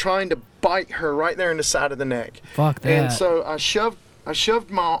it was trying to bite her right there in the side of the neck. Fuck that. And so I shoved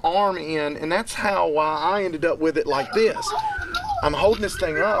my arm in, and that's why I ended up with it like this. I'm holding this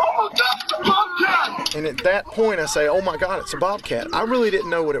thing up. Oh my God, it's a bobcat! And at that point, I say, oh my God, it's a bobcat. I really didn't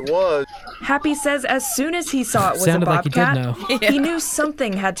know what it was. Happy says as soon as he saw it was Sounded a like you did bobcat, know. he knew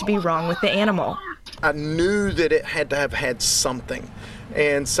something had to be wrong with the animal. I knew that it had to have had something.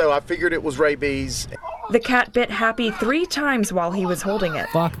 And so I figured it was rabies. The cat bit Happy 3 times while he was holding it.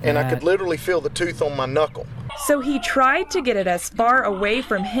 Fuck And I could literally feel the tooth on my knuckle. So he tried to get it as far away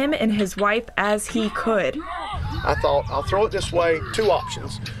from him and his wife as he could. I thought, I'll throw it this way, 2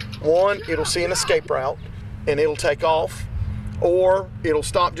 options. One, it'll see an escape route and it'll take off, or it'll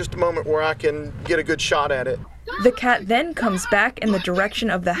stop just a moment where I can get a good shot at it. The cat then comes back in the direction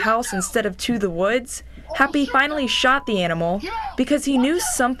of the house instead of to the woods. Happy finally shot the animal because he knew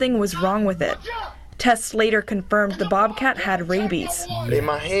something was wrong with it. Tests later confirmed the bobcat had rabies. In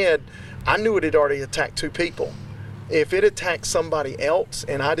my head, I knew it had already attacked 2 people. If it attacked somebody else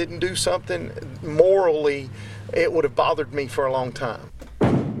and I didn't do something, morally, it would have bothered me for a long time.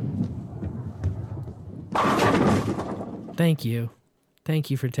 Thank you. Thank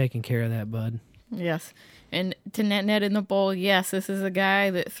you for taking care of that, bud. Yes. And to Net in the bowl, yes, this is a guy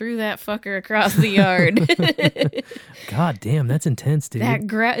that threw that fucker across the yard. God damn, that's intense, dude.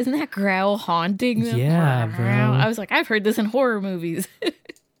 Isn't that growl haunting them? Yeah, bro. I was like, I've heard this in horror movies.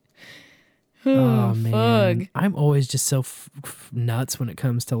 Oh, man. Fug. I'm always just so nuts when it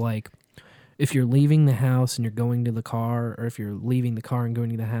comes to like, if you're leaving the house and you're going to the car, or if you're leaving the car and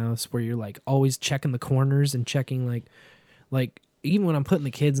going to the house, where you're like always checking the corners and checking like even when I'm putting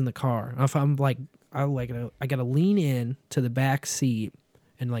the kids in the car, if I'm like, I gotta lean in to the back seat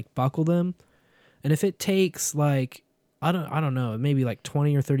and like buckle them, and if it takes like I don't know, maybe like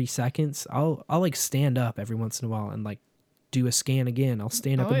 20 or 30 seconds, I'll like stand up every once in a while and like do a scan again. I'll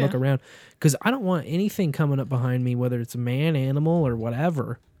stand up and look around, because I don't want anything coming up behind me, whether it's a man, animal, or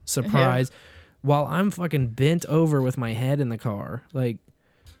whatever. Surprise, while I'm fucking bent over with my head in the car, like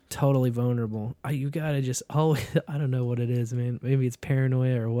totally vulnerable. You gotta just always, I don't know what it is, man. Maybe it's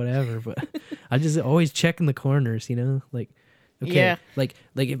paranoia or whatever, but I just always checking the corners, you know? Like, okay, like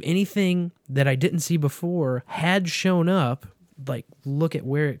if anything that I didn't see before had shown up, like look at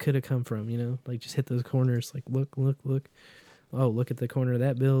where it could have come from, you know? Like just hit those corners, like look. Oh, look at the corner of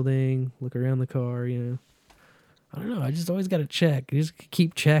that building, look around the car, you know? I don't know. I just always got to check. You just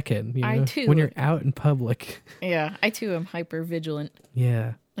keep checking, you know? I too. When you're out in public. Yeah, I too am hyper vigilant.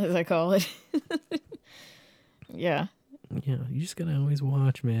 Yeah. As I call it. Yeah. Yeah, you just got to always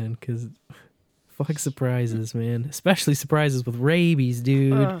watch, man, because fuck surprises, man. Especially surprises with rabies,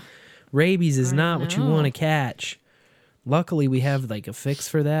 dude. Rabies is not what you want to catch. Luckily, we have like a fix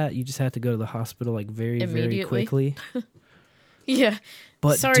for that. You just have to go to the hospital like very quickly. Yeah.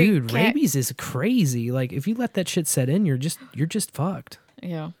 But sorry, dude, rabies is crazy. Like if you let that shit set in, you're just fucked.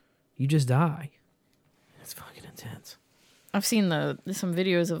 Yeah. You just die. It's fucking intense. I've seen some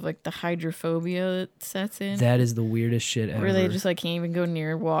videos of like the hydrophobia that sets in. That is the weirdest shit ever. Where they just like can't even go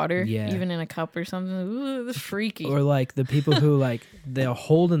near water, Yeah. even in a cup or something. Ooh, that's freaky. Or like the people who like they'll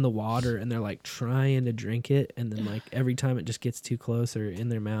hold in the water and they're like trying to drink it, and then like every time it just gets too close or in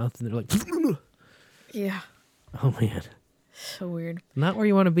their mouth, and they're like, yeah. Oh man. So weird. Not where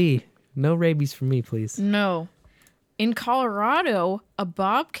you want to be. No rabies for me, please. No. In Colorado, a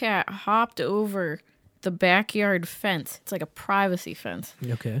bobcat hopped over the backyard fence. It's like a privacy fence.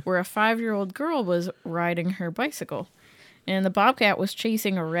 Okay. Where a 5-year-old girl was riding her bicycle. And the bobcat was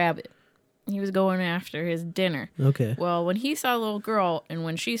chasing a rabbit. He was going after his dinner. Okay. Well, when he saw the little girl and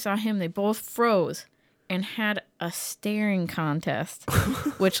when she saw him, they both froze and had a staring contest,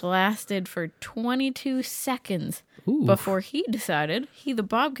 which lasted for 22 seconds. Ooh. Before the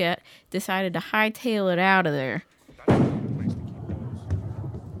bobcat decided to hightail it out of there.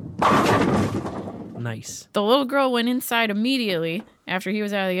 Nice. The little girl went inside immediately after he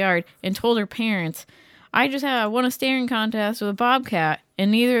was out of the yard and told her parents, I won a staring contest with a bobcat, and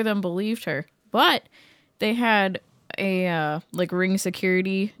neither of them believed her. But they had a like Ring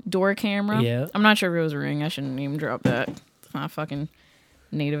security door camera. Yeah. I'm not sure if it was a Ring. I shouldn't even drop that. It's not a fucking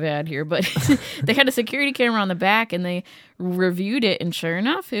native ad here, but they had a security camera on the back, and they reviewed it, and sure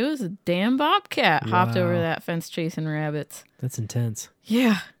enough, it was a damn bobcat hopped over that fence chasing rabbits. That's intense.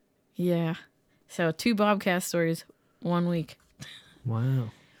 Yeah. So 2 bobcat stories 1 week.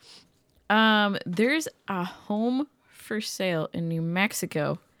 Wow. There's a home for sale in New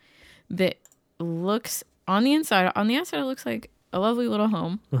Mexico that looks on the outside it looks like a lovely little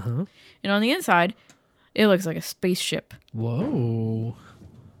home. Uh-huh. And on the inside, it looks like a spaceship. Whoa.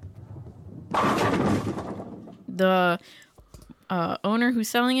 The owner who's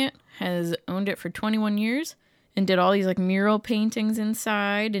selling it has owned it for 21 years and did all these like mural paintings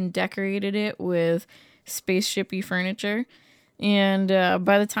inside and decorated it with spaceshipy furniture. And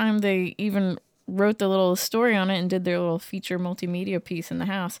by the time they even wrote the little story on it and did their little feature multimedia piece in the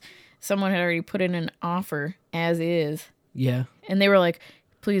house, someone had already put in an offer as is. Yeah. And they were like,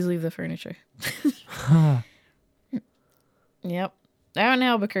 please leave the furniture. Yep. Out in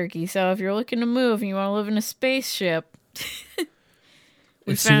Albuquerque. So if you're looking to move and you want to live in a spaceship,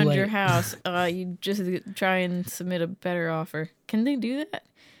 we found your house. You just try and submit a better offer. Can they do that?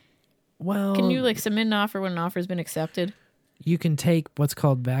 Well, can you like submit an offer when an offer's been accepted? You can take what's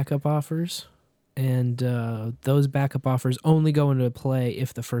called backup offers, and those backup offers only go into play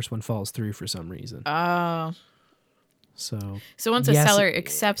if the first one falls through for some reason. Oh. So once a seller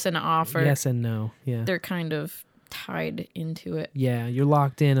accepts an offer, yes and no. Yeah. They're kind of tied into it. Yeah, you're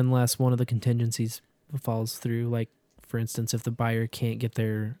locked in unless one of the contingencies falls through. Like, for instance, if the buyer can't get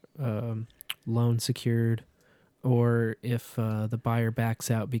their loan secured, or if the buyer backs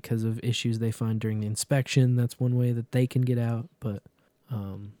out because of issues they find during the inspection, that's one way that they can get out. But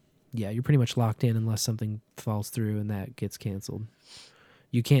yeah, you're pretty much locked in unless something falls through and that gets canceled.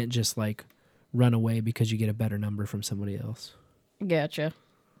 You can't just like run away because you get a better number from somebody else. Gotcha.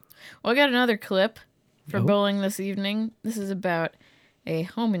 Well, I got another clip for Oh. bowling this evening. This is about a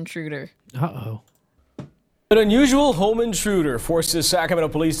home intruder. Uh-oh. An unusual home intruder forces Sacramento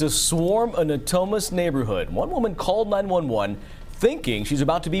police to swarm a Natomas neighborhood. One woman called 911 thinking she's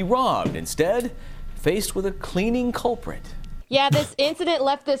about to be robbed. Instead, faced with a cleaning culprit. Yeah, this incident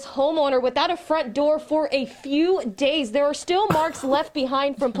left this homeowner without a front door for a few days. There are still marks left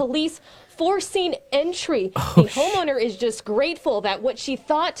behind from police forcing entry. The homeowner is just grateful that what she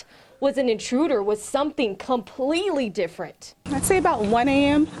thought was an intruder was something completely different. I'd say about 1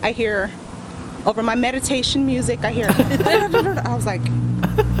 a.m. I hear, over my meditation music, I hear, I was like.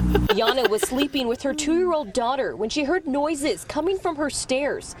 Yana was sleeping with her 2-year-old daughter when she heard noises coming from her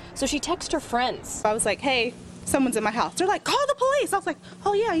stairs. So she texted her friends. I was like, hey, someone's in my house. They're like, call the police. I was like,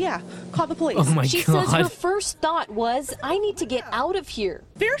 oh, yeah, call the police. Oh my She God. says her first thought was, I need to get out of here.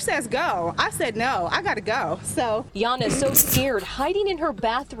 Fear says go. I said no, I gotta go. So Yana's so scared, hiding in her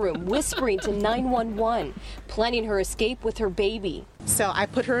bathroom, whispering to 911, planning her escape with her baby. So I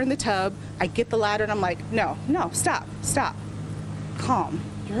put her in the tub. I get the ladder and I'm like, no, stop. Calm.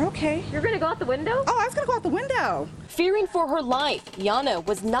 You're okay. You're gonna go out the window? Oh, I was gonna go out the window. Fearing for her life, Yana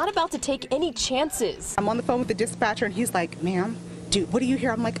was not about to take any chances. I'm on the phone with the dispatcher and he's like, ma'am, dude, what do you hear?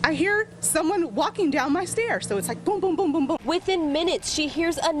 I'm like, I hear someone walking down my stairs. So it's like boom, boom, boom, boom, boom. Within minutes, she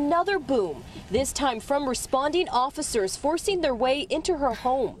hears another boom, this time from responding officers forcing their way into her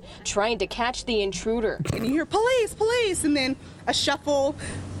home, trying to catch the intruder. And you hear police, and then a shuffle,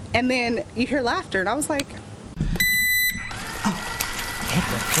 and then you hear laughter. And I was like,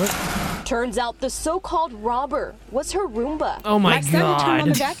 Turns out the so-called robber was her Roomba. Oh my son turned on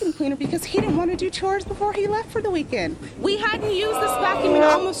the God. vacuum cleaner because he didn't want to do chores before he left for the weekend. We hadn't used this vacuum in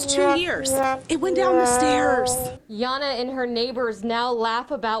almost 2 years. It went down the stairs. Yana and her neighbors now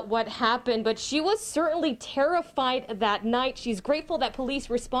laugh about what happened, but she was certainly terrified that night. She's grateful that police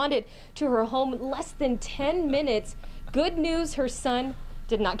responded to her home in less than 10 minutes. Good news, her son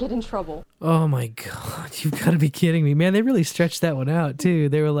did not get in trouble. Oh my God, you've got to be kidding me, man. They really stretched that one out too.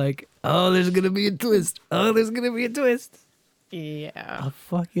 They were like, oh, there's gonna be a twist. Yeah. A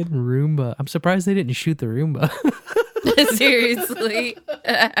fucking Roomba. I'm surprised they didn't shoot the Roomba. Seriously.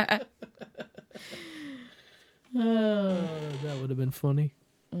 Oh, that would have been funny.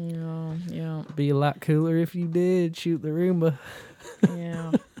 Yeah. Be a lot cooler if you did shoot the Roomba.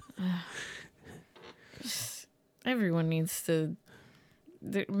 Yeah. Everyone needs to.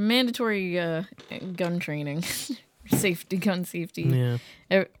 The mandatory gun training, gun safety.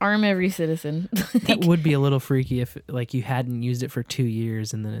 Yeah. Arm every citizen. That would be a little freaky if like you hadn't used it for 2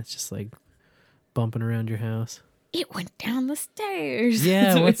 years and then it's just like bumping around your house. It went down the stairs.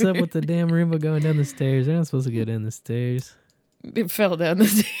 Yeah, what's up with the damn Roomba going down the stairs? They're not supposed to go down the stairs. It fell down the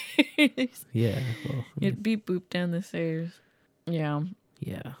stairs. Yeah. Well, It beep booped down the stairs. Yeah.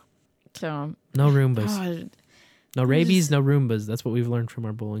 Yeah. So. No Roombas. God. No rabies, no Roombas. That's what we've learned from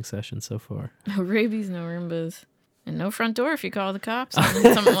our bowling session so far. No rabies, no Roombas. And no front door if you call the cops or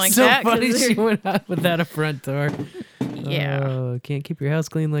something like so that. Funny she went out without a front door. Yeah. Oh, can't keep your house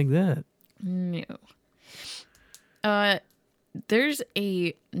clean like that. No. There's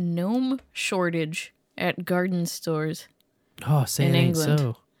a gnome shortage at garden stores. Oh, say in it ain't England.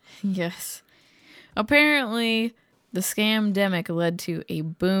 so. Yes. Apparently, the scamdemic led to a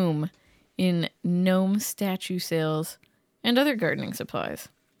boom in gnome statue sales and other gardening supplies.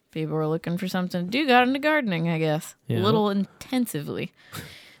 People were looking for something to do, got into gardening, I guess. Yeah. A little intensively.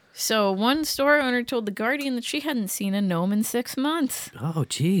 So one store owner told The Guardian that she hadn't seen a gnome in 6 months. Oh,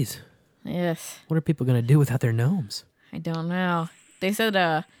 jeez. Yes. What are people going to do without their gnomes? I don't know. They said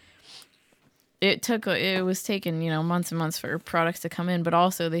it was taking, months and months for products to come in, but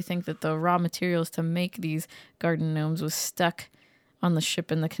also they think that the raw materials to make these garden gnomes was stuck on the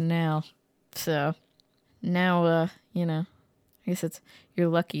ship in the canal. So now, I guess you're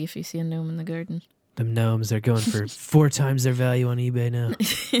lucky if you see a gnome in the garden. Them gnomes, they're going for 4 times their value on eBay now.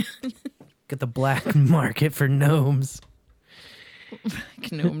 Got the black market for gnomes.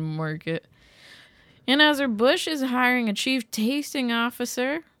 Gnome market. Anheuser-Busch is hiring a chief tasting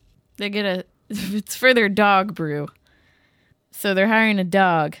officer. It's for their dog brew. So they're hiring a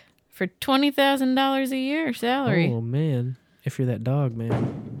dog for $20,000 a year salary. Oh, man. If you're that dog,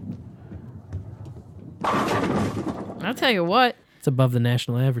 man. I'll tell you what. It's above the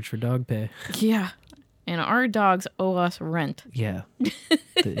national average for dog pay. Yeah. And our dogs owe us rent. Yeah.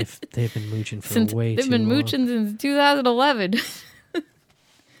 If they've been mooching for way too long. They've been mooching since 2011.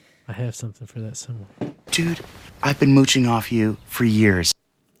 I have something for that somewhere. Dude, I've been mooching off you for years.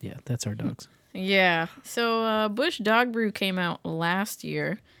 Yeah, that's our dogs. Yeah. So Busch Dog Brew came out last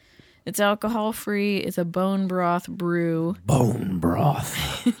year. It's alcohol free. It's a bone broth brew. Bone broth.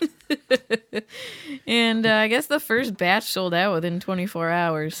 And I guess the first batch sold out within 24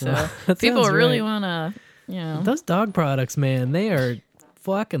 hours. So That people sounds really right. want to, you know. Those dog products, man, they are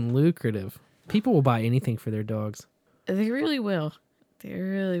fucking lucrative. People will buy anything for their dogs. They really will. They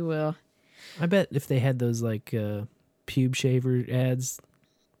really will. I bet if they had those like pube shaver ads,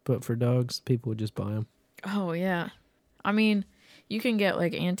 but for dogs, people would just buy them. Oh, yeah. I mean, you can get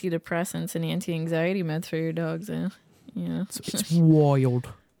like antidepressants and anti-anxiety meds for your dogs now. Yeah. It's wild.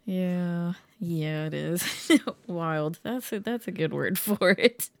 Yeah. Yeah, it is. Wild. That's a good word for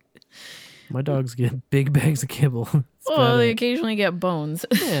it. My dogs get big bags of kibble. That's Well, about they it. occasionally get bones.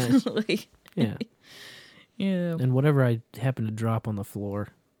 Yeah. Like, Yeah. yeah. And whatever I happen to drop on the floor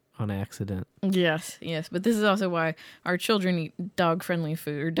on accident. Yes, yes. But this is also why our children eat dog-friendly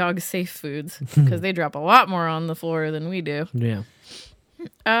food or dog-safe foods because they drop a lot more on the floor than we do. Yeah.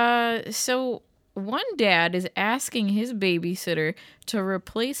 So one dad is asking his babysitter to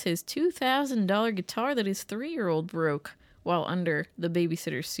replace his $2,000 guitar that his 3-year-old broke while under the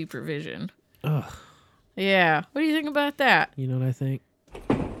babysitter's supervision. Ugh. Yeah. What do you think about that? You know what I think?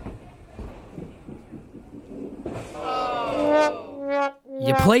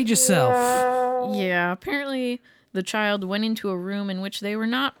 You played yourself. Yeah, apparently the child went into a room in which they were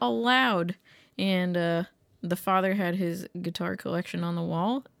not allowed, and the father had his guitar collection on the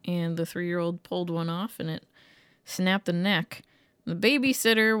wall, and the 3-year-old pulled one off, and it snapped the neck. The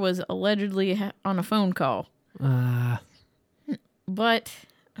babysitter was allegedly on a phone call, but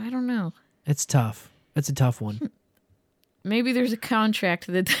I don't know. It's tough. It's a tough one. Maybe there's a contract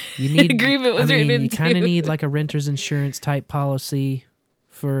that You need agreement was written into. You kind of need like a renter's insurance type policy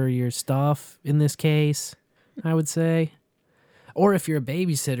for your stuff in this case, I would say. Or if you're a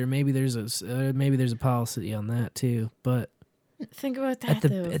babysitter, maybe there's a policy on that too. But Think about that,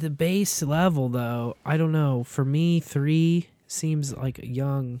 at the base level, though, I don't know. For me, 3 seems like a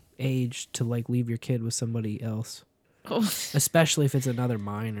young age to like leave your kid with somebody else, Oh. especially if it's another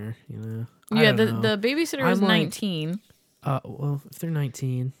minor. You know. Yeah, the babysitter was 19. Well, if they're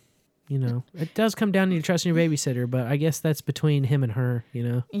 19, you know, it does come down to your trust in your babysitter, but I guess that's between him and her, you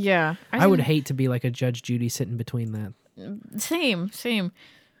know? Yeah. I would hate to be like a Judge Judy sitting between that. Same.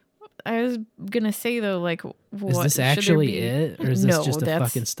 I was going to say, though, like, what Is this actually it? Or is this just a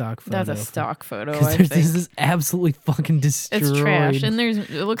fucking stock photo? That's a stock photo, I 'Cause think. this is absolutely fucking destroyed. It's trash. And it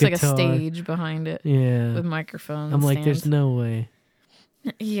looks like a guitar. stage behind it. Yeah. With microphones. I'm like, there's no way.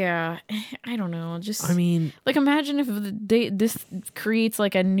 Yeah, I don't know. Just I mean, like imagine if this creates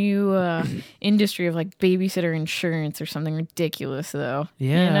like a new industry of like babysitter insurance or something ridiculous, though.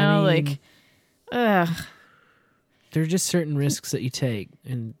 Yeah, you know, I mean, like, ugh. There are just certain risks that you take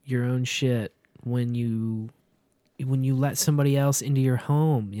in your own shit when you let somebody else into your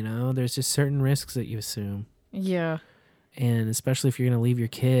home. You know, there's just certain risks that you assume. Yeah. And especially if you're gonna leave your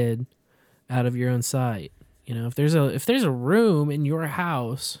kid out of your own sight. You know, if there's a room in your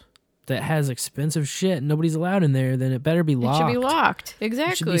house that has expensive shit and nobody's allowed in there, then it better be locked. It should be locked.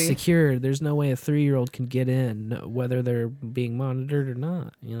 Exactly. It should be secured. There's no way a 3-year-old can get in, whether they're being monitored or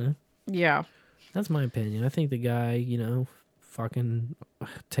not. You know. Yeah. That's my opinion. I think the guy, you know, fucking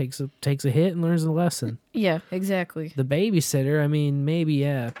takes a hit and learns a lesson. Yeah. Exactly. The babysitter, I mean, maybe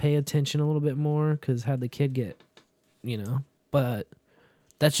pay attention a little bit more because how'd the kid get, you know, but.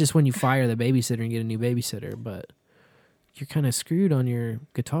 That's just when you fire the babysitter and get a new babysitter, but you're kind of screwed on your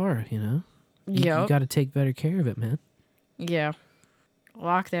guitar, you know? You got to take better care of it, man. Yeah.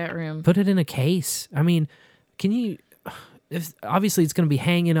 Lock that room. Put it in a case. I mean, obviously it's going to be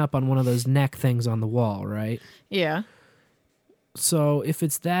hanging up on one of those neck things on the wall, right? Yeah. So if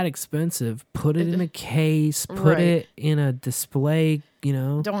it's that expensive, put it in a case, put it in a display, you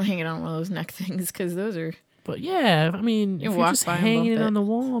know? Don't hang it on one of those neck things because those are... But yeah, I mean, if you're just hanging it on the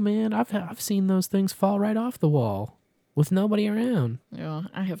wall, man, I've seen those things fall right off the wall with nobody around. Yeah,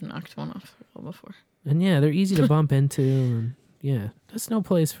 I have knocked one off the wall before. And yeah, they're easy to bump into, and yeah, that's no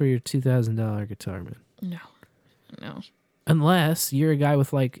place for your $2,000 guitar, man. No. Unless you're a guy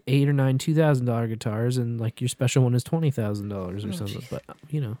with like 8 or 9 $2,000 guitars, and like your special one is $20,000 or something. Geez. But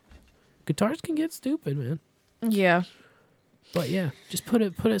you know, guitars can get stupid, man. Yeah. But yeah, just put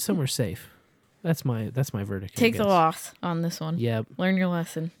it somewhere safe. That's my verdict. Take the loss on this one. Yep. Learn your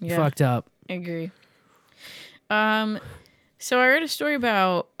lesson. You fucked up. I agree. So I read a story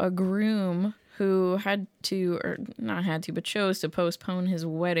about a groom who chose to postpone his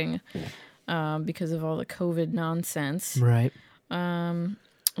wedding because of all the COVID nonsense. Right. And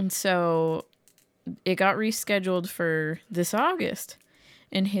so it got rescheduled for this August.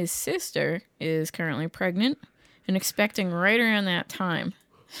 And his sister is currently pregnant and expecting right around that time.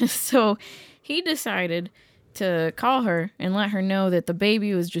 So he decided to call her and let her know that the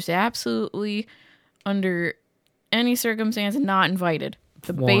baby was just absolutely under any circumstance not invited.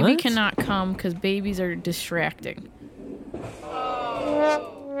 The baby cannot come because babies are distracting.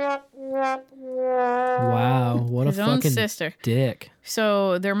 Wow, what His a own fucking sister. dick.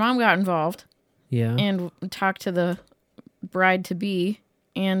 So their mom got involved. Yeah. And talked to the bride-to-be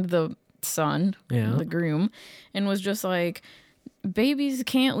and the son, the groom, and was just like, babies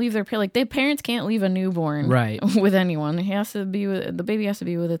can't leave their parents can't leave a newborn with anyone. The baby has to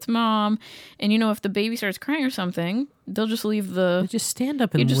be with its mom. And if the baby starts crying or something, they'll just leave just stand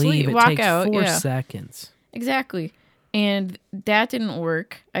up and leave. It walk takes out. 4 seconds. Exactly. And that didn't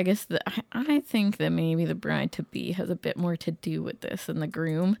work. I guess I think that maybe the bride-to-be has a bit more to do with this than the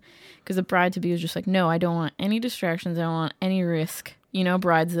groom. Because the bride-to-be was just like, no, I don't want any distractions. I don't want any risk.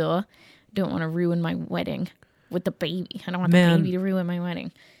 Bridezilla. Don't want to ruin my wedding with the baby. I don't want the baby to ruin my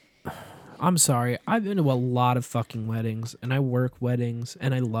wedding. I'm sorry. I've been to a lot of fucking weddings, and I work weddings,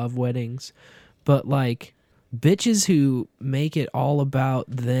 and I love weddings. But, bitches who make it all about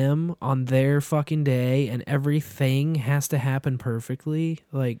them on their fucking day and everything has to happen perfectly,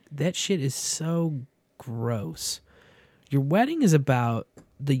 that shit is so gross. Your wedding is about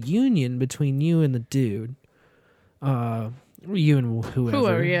the union between you and the dude. You and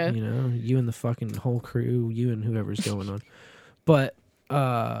whoever, you and the fucking whole crew, you and whoever's going on. But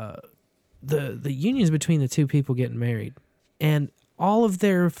the union is between the two people getting married. And all of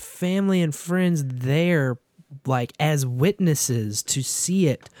their family and friends there, as witnesses to see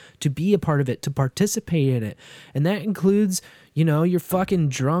it, to be a part of it, to participate in it. And that includes, your fucking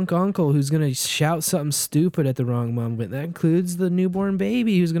drunk uncle who's going to shout something stupid at the wrong moment. That includes the newborn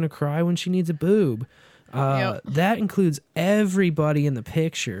baby who's going to cry when she needs a boob. That includes everybody in the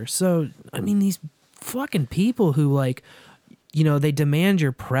picture. So, these fucking people who, they demand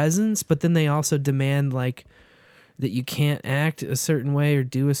your presence, but then they also demand, that you can't act a certain way or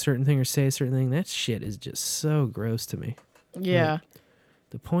do a certain thing or say a certain thing. That shit is just so gross to me. Yeah.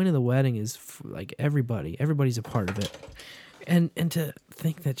 The point of the wedding is everybody's a part of it. And to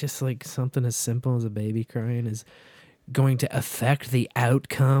think that just something as simple as a baby crying is going to affect the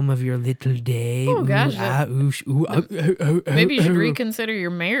outcome of your little day. Oh gosh. Maybe you should reconsider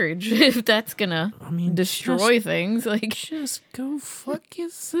your marriage if that's gonna destroy things. Just go fuck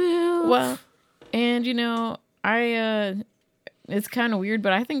yourself. Well, and it's kind of weird,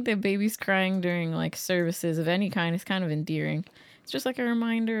 but I think that babies crying during services of any kind is kind of endearing. It's just a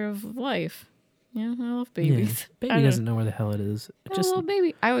reminder of life. I love babies. Yeah, baby doesn't know where the hell it is. It just a little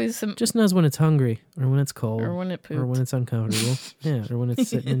baby. I always just knows when it's hungry, or when it's cold, or when it poops, or when it's uncomfortable. Or when it's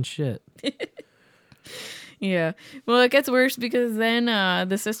sitting in shit. Yeah. Well, it gets worse because then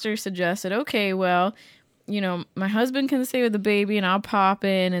the sister suggested, okay, well, my husband can stay with the baby, and I'll pop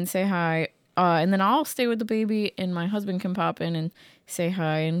in and say hi. And then I'll stay with the baby, and my husband can pop in and say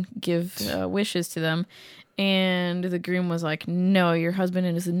hi and give wishes to them. And the groom was like, no, your husband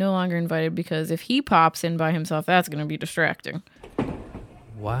is no longer invited because if he pops in by himself, that's going to be distracting.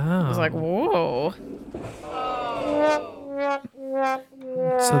 Wow. I was like, whoa.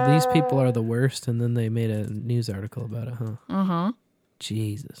 So these people are the worst, and then they made a news article about it, huh? Uh-huh.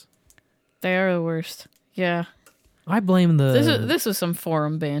 Jesus. They are the worst. Yeah. I blame This was some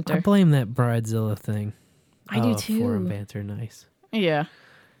forum banter. I blame that Bridezilla thing. I do too. Forum banter, nice. Yeah.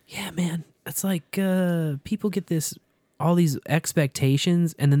 Yeah, man. It's people get all these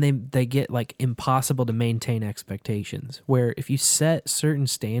expectations, and then they get impossible to maintain expectations. Where if you set certain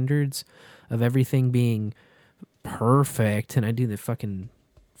standards of everything being perfect, and I do the fucking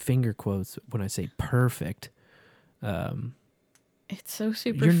finger quotes when I say perfect, it's so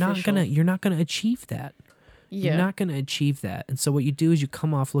superficial. You're not gonna achieve that. Yeah. You're not gonna achieve that. And so what you do is you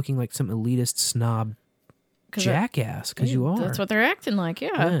come off looking like some elitist snob jackass, because you are. That's what they're acting like.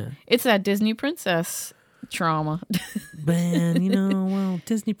 Yeah. It's that Disney princess trauma. Man,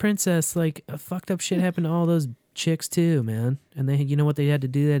 Disney princess, fucked up shit happened to all those chicks too, man. And they, what they had to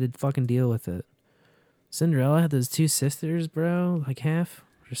do? They had to fucking deal with it. Cinderella had those 2 sisters, bro, half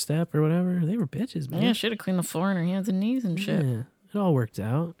or step or whatever. They were bitches, man. Yeah, should have cleaned the floor on her hands and knees and shit. Yeah, it all worked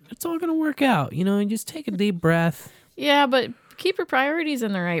out. It's all gonna work out, and just take a deep breath. Yeah, but keep your priorities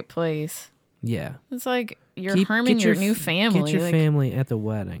in the right place. Yeah. It's you're harming your new family. Get your family at the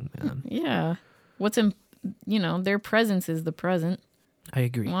wedding, man. Yeah. What's in, their presence is the present. I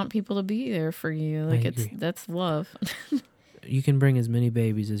agree. You want people to be there for you. That's love. You can bring as many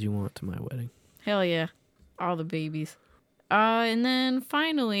babies as you want to my wedding. Hell yeah. All the babies. And then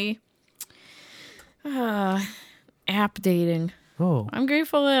finally, app dating. Oh. I'm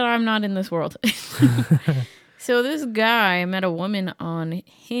grateful that I'm not in this world. So this guy met a woman on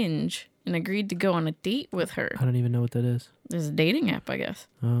Hinge and agreed to go on a date with her. I don't even know what that is. This is a dating app, I guess.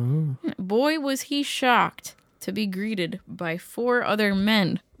 Oh. Boy, was he shocked to be greeted by 4 other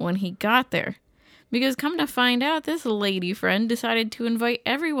men when he got there. Because come to find out, this lady friend decided to invite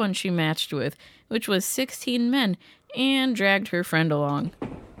everyone she matched with, which was 16 men, and dragged her friend along.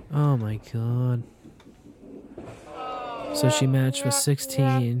 Oh my god. So she matched with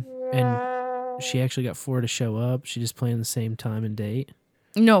 16, and she actually got 4 to show up. She just planned the same time and date.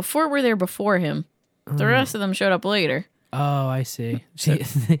 No, 4 were there before him. The rest of them showed up later. Oh, I see.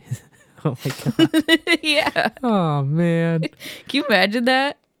 Oh my god. Yeah. Oh man. Can you imagine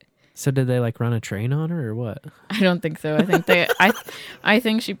that? So did they like run a train on her or what? I don't think so. I think I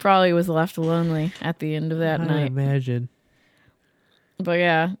think she probably was left lonely at the end of that night. I imagine. But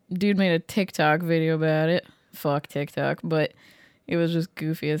yeah, dude made a TikTok video about it. Fuck TikTok, but it was just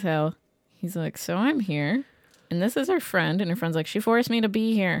goofy as hell. He's like, so I'm here, and this is her friend, and her friend's like, she forced me to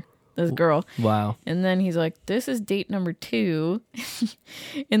be here. This girl. Wow. And then he's like, this is date number 2.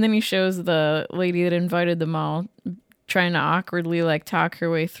 And then he shows the lady that invited them all trying to awkwardly like talk her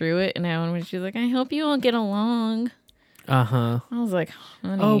way through it. And now when she's like, I hope you all get along. Uh-huh. I was like,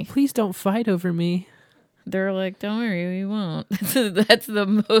 honey. Oh, please don't fight over me. They're like, don't worry, we won't. That's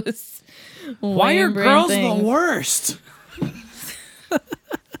the most Why are girls the worst?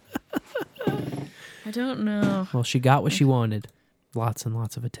 I don't know. Well, she got what she wanted. Lots and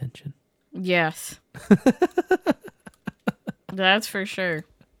lots of attention. Yes. That's for sure.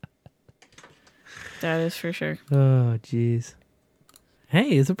 That is for sure. Oh, jeez.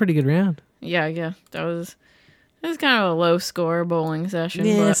 Hey, it's a pretty good round. Yeah. That was kind of a low score bowling session.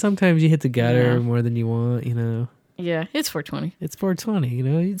 Yeah, but sometimes you hit the gutter yeah. more than you want, you know. Yeah, it's 420. It's 420, you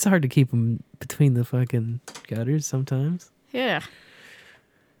know. It's hard to keep them between the fucking gutters sometimes. Yeah.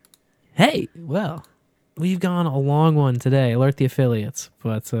 Hey, well, we've gone a long one today. Alert the affiliates.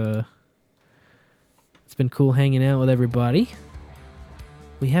 But it's been cool hanging out with everybody.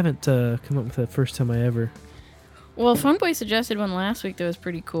 We haven't come up with the first time I ever. Well, Funboy suggested one last week that was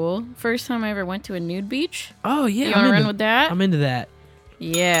pretty cool. First time I ever went to a nude beach. Oh, yeah. You want to run with that? I'm into that.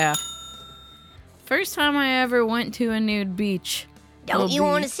 Yeah. First time I ever went to a nude beach. Don't you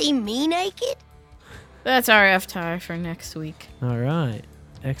want to see me naked? That's our F-tie for next week. All right.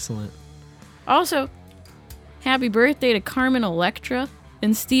 Excellent. Also, happy birthday to Carmen Electra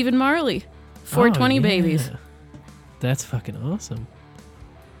and Stephen Marley. 420 babies. That's fucking awesome.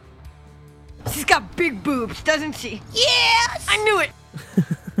 She's got big boobs, doesn't she? Yes! I knew it!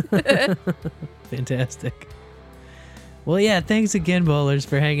 Fantastic. Well, yeah, thanks again, bowlers,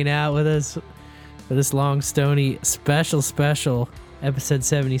 for hanging out with us for this Long Stony special episode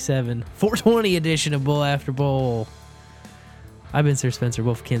 77, 420 edition of Bowl After Bowl. I've been Sir Spencer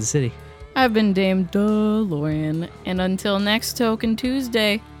Wolf of Kansas City. I've been Dame DeLorean, and until next Token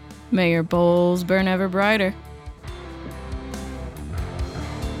Tuesday, may your bowls burn ever brighter.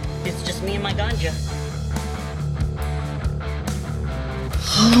 It's just me and my ganja.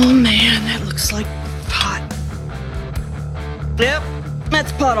 Oh man, that looks like pot. Yep,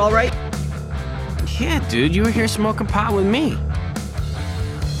 that's pot, all right. Yeah, dude, you were here smoking pot with me.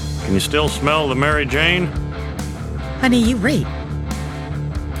 Can you still smell the Mary Jane? Honey, you rate.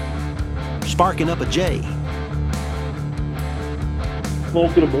 Sparking up a J.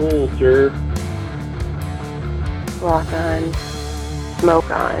 Smoking a bowl, sir. Rock on.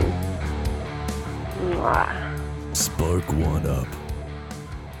 Smoke on. Mwah. Spark one up.